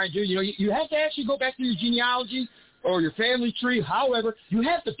were going to try and do. You know, you have to actually go back to your genealogy or your family tree. However, you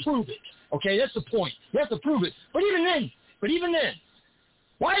have to prove it. Okay, that's the point. You have to prove it. But even then,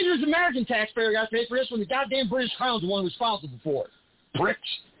 why does the American taxpayer got to pay for this when the goddamn British Crown's the one responsible for it? Bricks.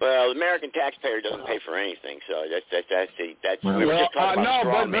 Well, the American taxpayer doesn't pay for anything, so that's. Well, we were just talking about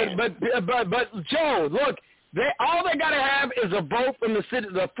straw man. But Joe, look, all they got to have is a vote from the city,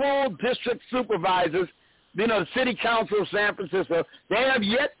 the full district supervisors, the city council of San Francisco. They have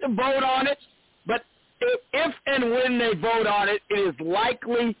yet to vote on it, but if and when they vote on it, it is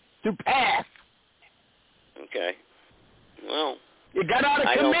likely to pass. Okay. Well, it got out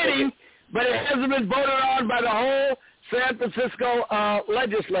of committee, but it hasn't been voted on by the whole San Francisco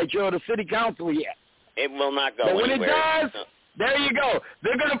legislature or the city council yet. It will not go anywhere. But when it does, there you go.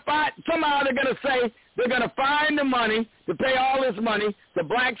 They're going to find, somehow they're going to say they're going to find the money to pay all this money to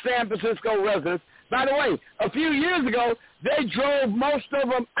black San Francisco residents. By the way, a few years ago, they drove most of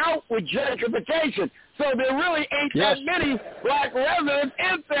them out with gentrification. So there really ain't that many black residents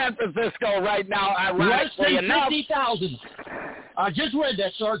in San Francisco right now, ironically enough. 50,000. I just read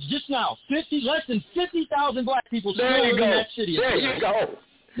that, Sarge, just now. Less than 50,000 black people still live in that city. There you go.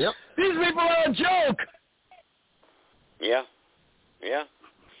 Yep. These people are a joke. Yeah.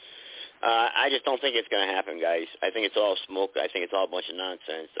 I just don't think it's going to happen, guys. I think it's all smoke. I think it's all a bunch of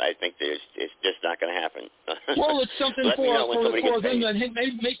nonsense. I think it's just not going to happen. Well, it's something for them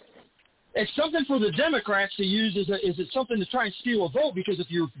to it's something for the Democrats to use. Is it something to try and steal a vote? Because if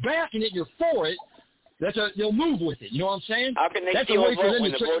you're backing it and you're for it, they'll move with it. You know what I'm saying? How can they steal a vote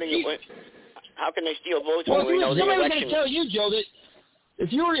when the voting? How can they steal votes when we know the election? Somebody's going to tell you, Joe, that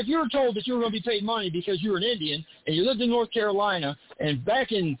if you were told that you were going to be paid money because you were an Indian and you lived in North Carolina, and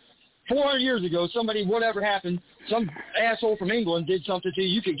back in 400 years ago, somebody, whatever happened, some asshole from England did something to you,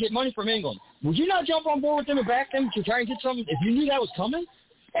 you could get money from England. Would you not jump on board with them and back them to try and get something if you knew that was coming?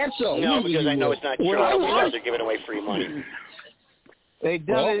 Absolutely. No, because I know it's not true. I know they're giving away free money. They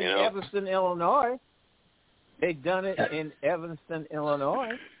done it in Evanston, Illinois. They done it in Evanston,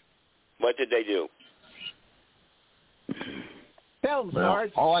 Illinois. What did they do? Tell them,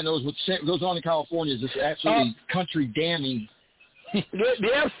 Sarge. All I know is what goes on in California is this absolutely country damning.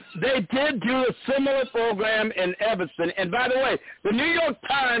 Yes, they did do a similar program in Evanston. And by the way, the New York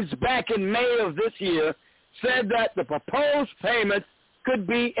Times back in May of this year said that the proposed payment could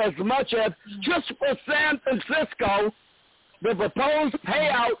be as much as, just for San Francisco, the proposed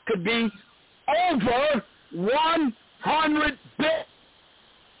payout could be over $100 billion.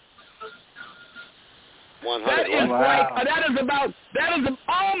 That is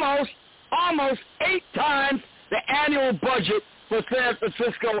almost 8 times the annual budget for San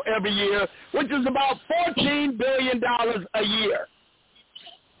Francisco every year, which is about $14 billion a year.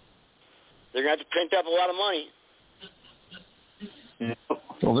 They're going to have to print up a lot of money.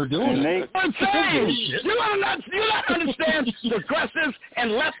 Well, they're doing it. I'm saying, you don't understand progressives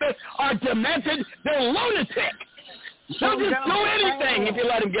and leftists are demented. They're lunatic. They'll just do anything if you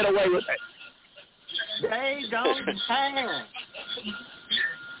let them get away with it. They don't care.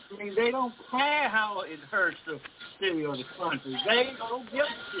 I mean, they don't care how it hurts city or the country. They don't give a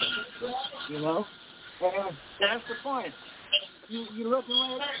shit, you know. And that's the point. You looking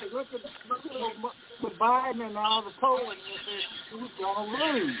at that. Look at Biden and all the polling. You say who's gonna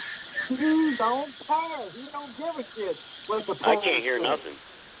lose? He don't care. He don't give a shit what the polls I can't hear say. nothing.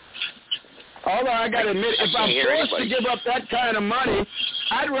 Although I got to admit, if I'm forced to give up that kind of money,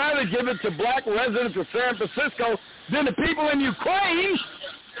 I'd rather give it to black residents of San Francisco than the people in Ukraine.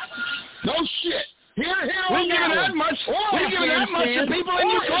 No shit. Here we give that much. We give that much to people in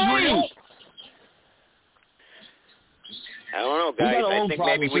Ukraine. I don't know, guys. I think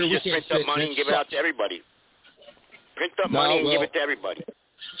maybe we should just print up money and give it out to everybody. Print up money and give it to everybody.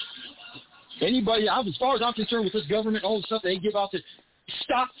 Anybody, as far as I'm concerned with this government, all the stuff they give out to,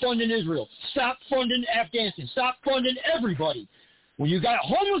 stop funding Israel. Stop funding Afghanistan. Stop funding everybody. When you got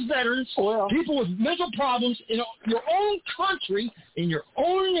homeless veterans, people with mental problems in your own country, in your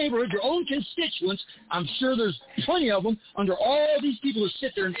own neighborhood, your own constituents, I'm sure there's plenty of them under all these people who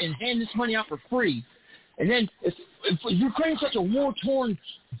sit there and hand this money out for free. And then if Ukraine's such a war-torn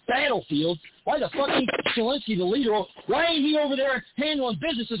battlefield, why the fuck ain't Zelensky the leader? Why ain't he over there handling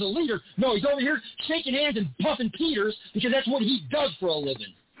business as a leader? No, he's over here shaking hands and puffing Peters because that's what he does for a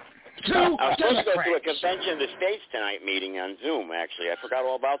living. I was supposed to go to a Convention of the States tonight meeting on Zoom, actually. I forgot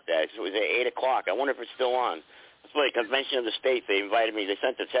all about that. It was at 8 o'clock. I wonder if it's still on. It's like Convention of the States. They invited me. They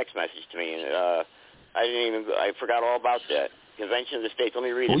sent a text message to me, and I forgot all about that. Convention of the States. Let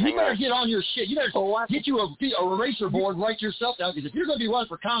me read it. Well, you better get on your shit. You better get you a eraser board, write yourself down, because if you're going to be running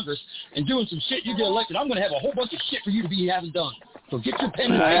for Congress and doing some shit, you get elected, I'm going to have a whole bunch of shit for you to be having done. So get your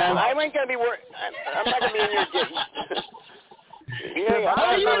pen and paper. I ain't going to be I'm not going to be in your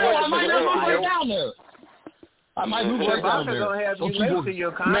I might not move right down there. I might move right down there. Going to have you late to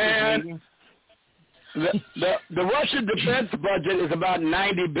your Congress meeting. The Russian defense budget is about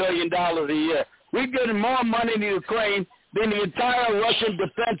 $90 billion a year. We're getting more money to Ukraine than the entire Russian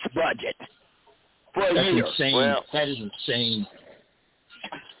defense budget for a year. Insane. Well, that is insane.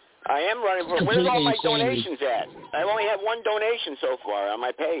 I am running for. Where's all my donations at? I only have one donation so far on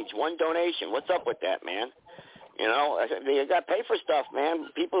my page. One donation. What's up with that, man? You know, they got to pay for stuff,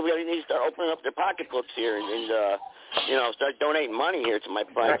 man. People really need to start opening up their pocketbooks here and start donating money here to my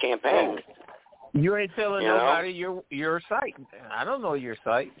campaign. You ain't telling nobody your site. I don't know your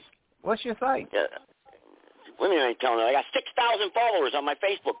site. What's your site? Yeah. What do you mean I ain't telling them? I got 6,000 followers on my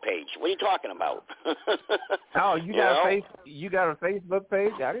Facebook page. What are you talking about? You got a Facebook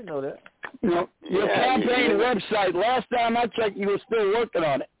page? I didn't know that. Your campaign website. Last time I checked, you were still working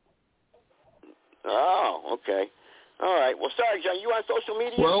on it. Oh, okay. All right. Well, sorry, John. You on social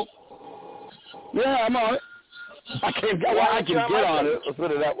media? Well, yeah, I'm on it. I can get on it. Let's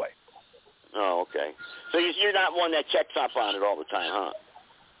put it that way. Oh, okay. So you're not one that checks up on it all the time, huh?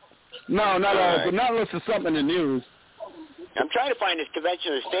 No, not unless it's something in the news. I'm trying to find this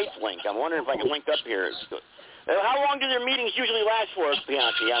Convention of the States link. I'm wondering if I can link up here. How long do their meetings usually last for,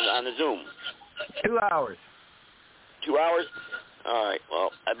 Bianchi, on the Zoom? 2 hours. 2 hours? All right.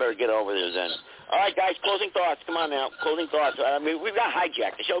 Well, I better get over there then. All right, guys, closing thoughts. Come on now. Closing thoughts. I mean, we've got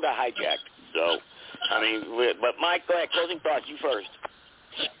hijacked. The show got hijacked. So, but Mike, go ahead. Closing thoughts. You first.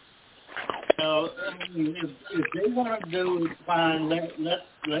 If they want to do it, fine. Let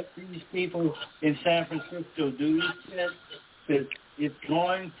these people in San Francisco do this shit. Because it's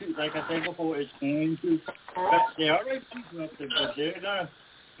going to, like I said before, it's going to. There are people up there, but they're gonna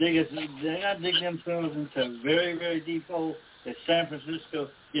dig themselves into a very, very deep hole that San Francisco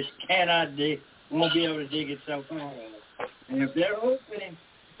just cannot dig. Won't be able to dig itself out of. And if they're hoping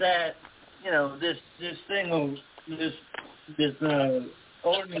that this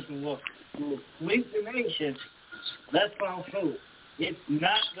ordinance will sweep the nation, that's false hope. It's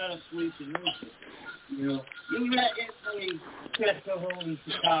not going to sweep the nation. You let Italy catch a hold in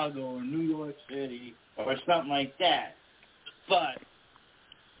Chicago or New York City or something like that. But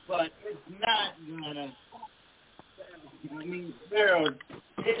it's not going to,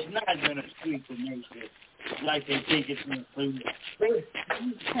 it's not going to sweep the nation like they think it's going to sweep it.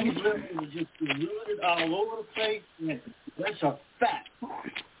 These liberals just polluted all over the place, and that's a fact.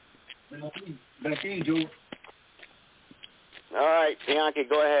 Back to you, Joe. All right, Bianchi,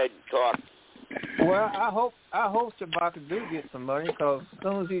 go ahead, talk. Well, I hope Chewbacca do get some money, because as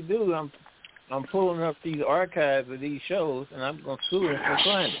soon as he do, I'm pulling up these archives of these shows, and I'm going to sue him for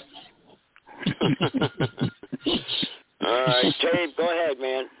slander. All right, Dave, go ahead,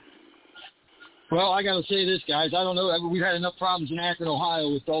 man. Well, I got to say this, guys. I don't know. We've had enough problems in Akron, Ohio,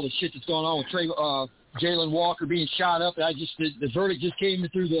 with all the shit that's going on with Jalen Walker being shot up. The verdict just came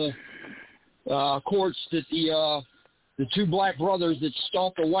through the courts that the the two black brothers that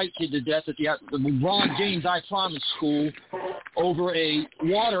stalked a white kid to death at the Ron James I Promise School over a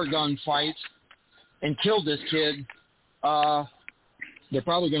water gun fight and killed this kid, they're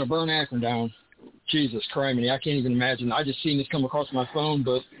probably going to burn Akron down. Jesus criminy, I can't even imagine. I just seen this come across my phone,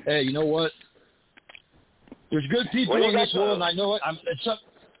 but hey, you know what? There's good people in this world, and I know it.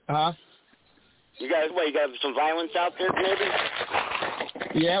 You got some violence out there, maybe?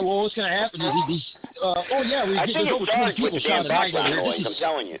 Yeah, well, what's going to happen is these. There's over 20 people shot tonight over here. I'm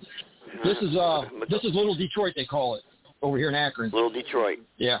telling you. This is Little Detroit, they call it, over here in Akron. Little Detroit.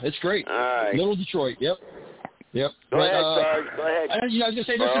 Yeah, it's great. All right. Little Detroit. Yep. Go ahead, Sarge. Go ahead. I was going to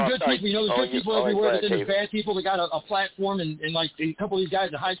say, there's some good people. You know, there's good people everywhere, but then there's bad people that got a platform, and like a couple of these guys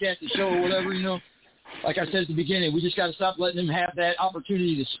that hijacked the show or whatever, you know. Like I said at the beginning, we just got to stop letting them have that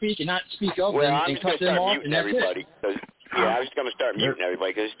opportunity to speak and not speak up and cut them off, and that's everybody. I was going to start muting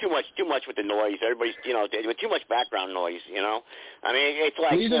everybody because it's too much with the noise. Everybody's, with too much background noise, I mean, it's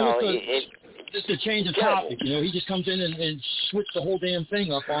like, just a change of topic, he just comes in and switched the whole damn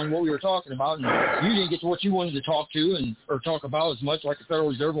thing up on what we were talking about, and you didn't get to what you wanted to talk to or talk about as much, like the Federal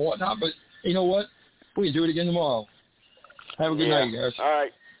Reserve and whatnot, but you know what? We can do it again tomorrow. Have a good night, you guys. All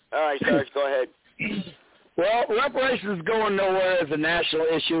right, Sarge, go ahead. Well, reparations is going nowhere as a national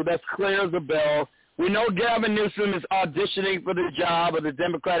issue. That's clear as a bell. We know Gavin Newsom is auditioning for the job of the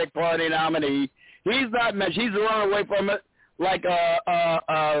Democratic Party nominee. He's not much. He's running away from it like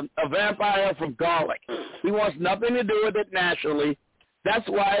a vampire from garlic. He wants nothing to do with it nationally. That's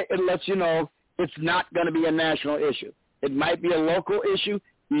why it lets you know it's not going to be a national issue. It might be a local issue,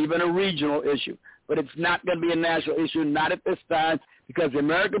 even a regional issue, but it's not going to be a national issue, not at this time, because the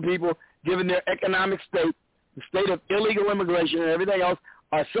American people, given their economic state, the state of illegal immigration and everything else,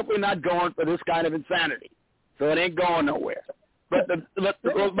 are simply not going for this kind of insanity. So it ain't going nowhere. But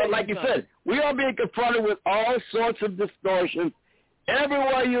like you said, we are being confronted with all sorts of distortions.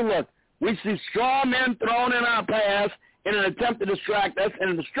 Everywhere you look, we see straw men thrown in our paths in an attempt to distract us.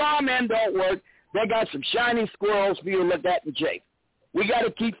 And if the straw men don't work, they got some shiny squirrels for you to look at and chase. We got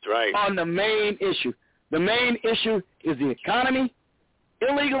to keep on the main issue. The main issue is the economy,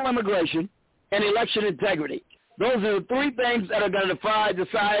 illegal immigration, and election integrity. Those are the three things that are going to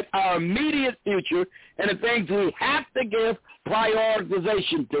decide our immediate future and the things we have to give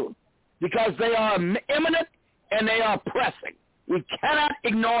prioritization to because they are imminent and they are pressing. We cannot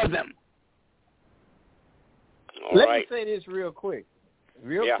ignore them. Let me say this real quick.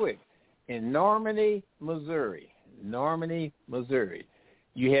 Quick. In Normandy, Missouri,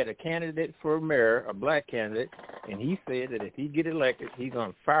 you had a candidate for mayor, a black candidate, and he said that if he get elected, he's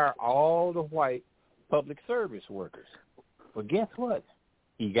going to fire all the white public service workers. Well, guess what?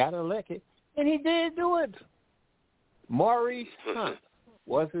 He got elected, and he did do it. Maurice Hunt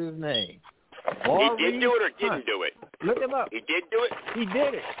was his name. Maurice he did do it or didn't do it? Look him up. He did do it? He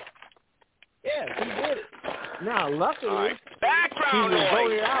did it. Yes, he did it. Now, luckily, background he was noise.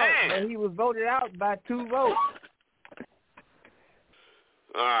 voted out, and he was voted out by 2 votes.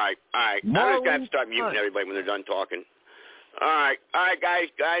 All right. I'm just going to start muting everybody when they're done talking. All right, guys.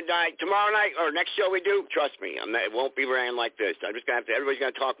 Tomorrow night or next show we do, trust me, it won't be ran like this. I'm just going to everybody's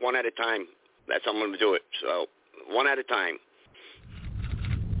going to talk one at a time. That's how I'm going to do it. So, one at a time.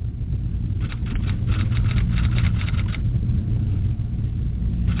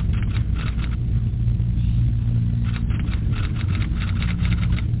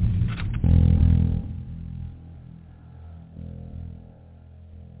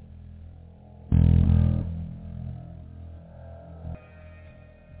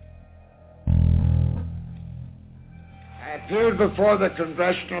 I appeared before the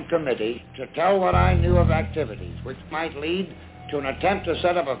Congressional Committee to tell what I knew of activities which might lead to an attempt to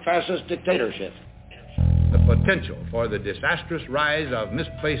set up a fascist dictatorship. The potential for the disastrous rise of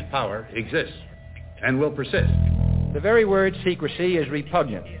misplaced power exists and will persist. The very word secrecy is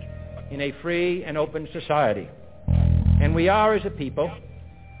repugnant in a free and open society. And we are, as a people,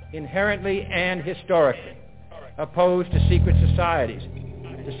 inherently and historically opposed to secret societies,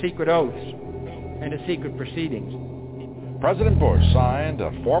 to secret oaths, and to secret proceedings. President Bush signed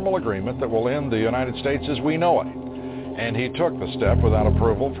a formal agreement that will end the United States as we know it, and he took the step without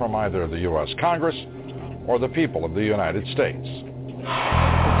approval from either the U.S. Congress or the people of the United States.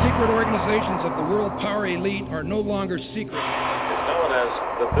 The secret organizations of the world power elite are no longer secret. It's known as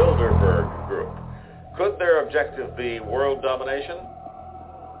the Bilderberg Group. Could their objective be world domination?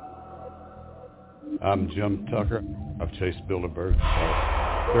 I'm Jim Tucker. I've chased Bilderberg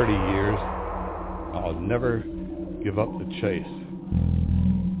for 30 years. I'll never give up the chase.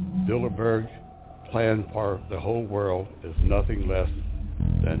 Bilderberg's plan for the whole world is nothing less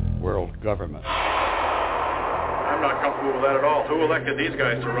than world government. I'm I'm not comfortable with that at all. Who elected these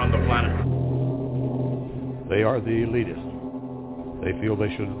guys to run the planet? They are the elitists. They feel they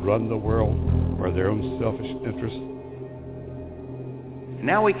should run the world for their own selfish interests.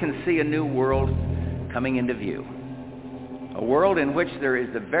 Now we can see a new world coming into view. A world in which there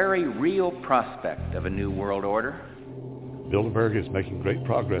is the very real prospect of a new world order. Bilderberg is making great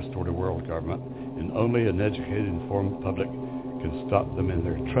progress toward a world government, and only an educated, informed public can stop them in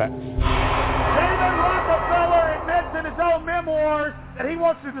their tracks. David Rockefeller admits in his own memoirs that he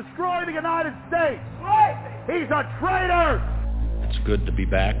wants to destroy the United States. Right. He's a traitor. It's good to be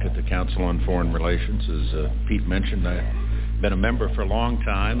back at the Council on Foreign Relations. As Pete mentioned, I've been a member for a long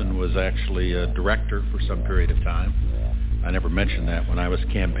time and was actually a director for some period of time. I never mentioned that when I was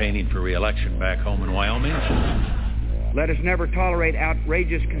campaigning for re-election back home in Wyoming. Let us never tolerate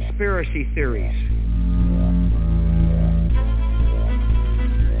outrageous conspiracy theories.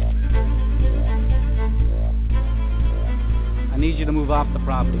 I need you to move off the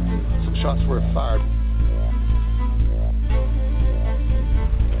property, please. Some shots were fired.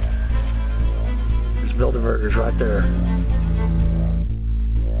 There's Bilderbergers right there.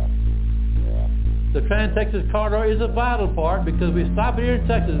 The Trans-Texas Corridor is a vital part because we stop it here in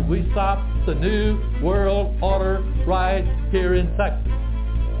Texas. We stop the New World Order right here in Texas.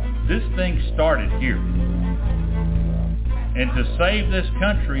 This thing started here. And to save this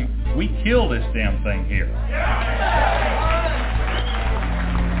country, we kill this damn thing here.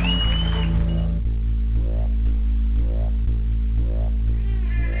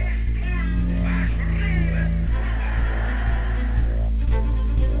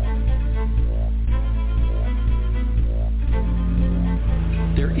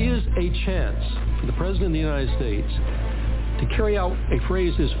 A chance for the President of the United States to carry out a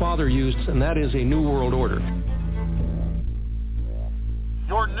phrase his father used, and that is a New World Order.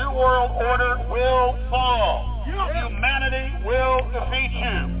 Your New World Order will fall. Humanity will defeat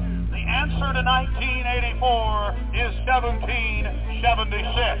you. The answer to 1984 is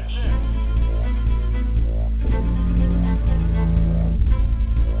 1776.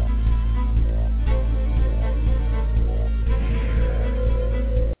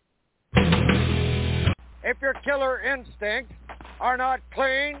 If your killer instincts are not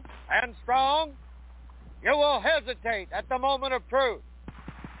clean and strong, you will hesitate at the moment of truth.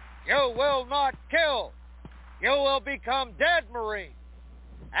 You will not kill. You will become dead Marines.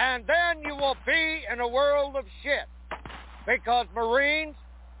 And then you will be in a world of shit. Because Marines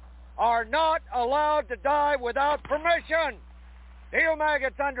are not allowed to die without permission. Do you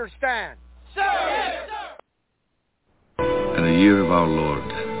maggots understand? Sir! Yes, sir! In the year of our Lord,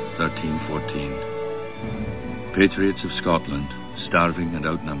 1314, patriots of Scotland, starving and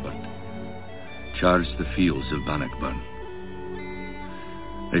outnumbered, charged the fields of Bannockburn.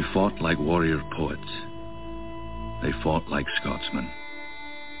 They fought like warrior poets. They fought like Scotsmen,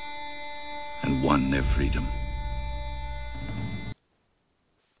 and won their freedom.